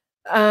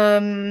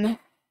 Let's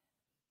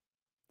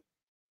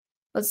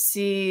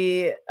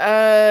see.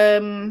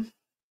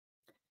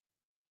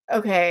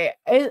 Okay,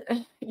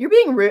 you're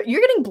being rude. You're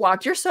getting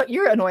blocked.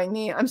 You're annoying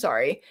me. I'm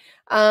sorry.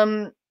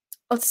 Let's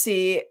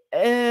see.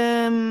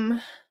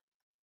 It's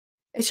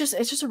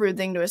just a rude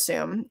thing to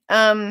assume.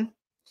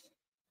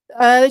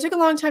 They took a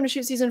long time to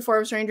shoot season 4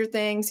 of Stranger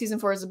Things. Season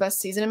 4 is the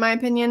best season in my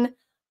opinion.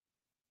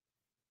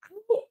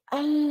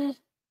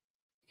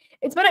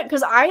 It's better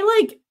because I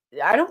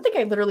don't think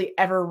I literally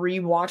ever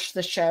rewatched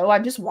the show.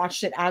 I've just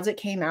watched it as it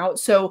came out.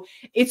 So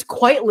it's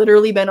quite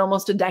literally been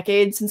almost a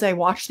decade since I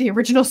watched the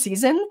original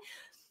season.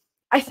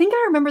 I think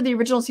I remember the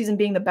original season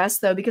being the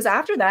best though, because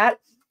after that,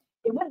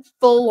 it went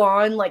full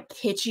on like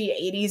kitschy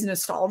 80s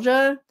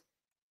nostalgia.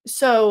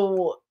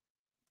 So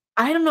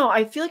I don't know.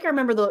 I feel like I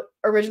remember the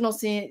original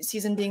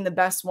season being the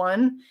best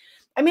one.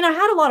 I mean, I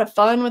had a lot of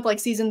fun with like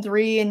season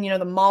 3 and,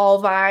 the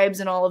mall vibes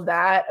and all of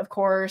that, of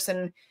course,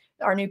 and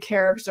our new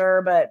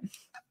character, but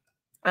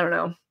I don't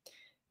know.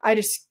 I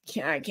just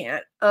can't. I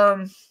can't.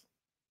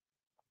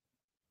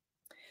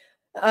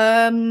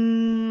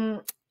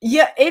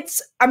 Yeah,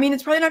 it's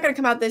probably not going to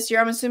come out this year.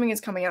 I'm assuming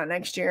it's coming out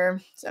next year.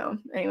 So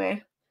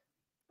anyway,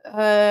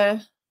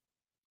 I'm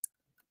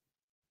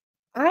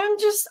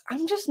just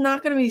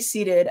not going to be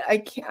seated. I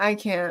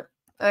can't.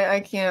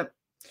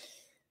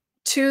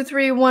 2,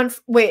 3, 1.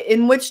 Wait,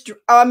 in which?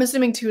 Oh, I'm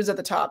assuming 2 is at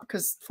the top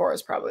because 4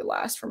 is probably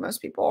last for most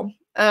people.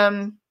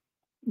 Yeah,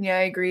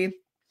 I agree.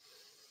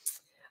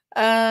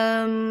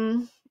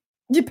 Paris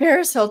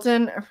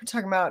Hilton. We're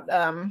talking about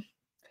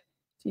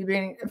you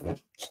being.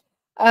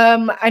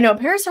 I know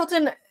Paris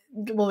Hilton.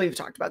 Well, we've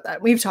talked about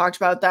that.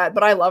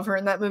 But I love her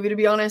in that movie, to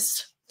be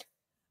honest.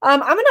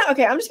 I'm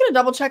just gonna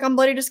double check on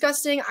Bloody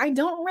Disgusting. I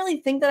don't really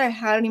think that I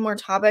had any more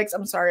topics.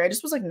 I'm sorry, I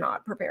just was like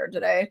not prepared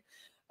today.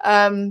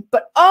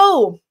 But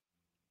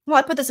well,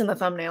 I put this in the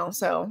thumbnail,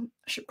 so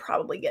I should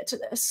probably get to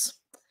this.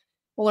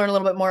 We'll learn a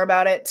little bit more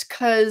about it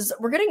because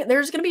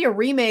there's gonna be a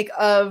remake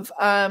of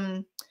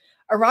a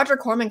Roger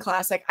Corman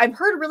classic. I've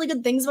heard really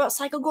good things about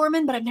Psycho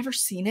Gorman, but I've never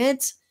seen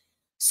it.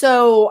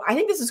 So I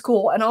think this is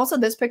cool. And also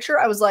this picture,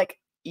 I was like,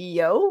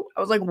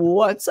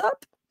 what's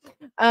up?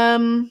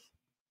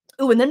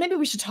 Oh, and then maybe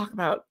we should talk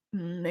about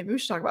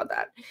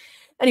that.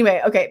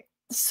 Anyway, okay.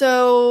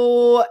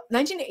 So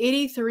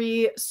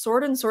 1983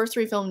 sword and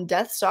sorcery film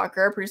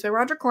Deathstalker, produced by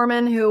Roger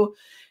Corman, who,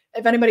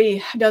 if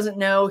anybody doesn't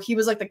know, he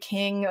was like the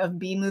king of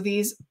B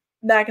movies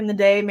back in the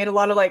day, made a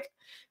lot of like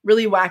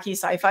really wacky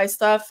sci-fi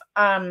stuff.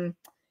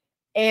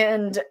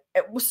 And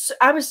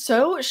I was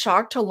so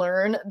shocked to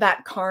learn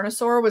that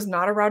Carnosaur was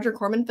not a Roger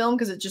Corman film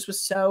because it just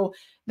was so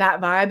that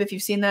vibe. If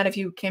you've seen that, if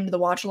you came to the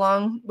watch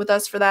along with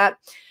us for that.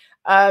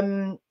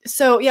 So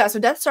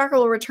Deathstalker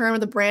will return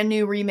with a brand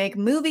new remake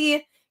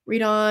movie.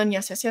 Read on.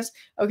 Yes.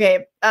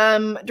 Okay.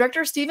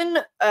 Director Steven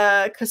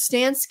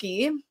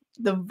Kostanski,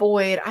 The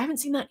Void. I haven't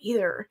seen that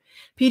either.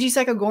 PG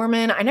Psycho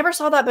Gorman. I never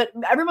saw that, but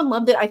everyone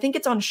loved it. I think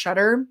it's on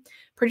Shudder.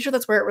 Pretty sure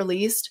that's where it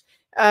released.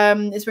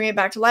 Is bringing it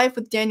back to life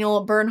with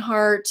Daniel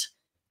Bernhardt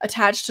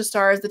attached to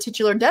star as the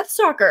titular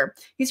Deathstalker.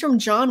 He's from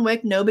John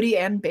Wick, Nobody,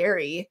 and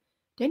Barry.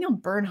 Daniel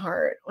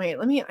Bernhardt. Wait,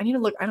 I need to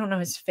look. I don't know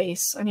his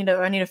face. I need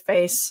a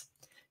face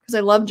because I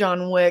love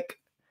John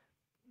Wick.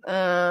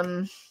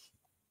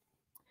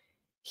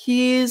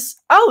 He's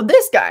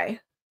this guy.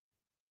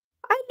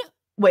 I know.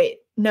 Wait,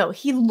 no,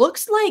 he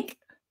looks like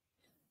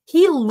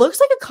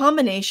a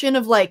combination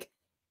of like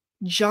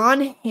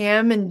John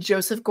Hamm and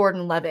Joseph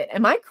Gordon-Levitt.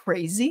 Am I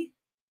crazy?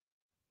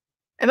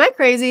 Am I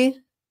crazy?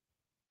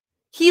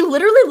 He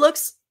literally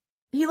looks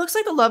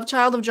like the love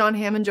child of John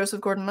Hamm and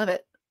Joseph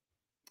Gordon-Levitt.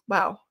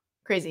 Wow,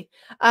 crazy.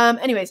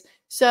 Anyways,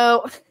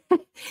 so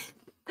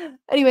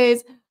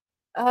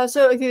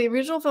so the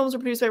original films were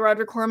produced by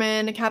Roger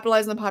Corman,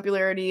 capitalizing on the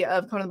popularity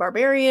of Conan the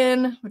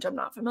Barbarian, which I'm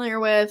not familiar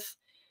with.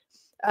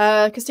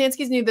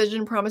 Kostansky's new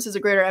vision promises a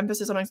greater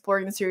emphasis on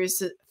exploring the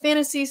series'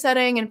 fantasy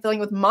setting and filling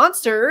with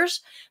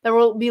monsters that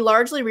will be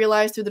largely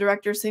realized through the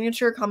director's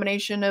signature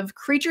combination of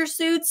creature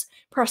suits,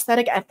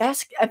 prosthetic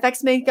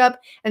effects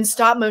makeup, and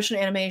stop-motion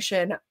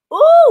animation.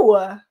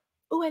 Ooh!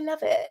 Ooh, I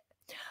love it.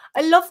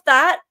 I love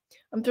that.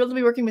 I'm thrilled to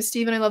be working with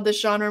Steven. I love this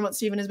genre, and what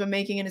Steven has been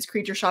making in his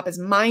creature shop is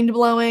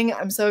mind-blowing.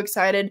 I'm so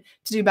excited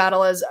to do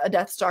battle as a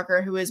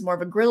Deathstalker who is more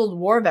of a grilled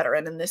war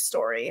veteran in this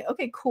story.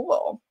 Okay,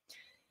 cool.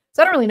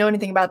 So I don't really know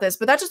anything about this,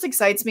 but that just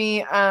excites me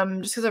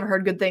just because I've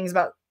heard good things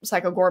about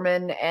Psycho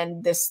Gorman,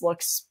 and this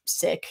looks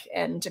sick.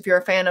 And if you're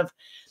a fan of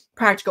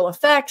practical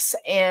effects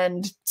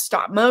and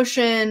stop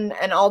motion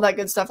and all that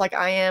good stuff like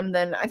I am,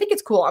 then I think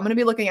it's cool. I'm going to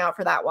be looking out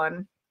for that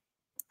one.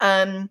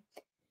 And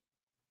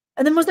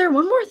then was there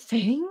one more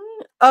thing?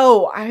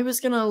 Oh, I was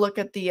going to look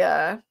at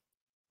the,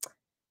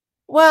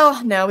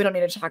 well, no, we don't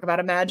need to talk about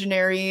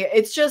Imaginary.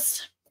 It's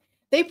just,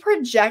 they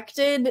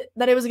projected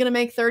that it was going to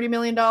make $30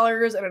 million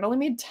and it only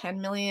made $10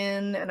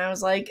 million. And I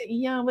was like,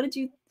 yeah, what did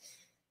you,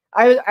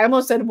 I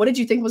almost said, what did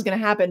you think was going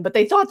to happen? But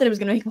they thought that it was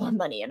going to make more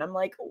money. And I'm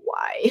like,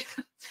 why?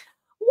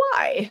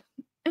 Why?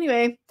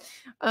 Anyway,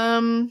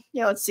 yeah,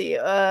 let's see.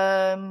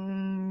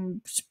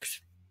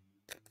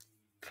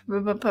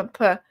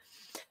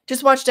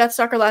 Just watched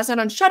Deathstalker last night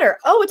on Shudder.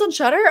 Oh, it's on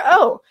Shudder?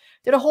 Oh,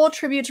 did a whole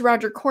tribute to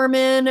Roger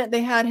Corman.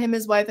 They had him,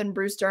 his wife, and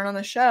Bruce Dern on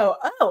the show.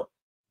 Oh,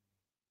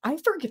 I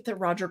forget that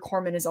Roger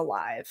Corman is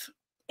alive.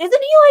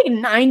 Isn't he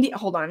like 90?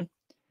 Hold on.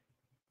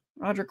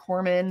 Roger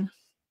Corman.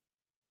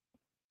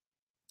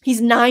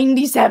 He's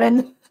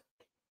 97.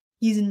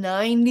 He's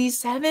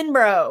 97,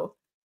 bro.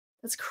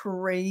 That's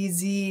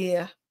crazy.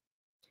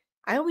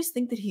 I always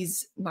think that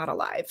he's not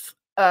alive.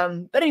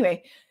 But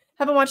anyway,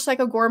 haven't watched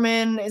Psycho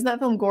Gorman. Isn't that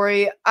film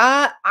gory?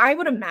 I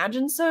would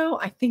imagine so.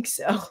 I think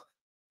so.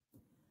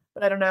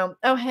 But I don't know.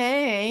 Oh,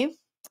 hey.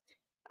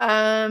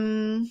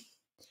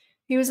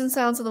 He was in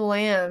Silence of the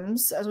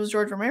Lambs, as was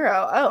George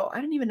Romero. Oh, I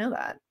didn't even know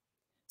that.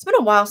 It's been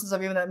a while since I've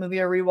given that movie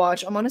a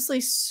rewatch. I'm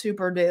honestly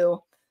super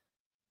due.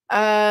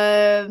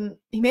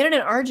 He made it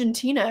in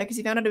Argentina because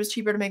he found out it was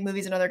cheaper to make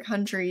movies in other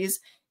countries.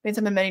 Made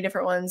some in many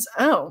different ones.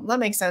 Oh, that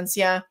makes sense.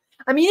 Yeah.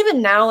 I mean,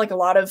 even now, like a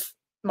lot of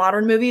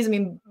modern movies. I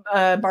mean,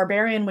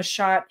 Barbarian was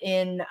shot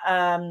in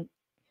what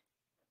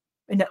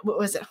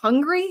was it,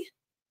 Hungary?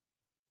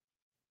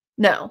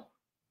 No.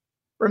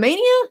 Romania?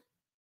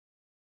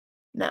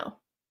 No.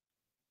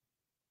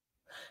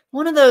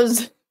 One of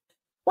those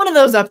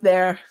up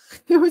there.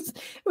 It was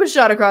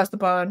shot across the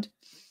pond.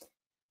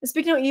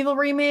 Speaking of Evil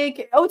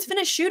remake, oh, it's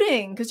finished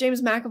shooting because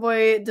James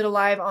McAvoy did a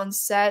live on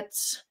set.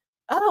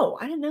 Oh,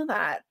 I didn't know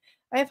that.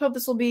 I have hope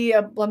this will be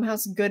a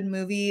Blumhouse good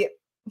movie.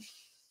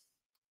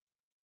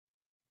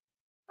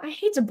 I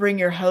hate to bring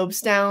your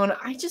hopes down.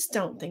 I just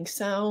don't think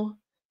so.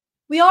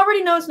 We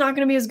already know it's not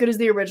going to be as good as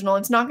the original.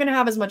 It's not going to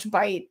have as much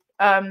bite.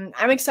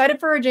 I'm excited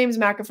for a James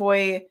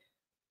McAvoy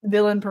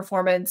villain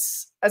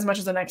performance as much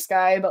as the next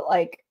guy, but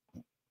like,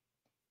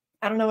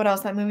 I don't know what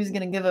else that movie's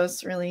going to give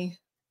us, really.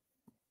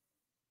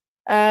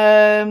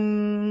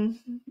 Oh,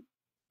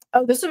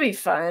 this would be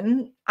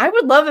fun. I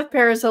would love if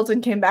Paris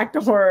Hilton came back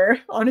to horror,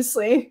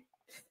 honestly.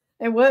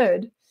 I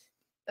would.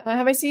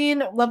 Have I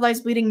seen Love Lies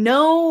Bleeding?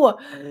 No,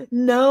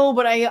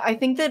 but I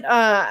think that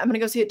I'm gonna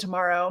go see it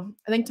tomorrow.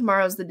 I think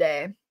tomorrow's the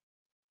day.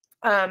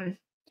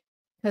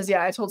 Because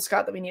yeah, I told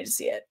Scott that we need to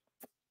see it.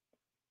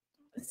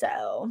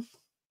 So,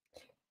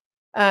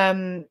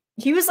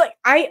 he was like,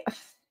 I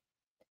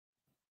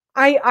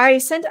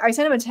sent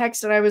him a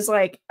text and I was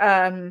like,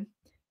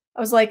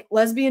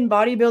 lesbian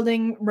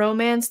bodybuilding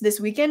romance this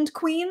weekend,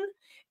 queen.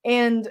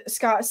 And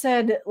Scott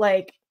said,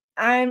 like,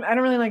 I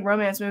don't really like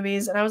romance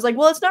movies. And I was like,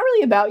 well, it's not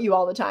really about you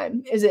all the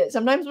time, is it?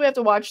 Sometimes we have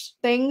to watch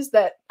things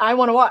that I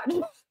want to watch.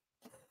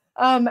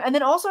 And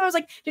then also I was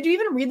like, did you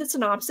even read the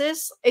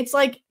synopsis? It's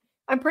like,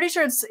 I'm pretty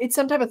sure it's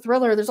some type of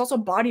thriller. There's also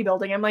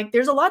bodybuilding. I'm like,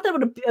 there's a lot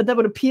that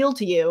would appeal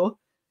to you.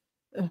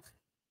 Ugh.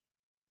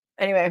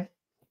 Anyway,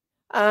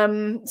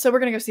 so we're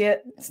gonna go see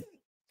it.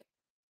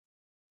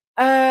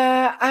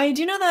 I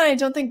do know that I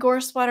don't think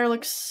gore splatter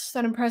looks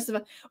that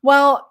impressive.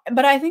 Well,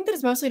 but I think that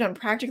it's mostly done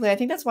practically. I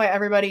think that's why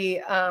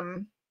everybody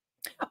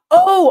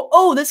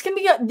this can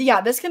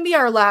be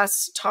our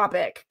last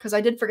topic because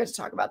I did forget to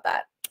talk about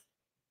that.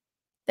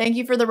 Thank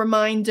you for the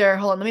reminder.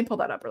 Hold on, let me pull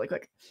that up really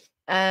quick.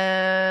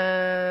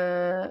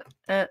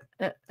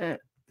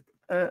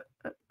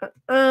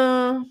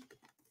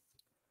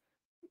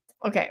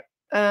 Okay.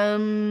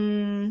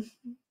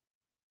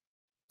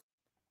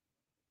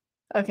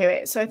 Okay,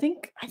 wait. So I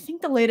think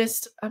the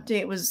latest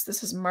update was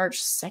this is March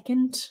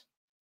 2nd.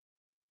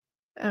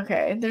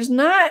 Okay, there's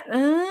not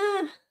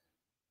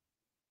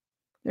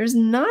There's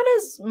not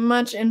as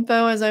much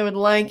info as I would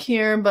like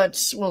here,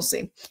 but we'll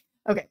see.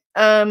 Okay,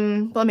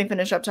 let me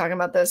finish up talking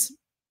about this.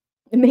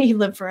 May he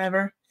live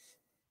forever.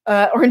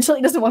 Or until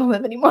he doesn't want to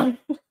live anymore.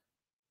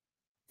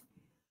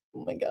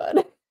 Oh my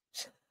god.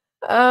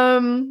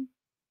 Um,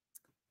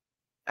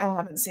 I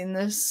haven't seen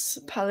this.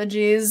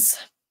 Apologies.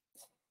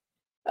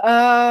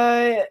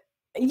 Uh,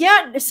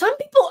 yeah, some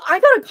people I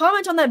got a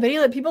comment on that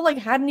video that people, like,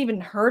 hadn't even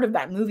heard of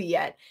that movie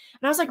yet,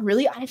 and I was like,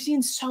 "Really? I've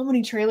seen so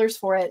many trailers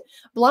for it."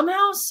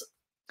 Blumhouse,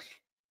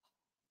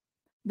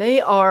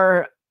 they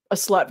are a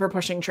slut for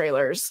pushing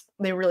trailers.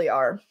 They really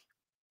are.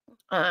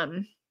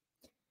 And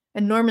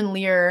Norman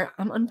Lear,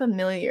 I'm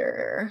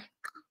unfamiliar.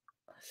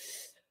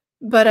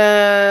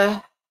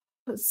 But,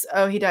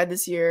 oh, he died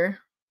this year.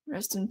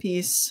 Rest in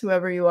peace,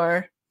 whoever you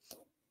are.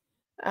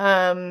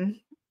 That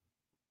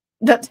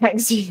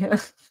tags you.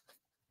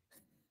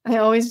 I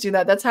always do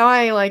that. That's how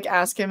I, like,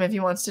 ask him if he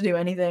wants to do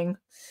anything.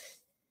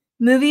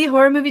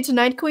 Horror movie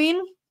tonight, Queen?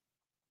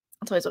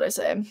 That's always what I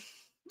say.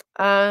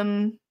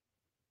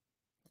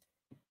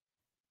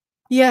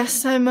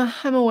 Yes, I'm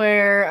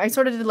aware. I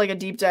sort of did, like, a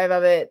deep dive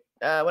of it,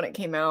 when it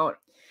came out.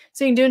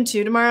 Seeing Dune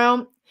 2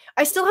 tomorrow.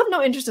 I still have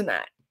no interest in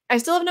that. I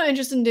still have no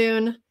interest in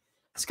Dune.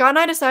 Scott and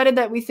I decided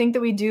that we think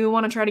that we do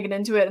want to try to get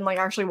into it and, like,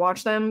 actually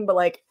watch them, but,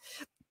 like,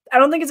 I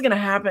don't think it's gonna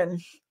happen.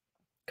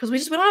 Because we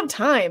don't have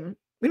time.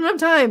 We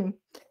don't have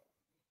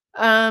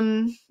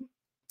time.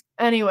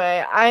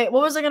 Anyway, what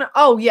was I gonna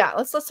oh yeah,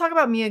 let's talk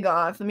about Mia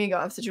Goth, the Mia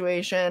Goth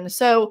situation.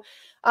 So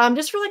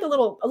just for like a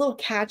little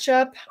catch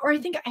up, or I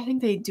think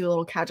they do a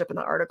little catch up in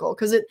the article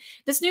because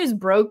this news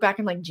broke back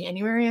in like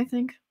January, I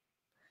think.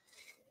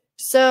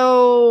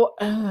 So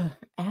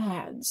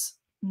ads.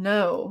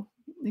 No.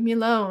 Leave me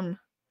alone.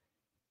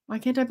 Why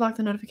can't I block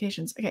the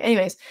notifications? Okay,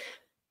 anyways.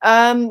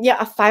 Yeah,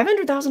 a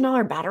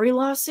 $500,000 battery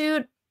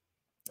lawsuit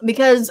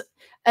because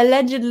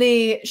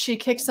allegedly she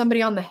kicked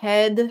somebody on the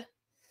head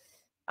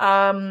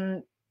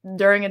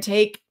during a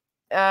take.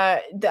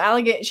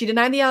 She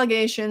denied the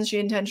allegations. She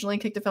intentionally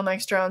kicked a film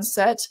extra on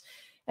set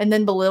and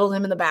then belittled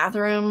him in the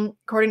bathroom.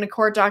 According to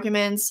court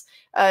documents,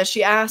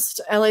 she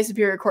asked LA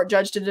Superior Court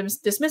judge to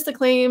dismiss the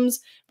claims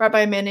brought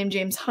by a man named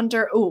James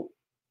Hunter. Oh,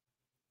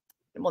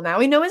 well, now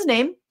we know his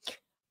name.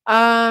 So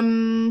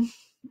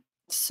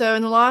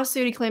in the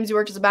lawsuit, he claims he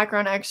worked as a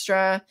background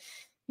extra.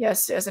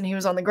 Yes, and he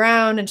was on the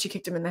ground and she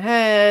kicked him in the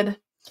head.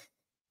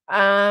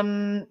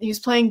 He was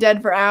playing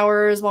dead for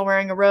hours while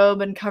wearing a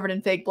robe and covered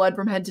in fake blood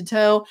from head to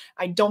toe.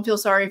 I don't feel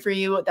sorry for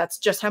you. That's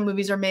just how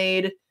movies are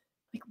made.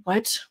 Like,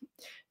 what?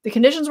 The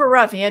conditions were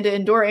rough. He had to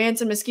endure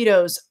ants and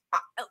mosquitoes.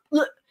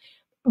 Look,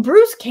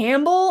 Bruce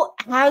Campbell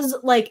has,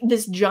 like,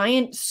 this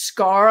giant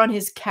scar on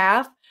his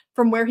calf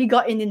from where he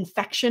got an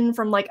infection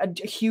from, like,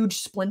 a huge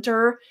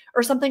splinter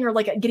or something, or,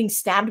 like, getting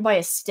stabbed by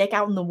a stick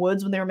out in the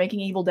woods when they were making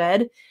Evil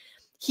Dead.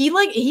 He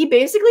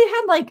basically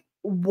had, like,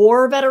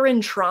 war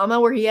veteran trauma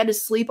where he had to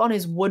sleep on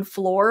his wood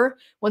floor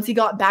once he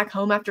got back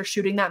home after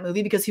shooting that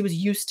movie because he was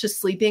used to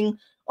sleeping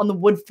on the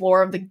wood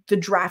floor of the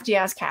drafty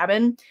ass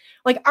cabin.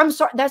 Like, I'm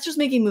sorry, that's just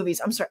making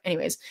movies. I'm sorry.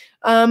 Anyways,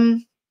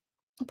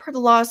 per the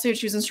lawsuit,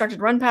 she was instructed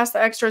to run past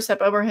the extra,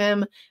 step over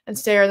him, and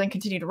stare, then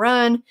continue to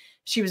run.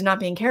 She was not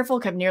being careful,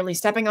 kept nearly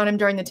stepping on him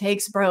during the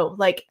takes. Bro,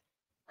 like,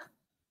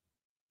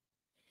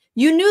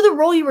 you knew the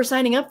role you were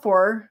signing up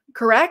for,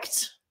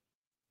 correct?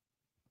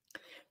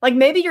 Like,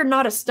 maybe you're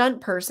not a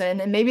stunt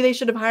person, and maybe they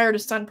should have hired a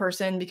stunt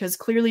person because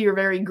clearly you're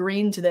very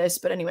green to this.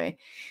 But anyway.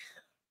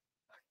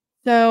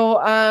 So,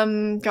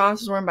 Goth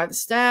was warned by the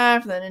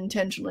staff, then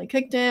intentionally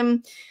kicked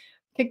him.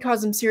 Kick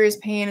caused him serious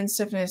pain and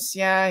stiffness.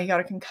 Yeah, he got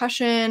a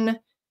concussion,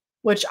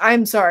 which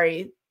I'm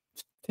sorry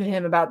to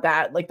him about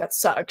that. Like, that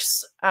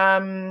sucks.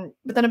 But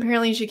then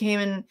apparently she came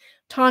and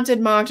taunted,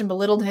 mocked, and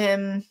belittled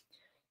him.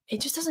 It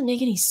just doesn't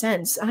make any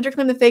sense. Hunter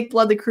claimed the fake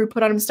blood the crew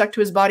put on him stuck to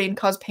his body and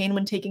caused pain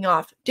when taking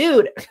off.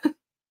 Dude!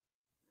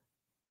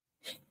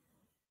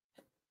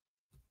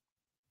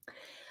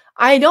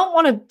 I don't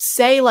want to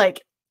say,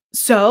 like,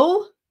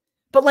 so,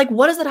 but, like,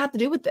 what does that have to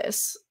do with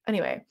this?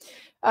 Anyway,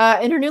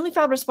 in her newly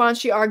filed response,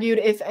 she argued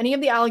if any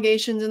of the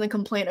allegations in the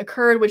complaint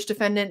occurred, which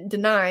defendant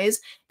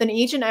denies, then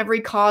each and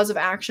every cause of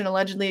action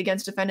allegedly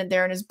against defendant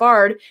therein is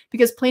barred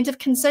because plaintiff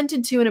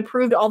consented to and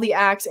approved all the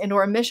acts and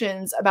or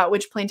omissions about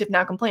which plaintiff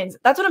now complains.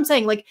 That's what I'm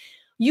saying. Like,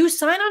 you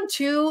sign on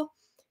to,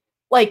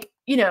 like,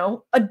 you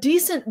know, a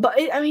decent, but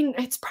I mean,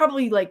 it's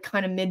probably, like,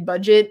 kind of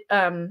mid-budget,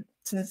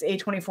 since it's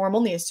A24, I'm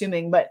only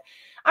assuming, but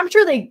I'm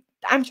sure they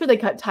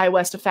cut Ty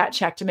West a fat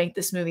check to make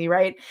this movie,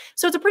 right?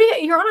 So it's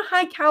you're on a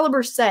high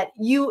caliber set.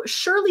 You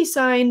surely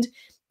signed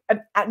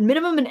at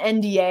minimum an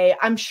NDA.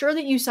 I'm sure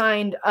that you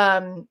signed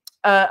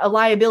a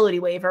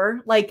liability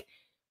waiver. Like,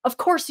 of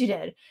course you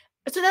did.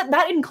 So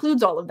that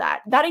includes all of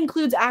that. That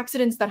includes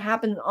accidents that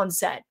happen on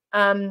set.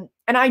 And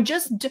I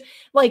just,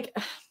 like,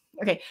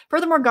 okay.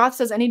 Furthermore, Goth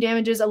says any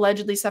damages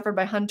allegedly suffered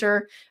by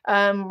Hunter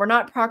were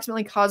not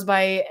approximately caused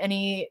by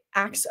any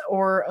acts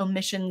or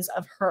omissions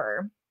of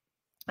her.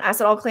 Asked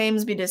that all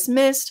claims be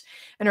dismissed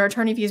and her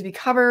attorney fees be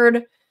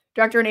covered.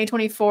 Director and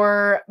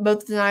A24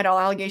 both denied all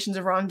allegations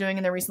of wrongdoing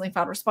in their recently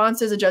filed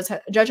responses. A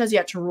judge has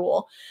yet to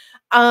rule.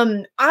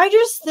 I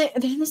just think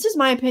this is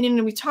my opinion,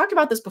 and we talked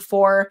about this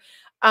before.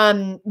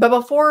 But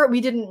before we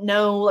didn't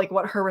know like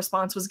what her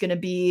response was gonna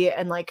be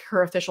and like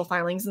her official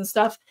filings and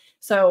stuff.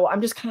 So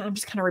I'm just kind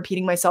of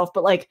repeating myself,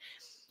 but like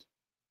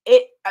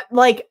it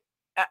like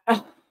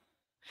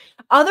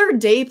other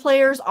day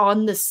players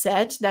on the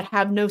set that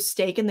have no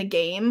stake in the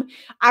game,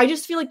 I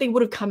just feel like they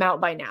would have come out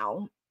by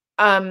now.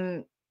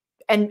 Um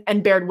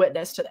and bared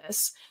witness to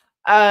this.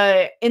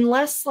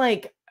 Unless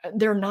like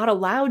they're not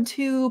allowed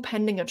to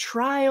pending a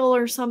trial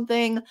or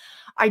something.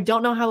 I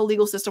don't know how the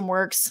legal system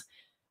works.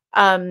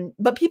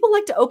 But people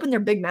like to open their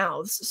big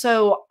mouths.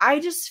 So I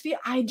just feel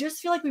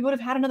like we would have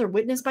had another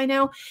witness by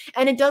now.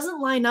 And it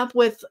doesn't line up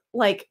with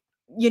like,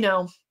 you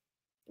know,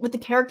 with the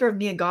character of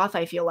Mia Goth,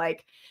 I feel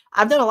like.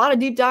 I've done a lot of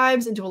deep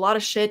dives into a lot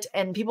of shit,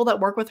 and people that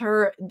work with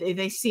her,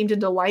 they seem to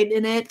delight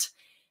in it.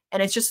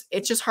 And it's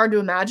just hard to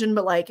imagine,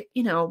 but like,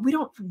 you know, we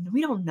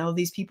don't know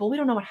these people. We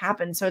don't know what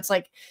happened. So it's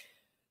like,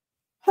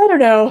 I don't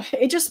know.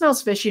 It just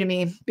smells fishy to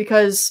me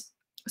because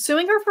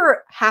suing her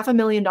for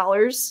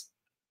 $500,000.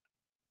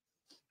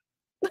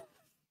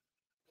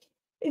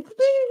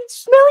 It's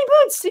smelly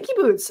boots, sticky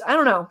boots. I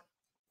don't know.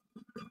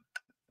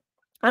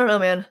 I don't know,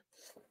 man.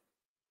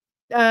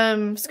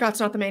 Scott's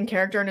not the main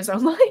character in his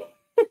own life.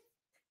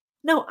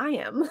 No,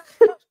 I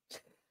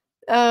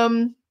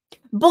am.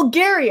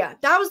 Bulgaria.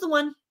 That was the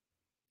one.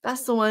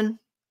 That's the one.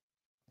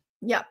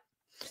 Yep.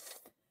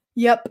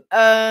 Yep.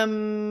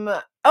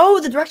 Oh,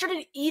 the director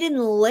did Eden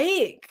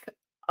Lake.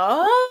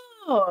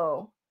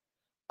 Oh.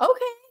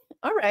 Okay.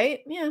 All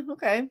right. Yeah,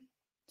 okay.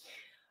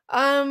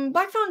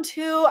 Black Phone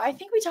 2, I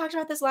think we talked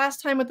about this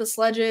last time with the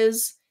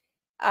sledges.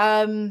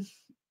 I don't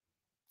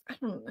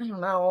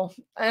know.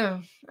 I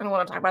don't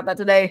want to talk about that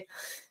today.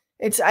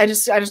 I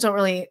just don't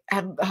really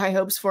have high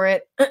hopes for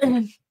it.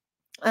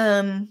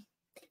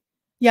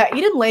 Yeah,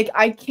 Eden Lake,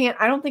 I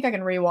don't think I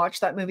can rewatch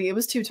that movie. It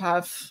was too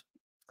tough.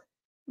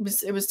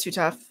 It was too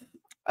tough.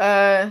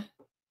 The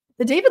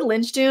David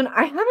Lynch Dune,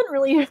 I haven't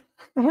really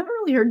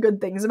heard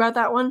good things about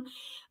that one,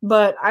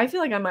 but I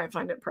feel like I might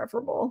find it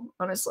preferable,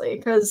 honestly,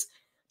 because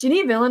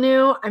Denis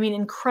Villeneuve, I mean,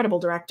 incredible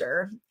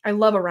director. I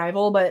love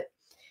Arrival, but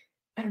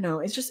I don't know.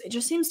 It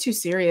just seems too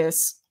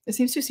serious. It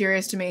seems too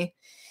serious to me.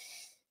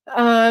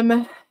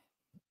 Oh,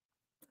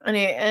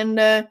 and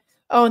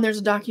there's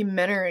a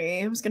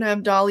documentary. I was gonna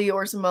have Dolly,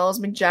 Orson Welles,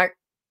 McJack.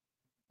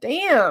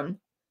 Damn.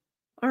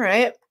 All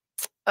right.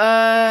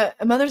 A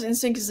Mother's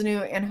Instinct is a new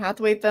Anne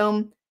Hathaway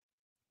film.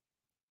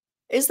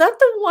 Is that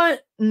the one?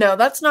 No,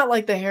 that's not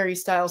like the Harry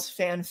Styles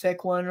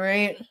fanfic one,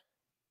 right?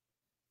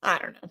 I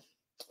don't know.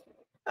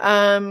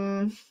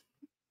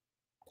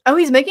 Oh,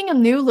 he's making a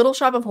new Little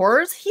Shop of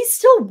Horrors? He's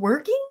still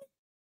working?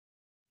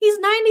 He's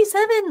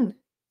 97.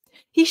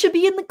 He should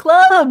be in the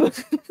club.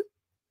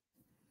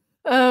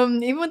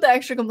 Even with the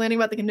extra complaining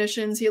about the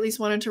conditions, he at least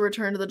wanted to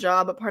return to the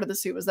job, but part of the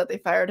suit was that they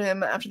fired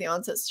him after the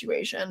onset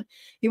situation.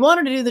 He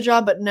wanted to do the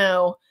job, but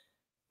no.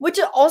 Which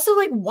also,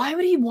 like, why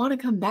would he want to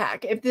come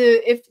back? If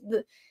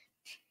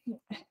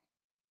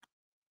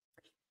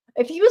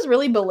he was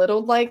really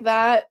belittled like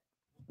that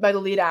by the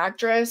lead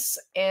actress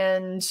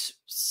and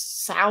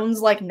sounds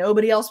like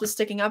nobody else was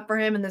sticking up for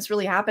him and this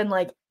really happened,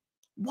 like,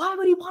 why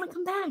would he want to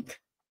come back?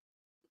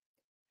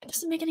 It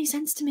doesn't make any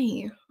sense to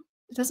me.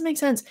 It doesn't make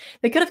sense.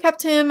 They could have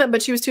kept him,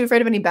 but she was too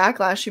afraid of any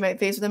backlash she might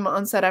face with him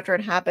on set after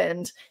it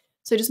happened.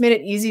 So they just made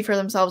it easy for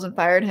themselves and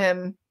fired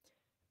him.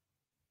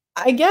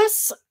 I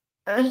guess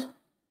it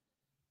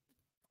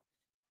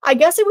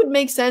would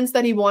make sense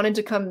that he wanted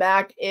to come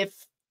back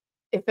if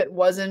it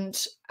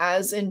wasn't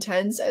as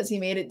intense as he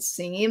made it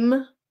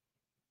seem.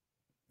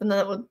 And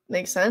that would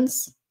make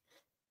sense.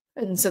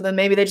 And so then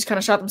maybe they just kind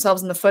of shot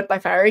themselves in the foot by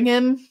firing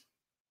him.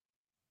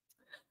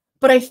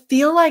 But I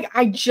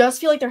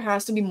just feel like there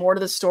has to be more to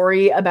the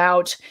story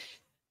about,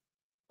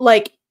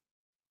 like,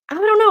 I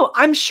don't know.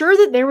 I'm sure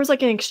that there was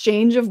like an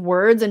exchange of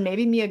words and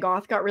maybe Mia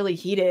Goth got really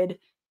heated.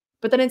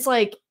 But then it's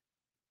like,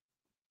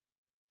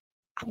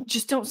 I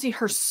just don't see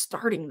her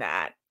starting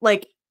that.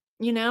 Like,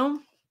 you know?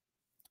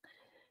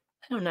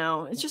 I don't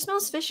know. It just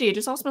smells fishy. It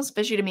just all smells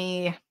fishy to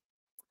me.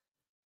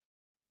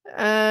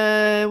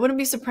 Wouldn't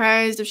be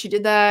surprised if she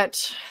did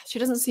that. She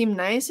doesn't seem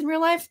nice in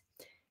real life.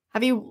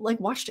 Have you like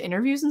watched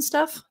interviews and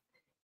stuff?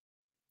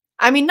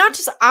 I mean,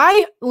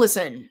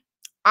 listen,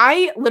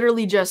 I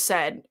literally just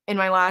said in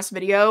my last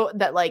video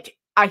that like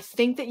I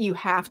think that you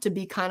have to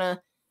be kind of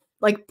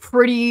like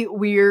pretty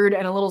weird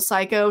and a little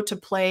psycho to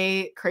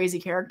play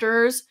crazy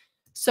characters.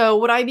 So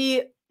would I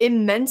be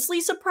immensely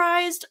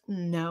surprised?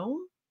 No.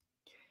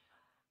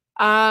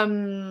 I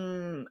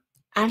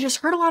just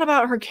heard a lot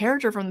about her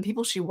character from the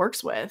people she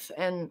works with,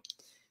 and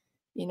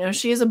you know,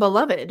 she is a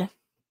beloved.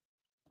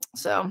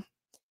 So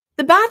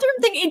the bathroom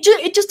thing,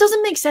 it just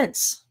doesn't make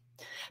sense.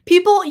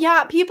 People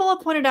have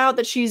pointed out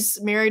that she's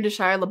married to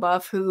Shia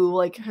LaBeouf, who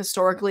like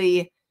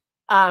historically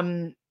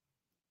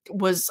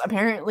was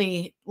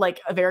apparently like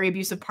a very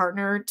abusive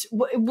partner.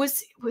 Who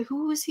was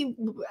he?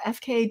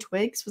 FKA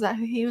Twigs? Was that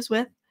who he was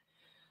with?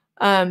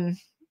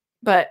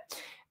 But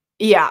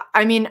yeah,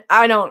 I mean,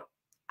 I don't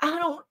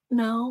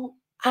know.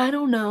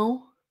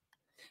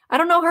 I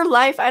don't know her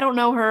life. I don't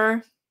know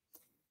her.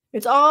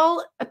 It's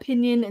all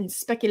opinion and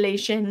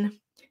speculation.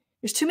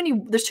 There's too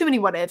many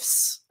what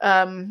ifs.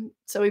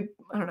 So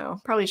I don't know,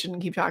 probably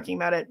shouldn't keep talking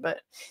about it,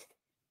 but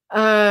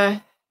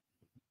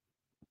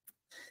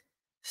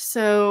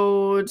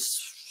so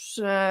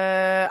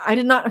I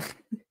did not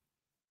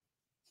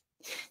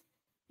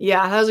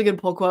yeah, that was a good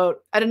pull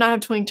quote. I did not have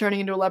Twink turning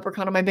into a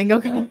leprechaun on my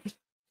bingo card.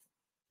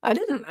 I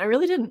didn't. I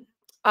really didn't.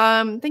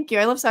 Thank you.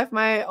 I love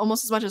sci-fi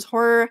almost as much as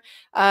horror.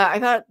 I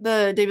thought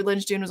the David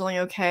Lynch Dune was only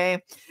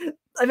okay.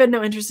 I've had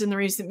no interest in the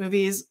recent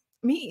movies.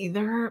 Me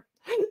either.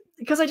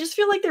 Because I just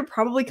feel like they're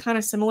probably kind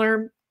of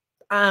similar.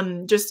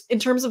 Just in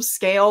terms of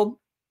scale.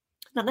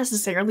 Not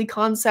necessarily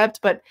concept,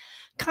 but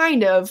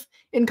kind of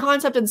in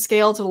concept and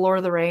scale to the Lord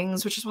of the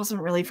Rings, which just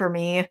wasn't really for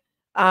me.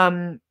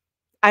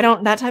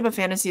 That type of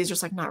fantasy is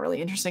just like not really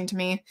interesting to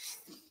me.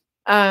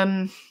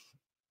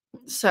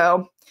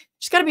 So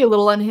just gotta be a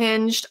little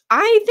unhinged.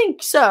 I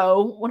think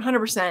so,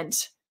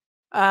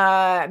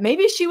 100%.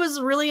 Maybe she was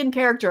really in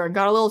character and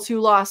got a little too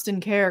lost in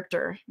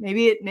character.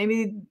 Maybe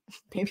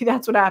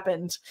that's what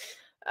happened.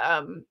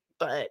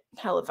 But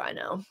hell if I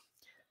know.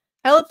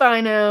 Hell if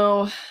I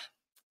know.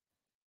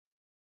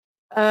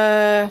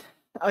 Oh,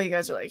 you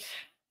guys are like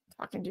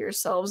talking to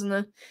yourselves in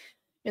the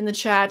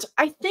chat.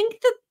 I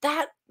think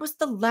that was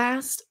the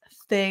last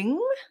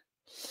thing.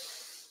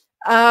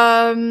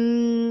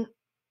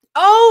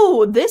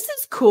 Oh, this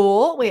is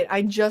cool. Wait,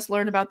 I just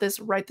learned about this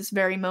right this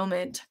very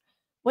moment.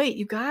 Wait,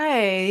 you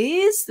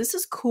guys, this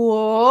is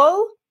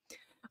cool.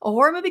 A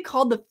horror movie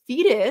called The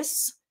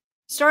Fetus,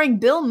 starring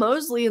Bill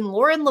Moseley and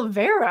Lauren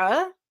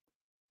Lavera,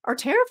 our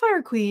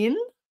Terrifier queen,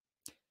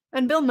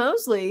 and Bill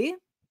Moseley.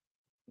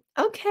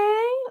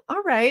 Okay,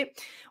 all right.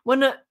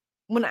 When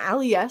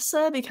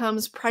Aliessa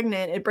becomes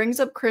pregnant, it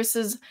brings up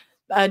Chris's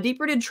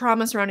deep-rooted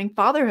trauma surrounding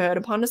fatherhood.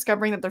 Upon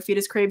discovering that their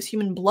fetus craves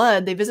human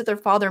blood, they visit their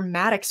father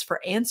Maddox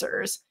for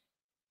answers.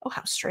 Oh,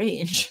 how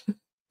strange.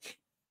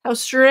 How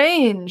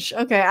strange.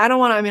 Okay, I don't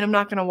want to, I mean, I'm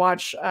not going to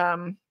watch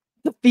The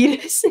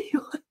Fetus.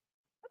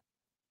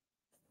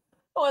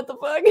 What the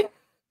fuck?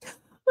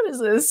 What is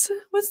this?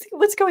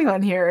 What's going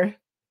on here?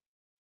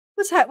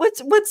 What's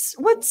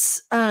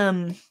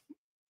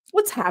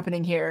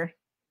happening here?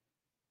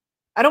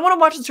 I don't want to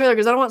watch the trailer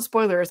because I don't want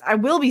spoilers. I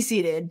will be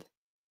seated.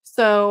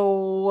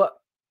 So,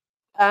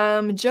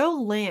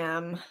 Joe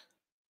Lamb.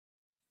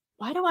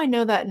 Why do I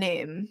know that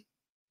name?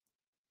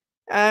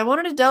 I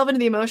wanted to delve into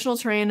the emotional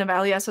terrain of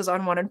Aliessa's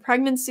unwanted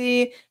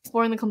pregnancy,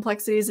 exploring the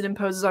complexities it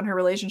imposes on her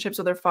relationships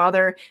with her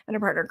father and her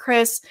partner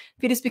Chris.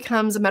 Fetus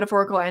becomes a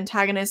metaphorical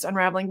antagonist,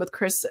 unraveling both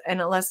Chris and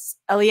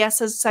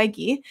Aliessa's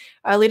psyche,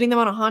 leading them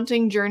on a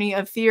haunting journey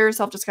of fear,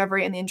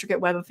 self-discovery, and the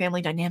intricate web of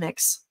family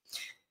dynamics.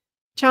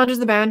 Challenges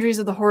the boundaries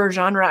of the horror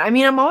genre. I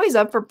mean, I'm always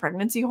up for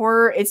pregnancy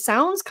horror. It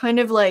sounds kind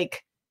of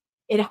like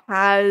it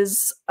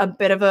has a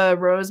bit of a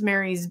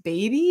Rosemary's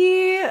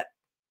Baby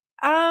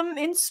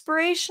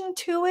inspiration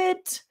to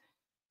it,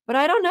 but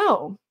I don't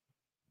know.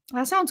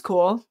 That sounds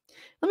cool.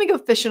 Let me go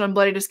fishing on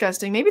Bloody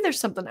Disgusting. Maybe there's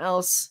something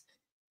else.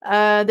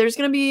 There's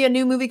gonna be a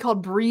new movie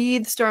called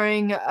Breathe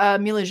starring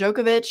Mila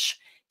Djokovic.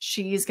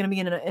 She's gonna be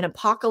in an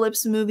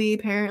apocalypse movie,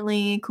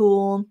 apparently.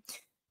 Cool.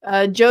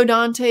 Joe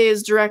Dante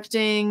is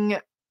directing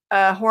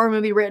a horror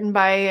movie written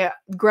by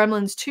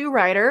Gremlins 2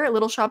 writer,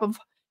 Little Shop of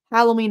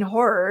Halloween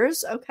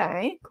Horrors.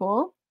 Okay,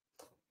 cool.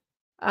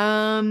 What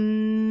else?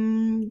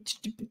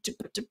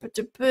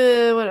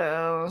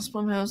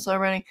 Blumhouse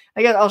already.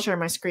 I guess I'll share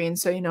my screen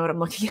so you know what I'm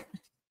looking at.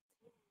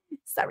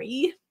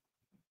 Sorry.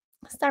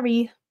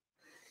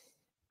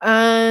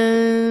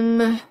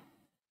 I'm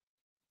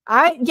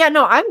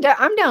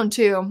down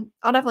too.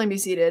 I'll definitely be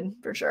seated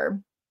for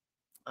sure.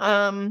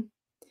 Horror,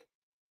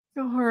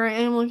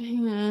 Animal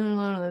Kingdom,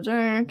 Alone in the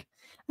Dark.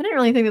 I didn't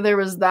really think that there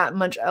was that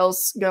much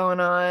else going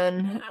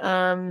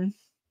on.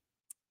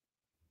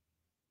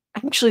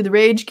 Actually, The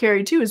Rage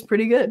Carrie 2 is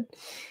pretty good.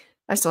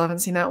 I still haven't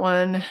seen that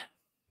one.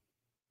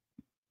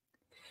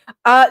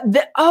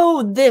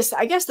 This.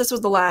 I guess this was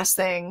the last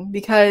thing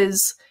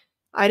because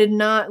I did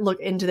not look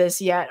into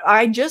this yet.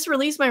 I just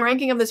released my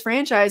ranking of this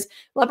franchise.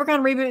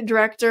 Leprechaun reboot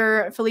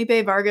director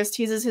Felipe Vargas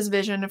teases his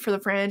vision for the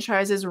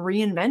franchise's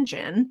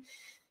reinvention.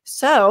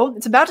 So,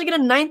 it's about to get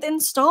a 9th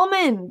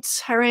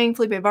installment, hiring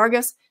Felipe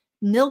Vargas.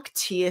 Milk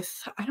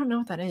Teeth. I don't know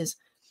what that is.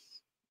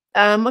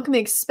 What can we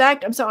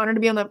expect? I'm so honored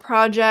to be on that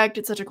project.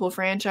 It's such a cool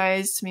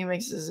franchise. To me,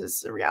 makes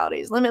this reality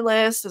is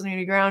limitless. Doesn't need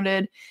to be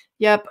grounded.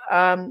 Yep.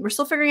 We're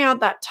still figuring out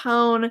that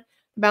tone,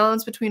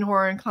 balance between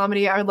horror and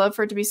comedy. I would love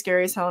for it to be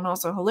scary as hell and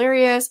also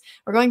hilarious.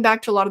 We're going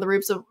back to a lot of the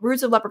roots of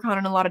Leprechaun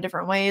in a lot of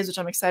different ways, which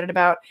I'm excited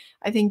about.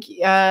 I think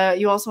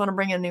you also want to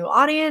bring in a new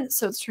audience,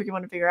 so it's a tricky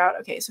one to figure out.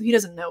 Okay, so he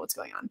doesn't know what's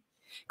going on.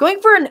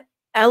 Going for an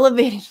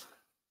elevated.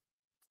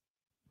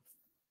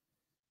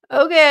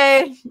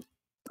 Okay.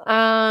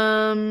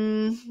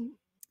 Does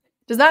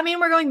that mean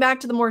we're going back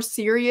to the more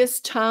serious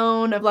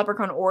tone of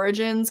Leprechaun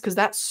Origins? Because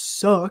that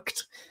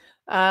sucked.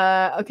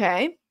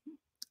 Okay.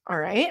 All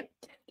right.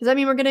 Does that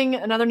mean we're getting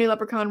another new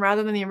Leprechaun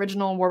rather than the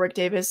original Warwick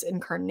Davis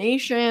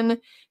incarnation?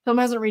 Film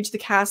hasn't reached the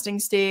casting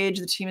stage.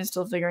 The team is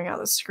still figuring out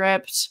the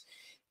script.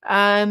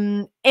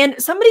 And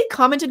somebody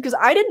commented, because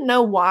I didn't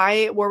know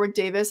why Warwick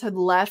Davis had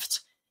left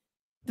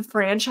the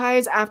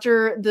franchise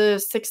after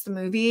the 6th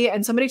movie,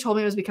 and somebody told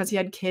me it was because he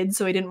had kids,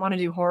 so he didn't want to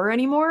do horror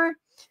anymore.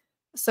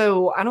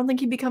 So I don't think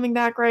he'd be coming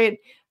back, right?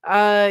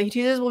 He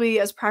teases will be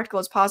as practical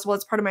as possible.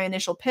 It's part of my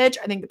initial pitch.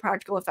 I think the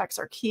practical effects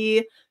are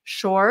key.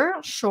 Sure.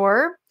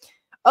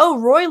 Oh,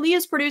 Roy Lee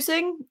is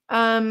producing.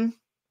 Oh,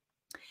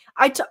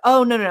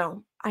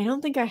 no. I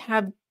don't think I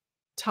have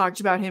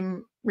talked about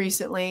him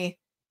recently.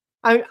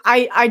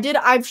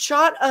 I've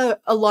shot a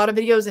lot of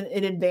videos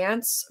in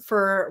advance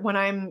for when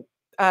I'm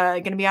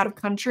going to be out of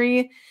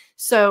country.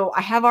 So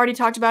I have already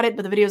talked about it,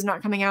 but the video is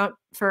not coming out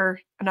for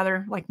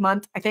another like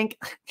month, I think.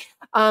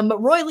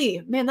 But Roy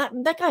Lee, man,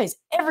 that guy is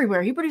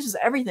everywhere. He produces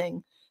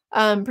everything.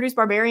 Produced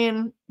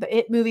Barbarian, the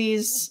It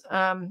movies,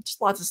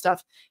 just lots of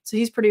stuff. So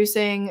he's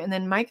producing, and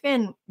then Mike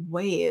Van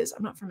Ways,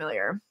 I'm not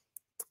familiar.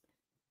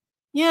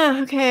 Yeah,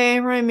 okay.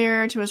 Ryan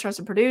Mirror, two most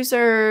trusted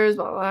producers,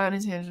 blah, blah,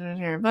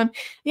 blah.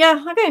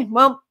 Yeah, okay.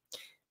 Well,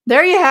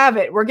 there you have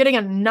it. We're getting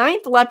a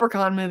 9th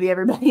Leprechaun movie,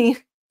 everybody.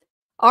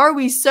 Are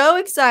we so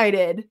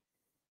excited?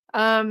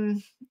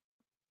 I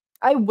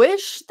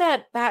wish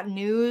that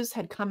news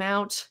had come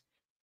out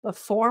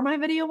before my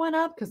video went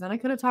up, because then I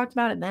could have talked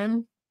about it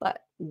then,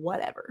 but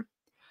whatever.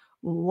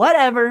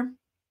 Yeah,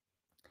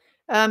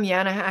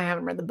 and I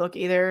haven't read the book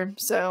either,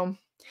 so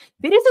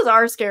fetuses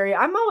are scary.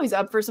 I'm always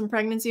up for some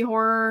pregnancy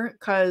horror,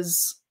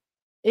 because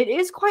it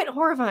is quite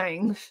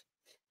horrifying.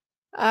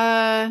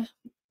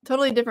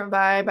 Totally different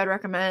vibe. I'd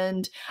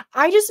recommend.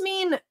 I just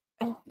mean,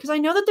 because I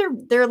know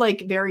that they're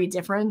like very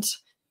different.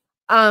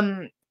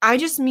 I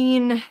just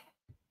mean,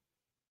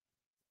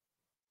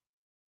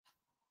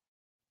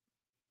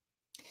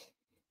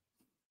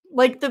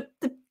 like the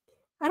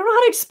I don't know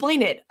how to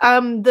explain it.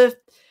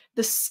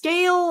 The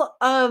scale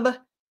of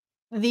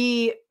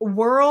the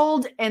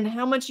world and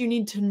how much you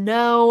need to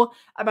know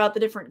about the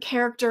different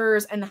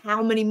characters and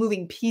how many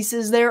moving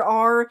pieces there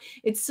are.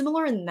 It's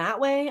similar in that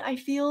way, I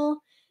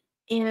feel.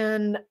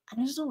 And I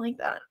just don't like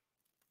that.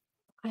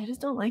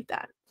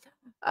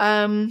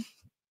 I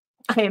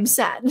am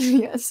sad.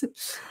 Yes.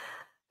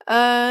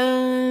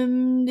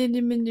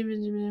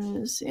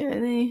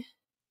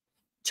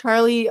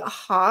 Charlie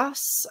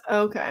Haas.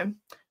 Okay.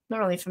 Not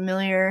really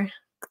familiar.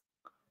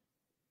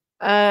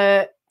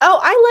 Oh,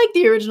 I like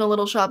the original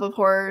Little Shop of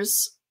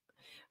Horrors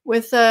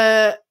with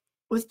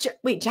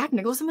wait, Jack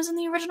Nicholson was in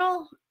the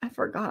original? I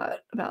forgot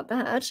about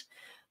that.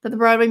 That the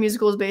Broadway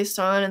musical is based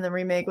on, and the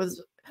remake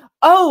was.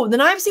 Oh,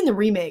 then I've seen the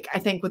remake, I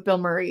think, with Bill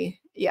Murray.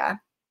 Yeah.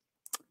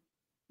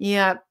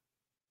 Yeah.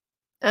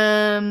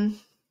 Let's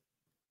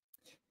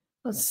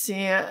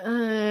see.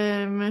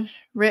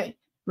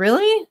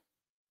 Really?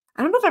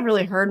 I don't know if I've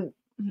really heard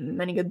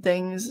many good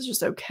things. It's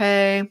just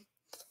okay.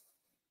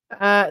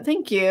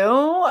 Thank you.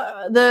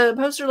 The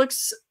poster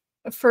looks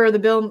for the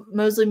Bill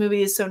Moseley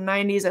movie is so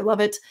 90s. I love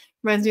it.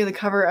 Reminds me of the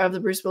cover of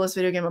the Bruce Willis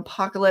video game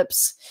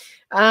Apocalypse.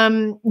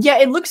 Yeah,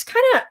 it looks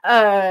kind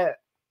of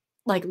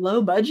like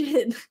low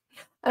budget.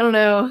 I don't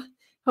know.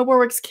 Hope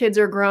Warwick's kids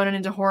are grown and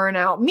into horror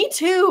now. Me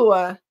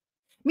too.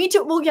 Me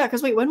too. Well, yeah,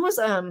 because wait, when was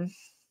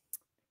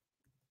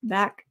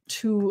Back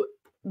to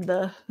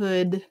the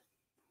Hood?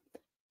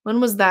 When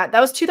was that?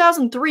 That was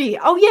 2003.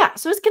 Oh yeah,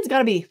 so his kids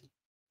gotta be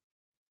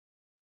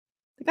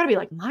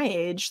like my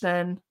age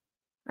then,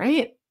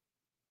 right?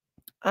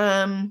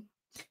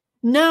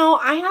 No,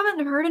 I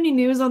haven't heard any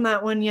news on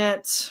that one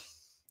yet.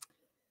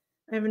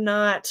 I have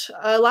not.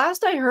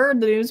 Last I heard,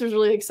 the news was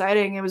really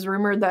exciting. It was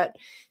rumored that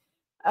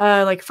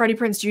like Freddie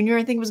Prinze Jr.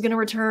 I think was going to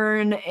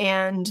return,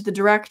 and the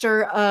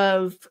director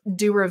of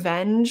Do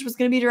Revenge was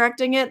going to be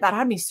directing it. That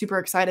had me super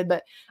excited,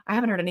 but I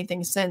haven't heard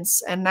anything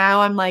since. And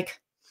now I'm like,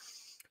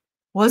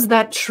 was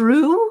that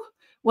true?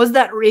 Was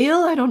that real?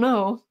 I don't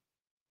know.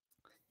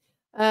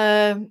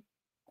 I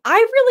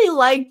really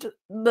liked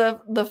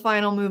the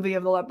final movie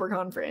of the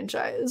Leprechaun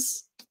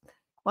franchise.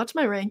 Watch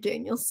my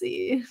ranking, you'll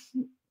see.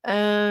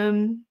 Yeah,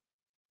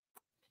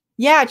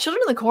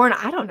 Children of the Corn,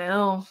 I don't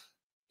know.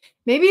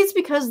 Maybe it's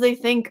because they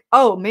think,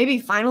 oh, maybe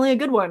finally a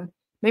good one.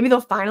 Maybe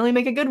they'll finally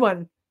make a good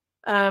one.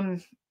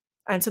 And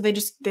so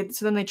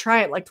so then they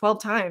try it like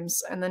 12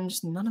 times, and then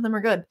just none of them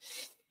are good.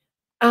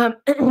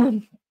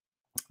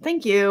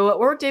 Thank you.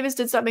 Warwick Davis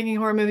did stop making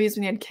horror movies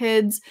when he had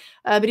kids,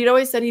 but he'd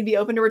always said he'd be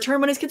open to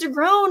return when his kids are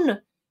grown.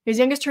 His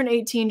youngest turned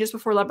 18 just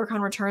before Leprechaun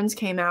Returns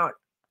came out.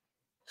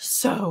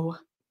 So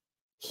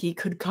he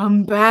could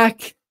come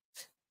back.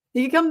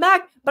 He could come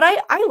back. But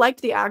I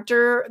liked the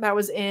actor that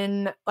was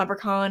in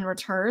Leprechaun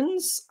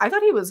Returns. I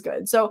thought he was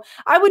good. So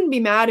I wouldn't be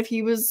mad if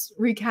he was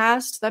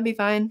recast. That'd be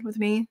fine with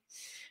me.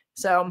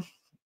 So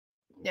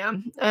yeah.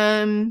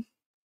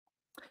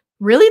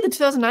 Really? The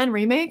 2009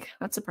 remake?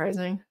 That's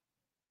surprising.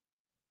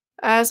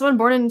 Someone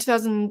born in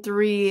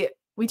 2003,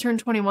 we turned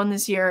 21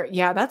 this year.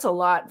 Yeah, that's a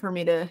lot for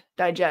me to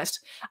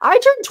digest. I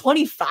turned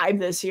 25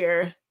 this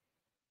year.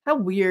 How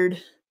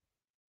weird.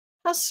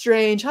 How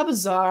strange. How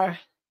bizarre.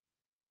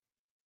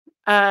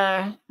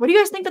 What do you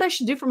guys think that I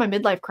should do for my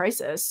midlife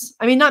crisis?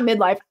 I mean, not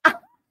midlife,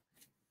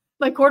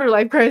 my quarter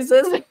life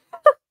crisis.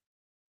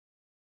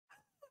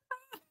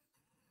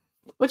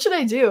 What should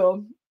I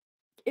do?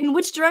 In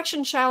which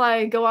direction shall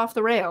I go off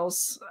the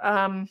rails?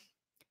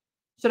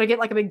 Should I get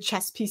like a big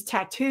chest piece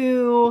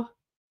tattoo?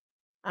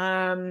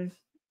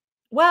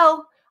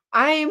 Well,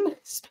 I'm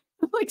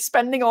like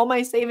spending all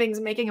my savings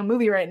making a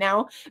movie right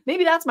now.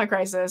 Maybe that's my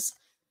crisis.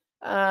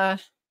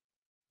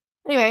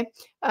 Anyway,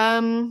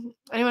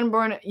 anyone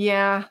born?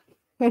 Yeah,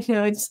 I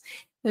know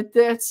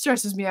that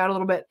stresses me out a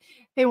little bit.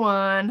 Hey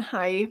Juan,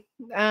 hi.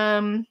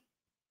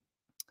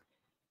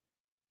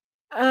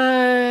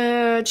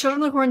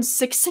 Children of the Corn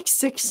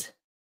 666.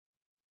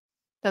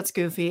 That's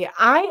goofy.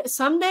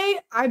 Someday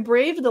I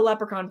braved the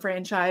Leprechaun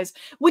franchise,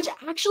 which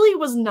actually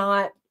was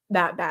not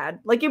that bad.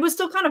 Like, it was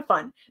still kind of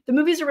fun. The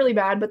movies are really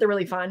bad, but they're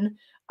really fun.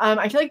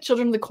 I feel like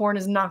Children of the Corn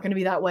is not going to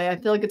be that way. I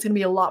feel like it's going to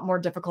be a lot more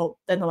difficult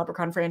than the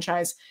Leprechaun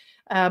franchise.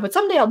 But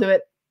someday I'll do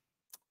it.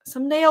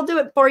 Someday I'll do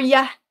it for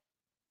ya.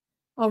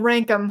 I'll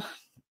rank them.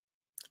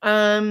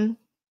 You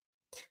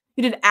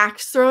did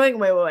axe throwing?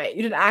 Wait.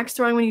 You did axe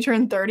throwing when you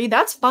turned 30?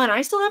 That's fun.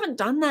 I still haven't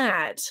done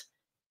that.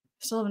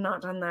 Still have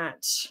not done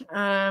that.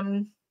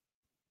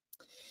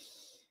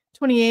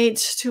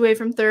 28, 2 away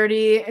from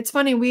 30. It's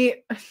funny,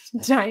 we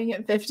dying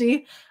at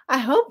 50. I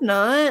hope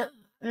not.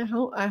 I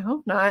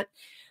hope not.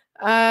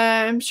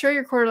 I'm sure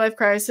your quarter life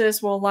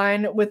crisis will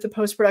align with the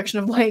post-production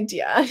of Liked.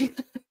 Yeah.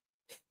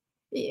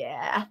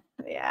 Yeah,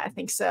 I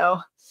think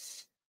so.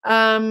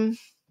 No,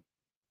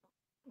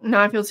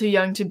 I feel too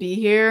young to be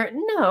here.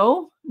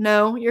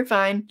 No, you're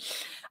fine.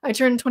 I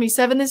turned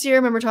 27 this year. I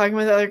remember talking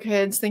with other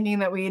kids thinking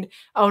that we'd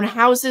own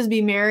houses,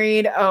 be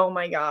married. Oh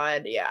my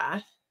God,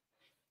 yeah.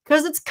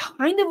 Because it's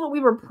kind of what we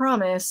were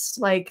promised.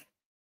 Like,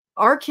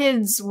 our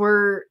parents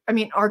were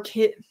having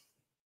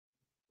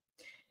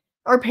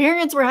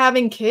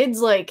kids,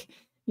 like,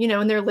 you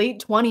know, in their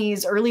late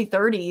 20s, early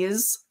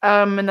 30s.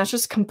 And that's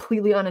just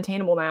completely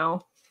unattainable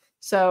now.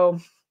 So,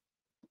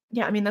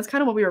 yeah, I mean, that's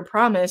kind of what we were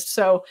promised.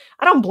 So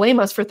I don't blame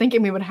us for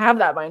thinking we would have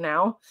that by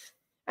now.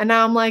 And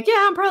now I'm like,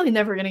 yeah, I'm probably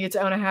never going to get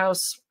to own a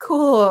house.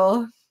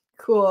 Cool.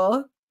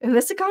 In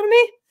this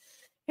economy?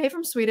 Hey,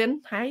 from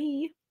Sweden.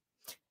 Hi.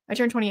 I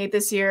turned 28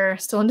 this year.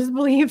 Still in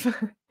disbelief.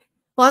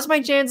 Lost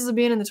my chances of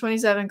being in the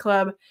 27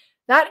 club.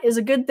 That is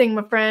a good thing,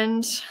 my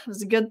friend.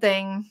 It's a good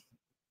thing.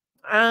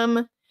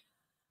 Would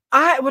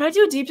I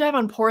do a deep dive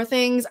on Poor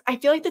Things? I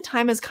feel like the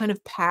time has kind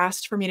of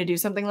passed for me to do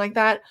something like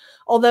that.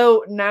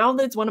 Although now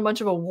that it's won a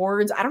bunch of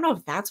awards, I don't know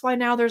if that's why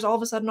now there's all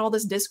of a sudden all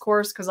this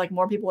discourse because like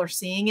more people are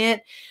seeing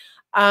it.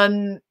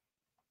 I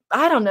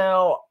don't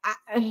know.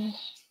 I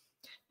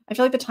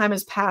feel like the time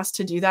has passed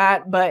to do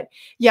that, but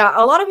yeah,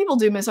 a lot of people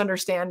do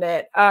misunderstand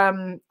it.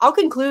 I'll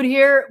conclude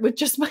here with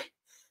just my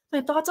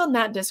thoughts on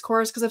that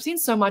discourse because I've seen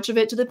so much of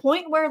it to the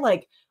point where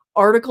like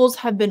articles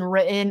have been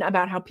written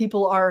about how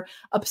people are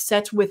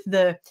upset with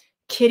the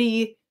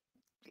kitty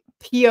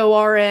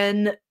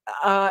PORN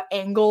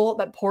angle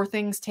that Poor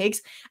Things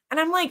takes. And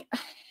I'm like,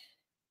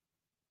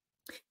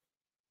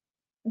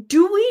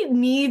 do we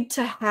need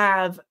to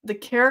have the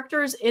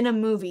characters in a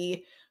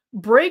movie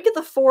break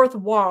the fourth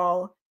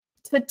wall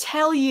to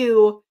tell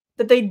you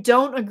that they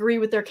don't agree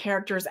with their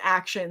character's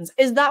actions?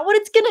 Is that what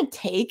it's going to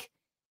take?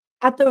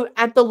 At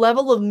the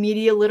level of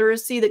media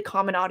literacy that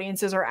common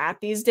audiences are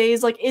at these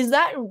days, like, is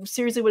that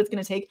seriously what it's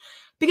going to take?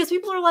 Because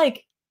people are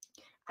like,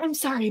 I'm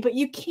sorry, but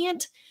you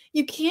can't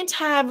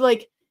have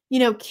like, you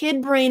know,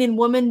 kid brain and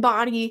woman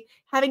body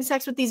having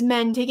sex with these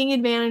men, taking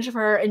advantage of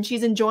her, and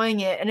she's enjoying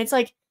it, and it's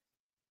like,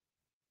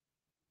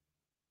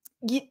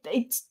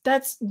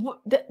 that's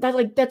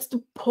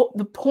the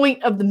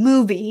point of the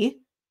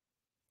movie.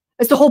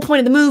 It's the whole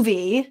point of the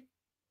movie,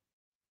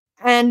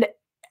 and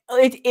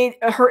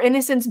her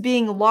innocence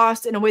being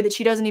lost in a way that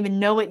she doesn't even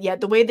know it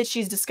yet, the way that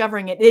she's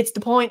discovering it, it's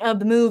the point of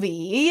the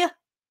movie.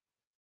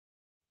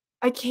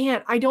 I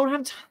don't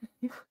have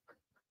time.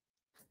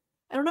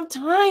 I don't have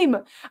time.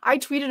 I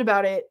tweeted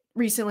about it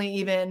recently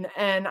even,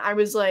 and I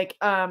was like,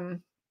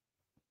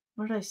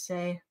 what did I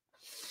say?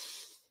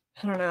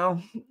 I don't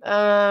know.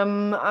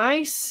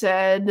 I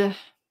said,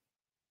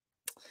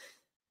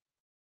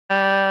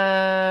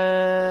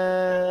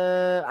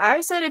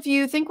 if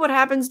you think what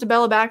happens to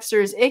Bella Baxter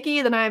is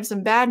icky, then I have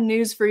some bad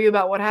news for you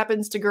about what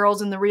happens to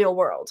girls in the real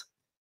world.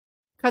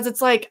 Because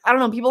it's like, I don't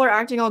know, people are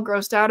acting all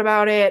grossed out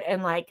about it,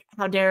 and like,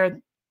 how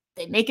dare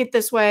they make it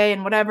this way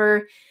and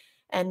whatever,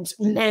 and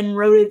men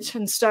wrote it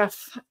and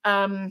stuff.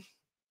 But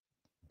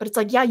it's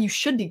like, yeah, you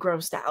should be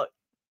grossed out.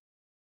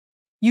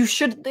 You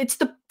should. It's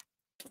the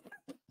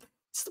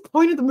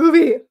point of the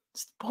movie.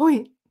 It's the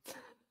point.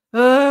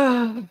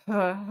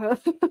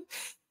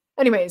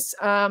 Anyways,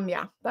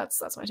 yeah,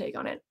 that's my take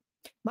on it.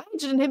 My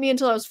age didn't hit me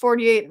until I was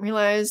 48 and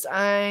realized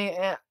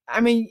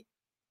I'm a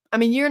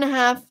year and a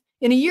half.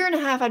 In a year and a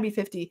half, I'd be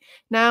 50.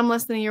 Now I'm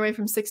less than a year away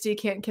from 60.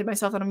 Can't kid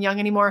myself that I'm young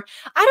anymore.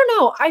 I don't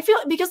know. I feel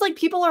because like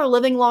people are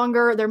living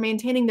longer. They're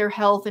maintaining their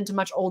health into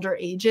much older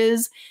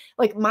ages.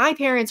 Like my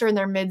parents are in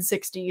their mid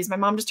 60s. My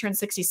mom just turned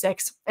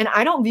 66. And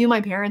I don't view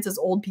my parents as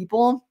old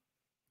people.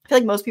 feel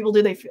like most people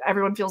do.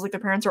 Everyone feels like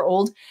their parents are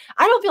old.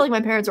 I don't feel like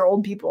my parents are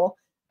old people.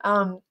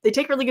 They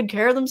take really good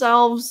care of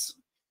themselves.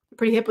 They're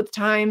pretty hip with the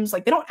times.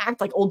 Like, they don't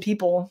act like old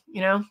people,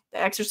 you know? They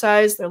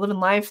exercise, they're living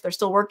life, they're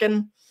still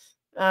working.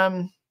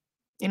 You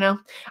know,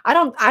 I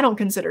don't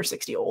consider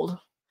 60 old.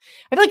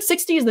 I feel like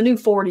 60 is the new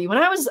 40. When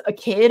I was a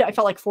kid, I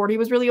felt like 40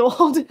 was really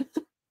old.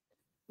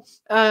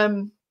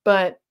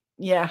 But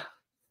yeah.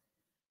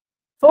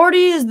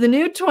 40 is the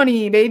new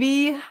 20,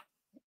 baby.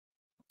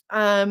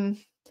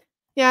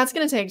 Yeah, it's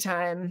gonna take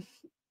time,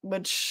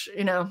 which,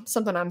 you know,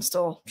 something I'm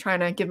still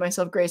trying to give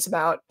myself grace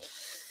about.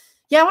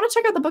 Yeah, I want to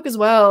check out the book as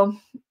well.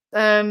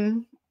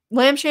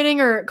 Lampshading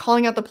or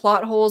calling out the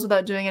plot holes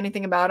without doing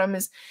anything about them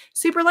is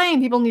super lame.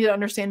 People need to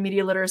understand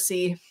media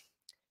literacy.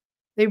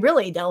 They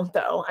really don't,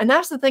 though. And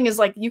that's the thing, is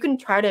like, you can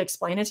try to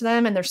explain it to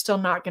them and they're still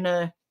not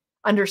gonna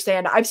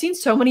understand. I've seen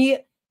so many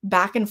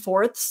back and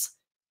forths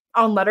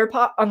on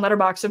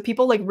Letterboxd of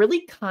people like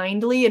really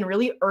kindly and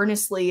really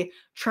earnestly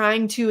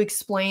trying to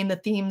explain the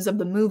themes of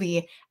the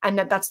movie, and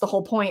that's the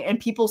whole point. And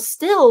people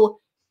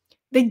still,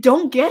 they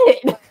don't get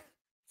it.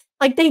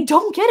 Like, they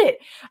don't get it.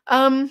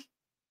 I'm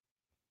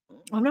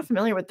not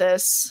familiar with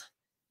this.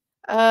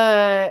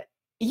 Yeah,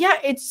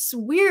 it's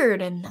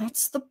weird, and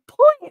that's the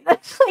point.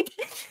 That's like,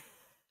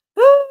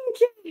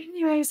 okay.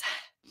 Anyways,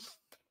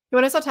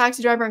 when I saw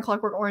Taxi Driver and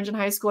Clockwork Orange in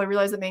high school, I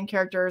realized that main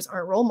characters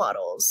aren't role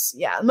models.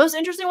 Yeah, the most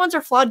interesting ones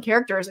are flawed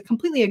characters. I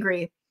completely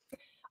agree.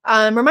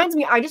 Reminds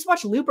me, I just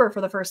watched Looper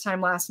for the first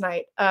time last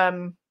night.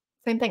 Same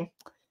thing.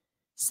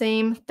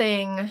 Same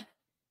thing.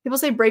 People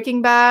say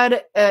Breaking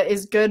Bad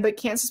is good, but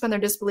can't suspend their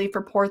disbelief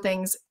for poor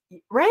things.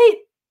 Right?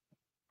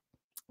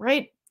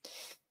 Right.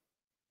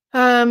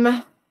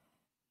 I'm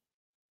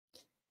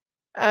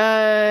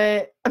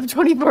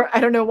 24. I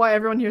don't know why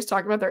everyone here is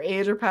talking about their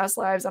age or past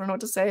lives. I don't know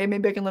what to say.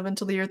 Maybe I can live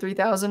until the year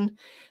 3000.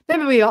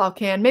 Maybe we all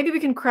can. Maybe we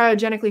can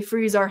cryogenically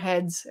freeze our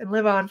heads and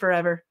live on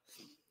forever.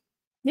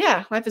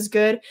 Yeah, life is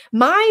good.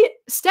 My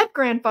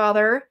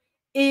step-grandfather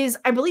is,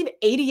 I believe,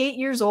 88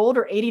 years old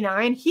or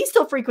 89. He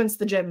still frequents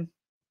the gym.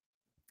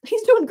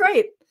 He's doing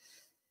great.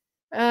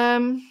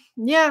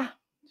 Yeah.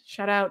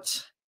 Shout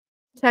out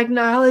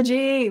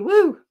technology.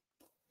 Woo.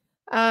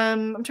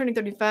 I'm turning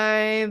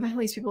 35. At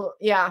least people,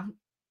 yeah.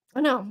 I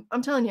know.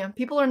 I'm telling you,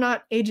 people are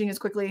not aging as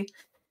quickly.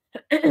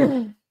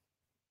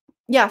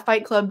 Yeah,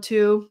 Fight Club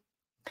too.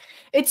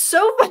 It's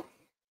so fun.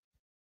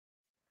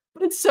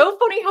 But it's so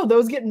funny how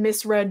those get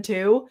misread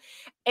too.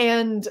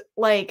 And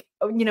like,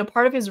 you know,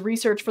 part of his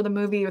research for the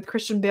movie with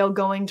Christian Bale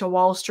going to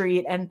Wall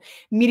Street and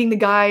meeting the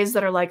guys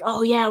that are like,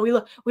 "Oh yeah, we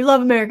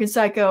love American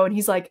Psycho," and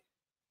he's like,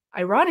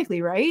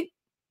 "Ironically, right?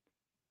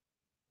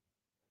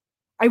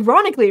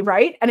 Ironically,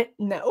 right?" And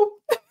no.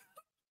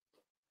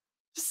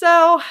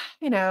 So,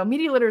 you know,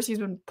 media literacy's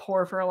been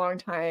poor for a long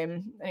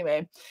time.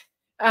 Anyway,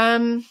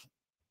 didn't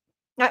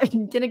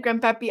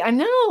Grandpappy? I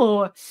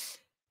know.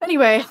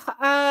 Anyway,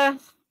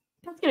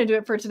 that's gonna do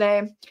it for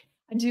today.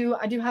 I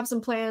do have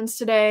some plans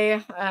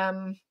today.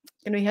 Gonna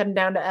be heading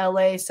down to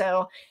LA,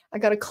 so I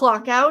gotta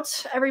clock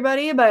out,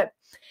 everybody. But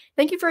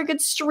thank you for a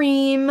good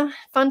stream.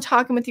 Fun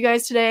talking with you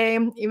guys today,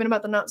 even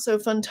about the not so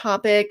fun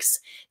topics.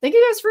 Thank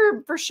you guys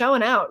for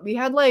showing out. We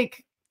had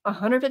like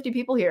 150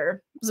 people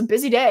here. It was a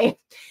busy day.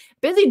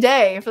 Busy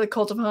day for the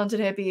Cult of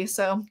Haunted Hippie.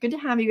 So good to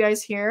have you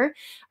guys here.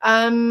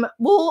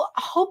 We'll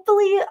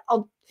hopefully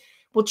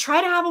we'll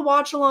try to have a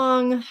watch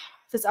along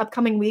this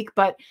upcoming week,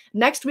 but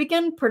next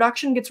weekend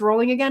production gets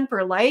rolling again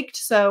for Liked.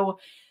 So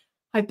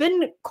I've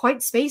been quite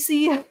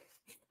spacey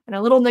and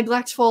a little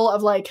neglectful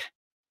of like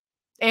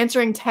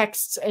answering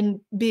texts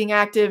and being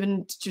active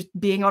and just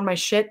being on my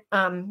shit.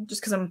 Just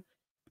because I'm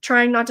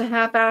trying not to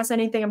half-ass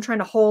anything. I'm trying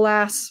to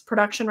whole-ass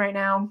production right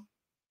now.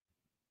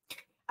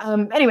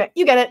 Anyway,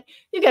 you get it.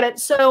 You get it.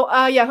 So,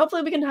 yeah,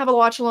 hopefully we can have a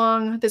watch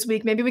along this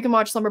week. Maybe we can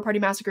watch Slumber Party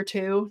Massacre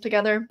 2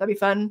 together. That'd be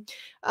fun.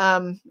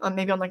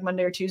 Maybe on like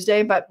Monday or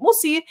Tuesday, but we'll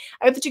see.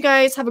 I hope that you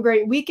guys have a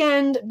great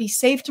weekend. Be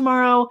safe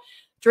tomorrow.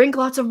 Drink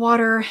lots of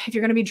water if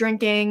you're going to be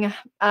drinking.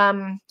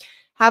 Have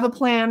a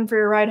plan for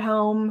your ride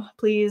home.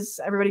 Please,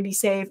 everybody be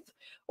safe.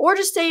 Or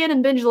just stay in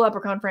and binge the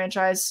Leprechaun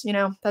franchise. You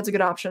know, that's a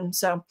good option.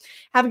 So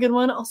have a good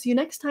one. I'll see you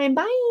next time.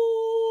 Bye.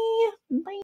 Bye.